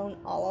have known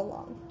all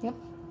along. Yep,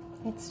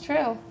 it's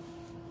true.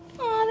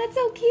 Aw, that's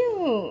so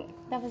cute.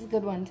 That was a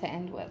good one to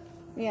end with.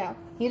 Yeah.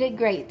 You did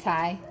great,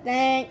 Ty.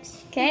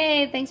 Thanks.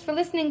 Okay, thanks for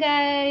listening,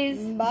 guys.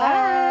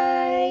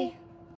 Bye.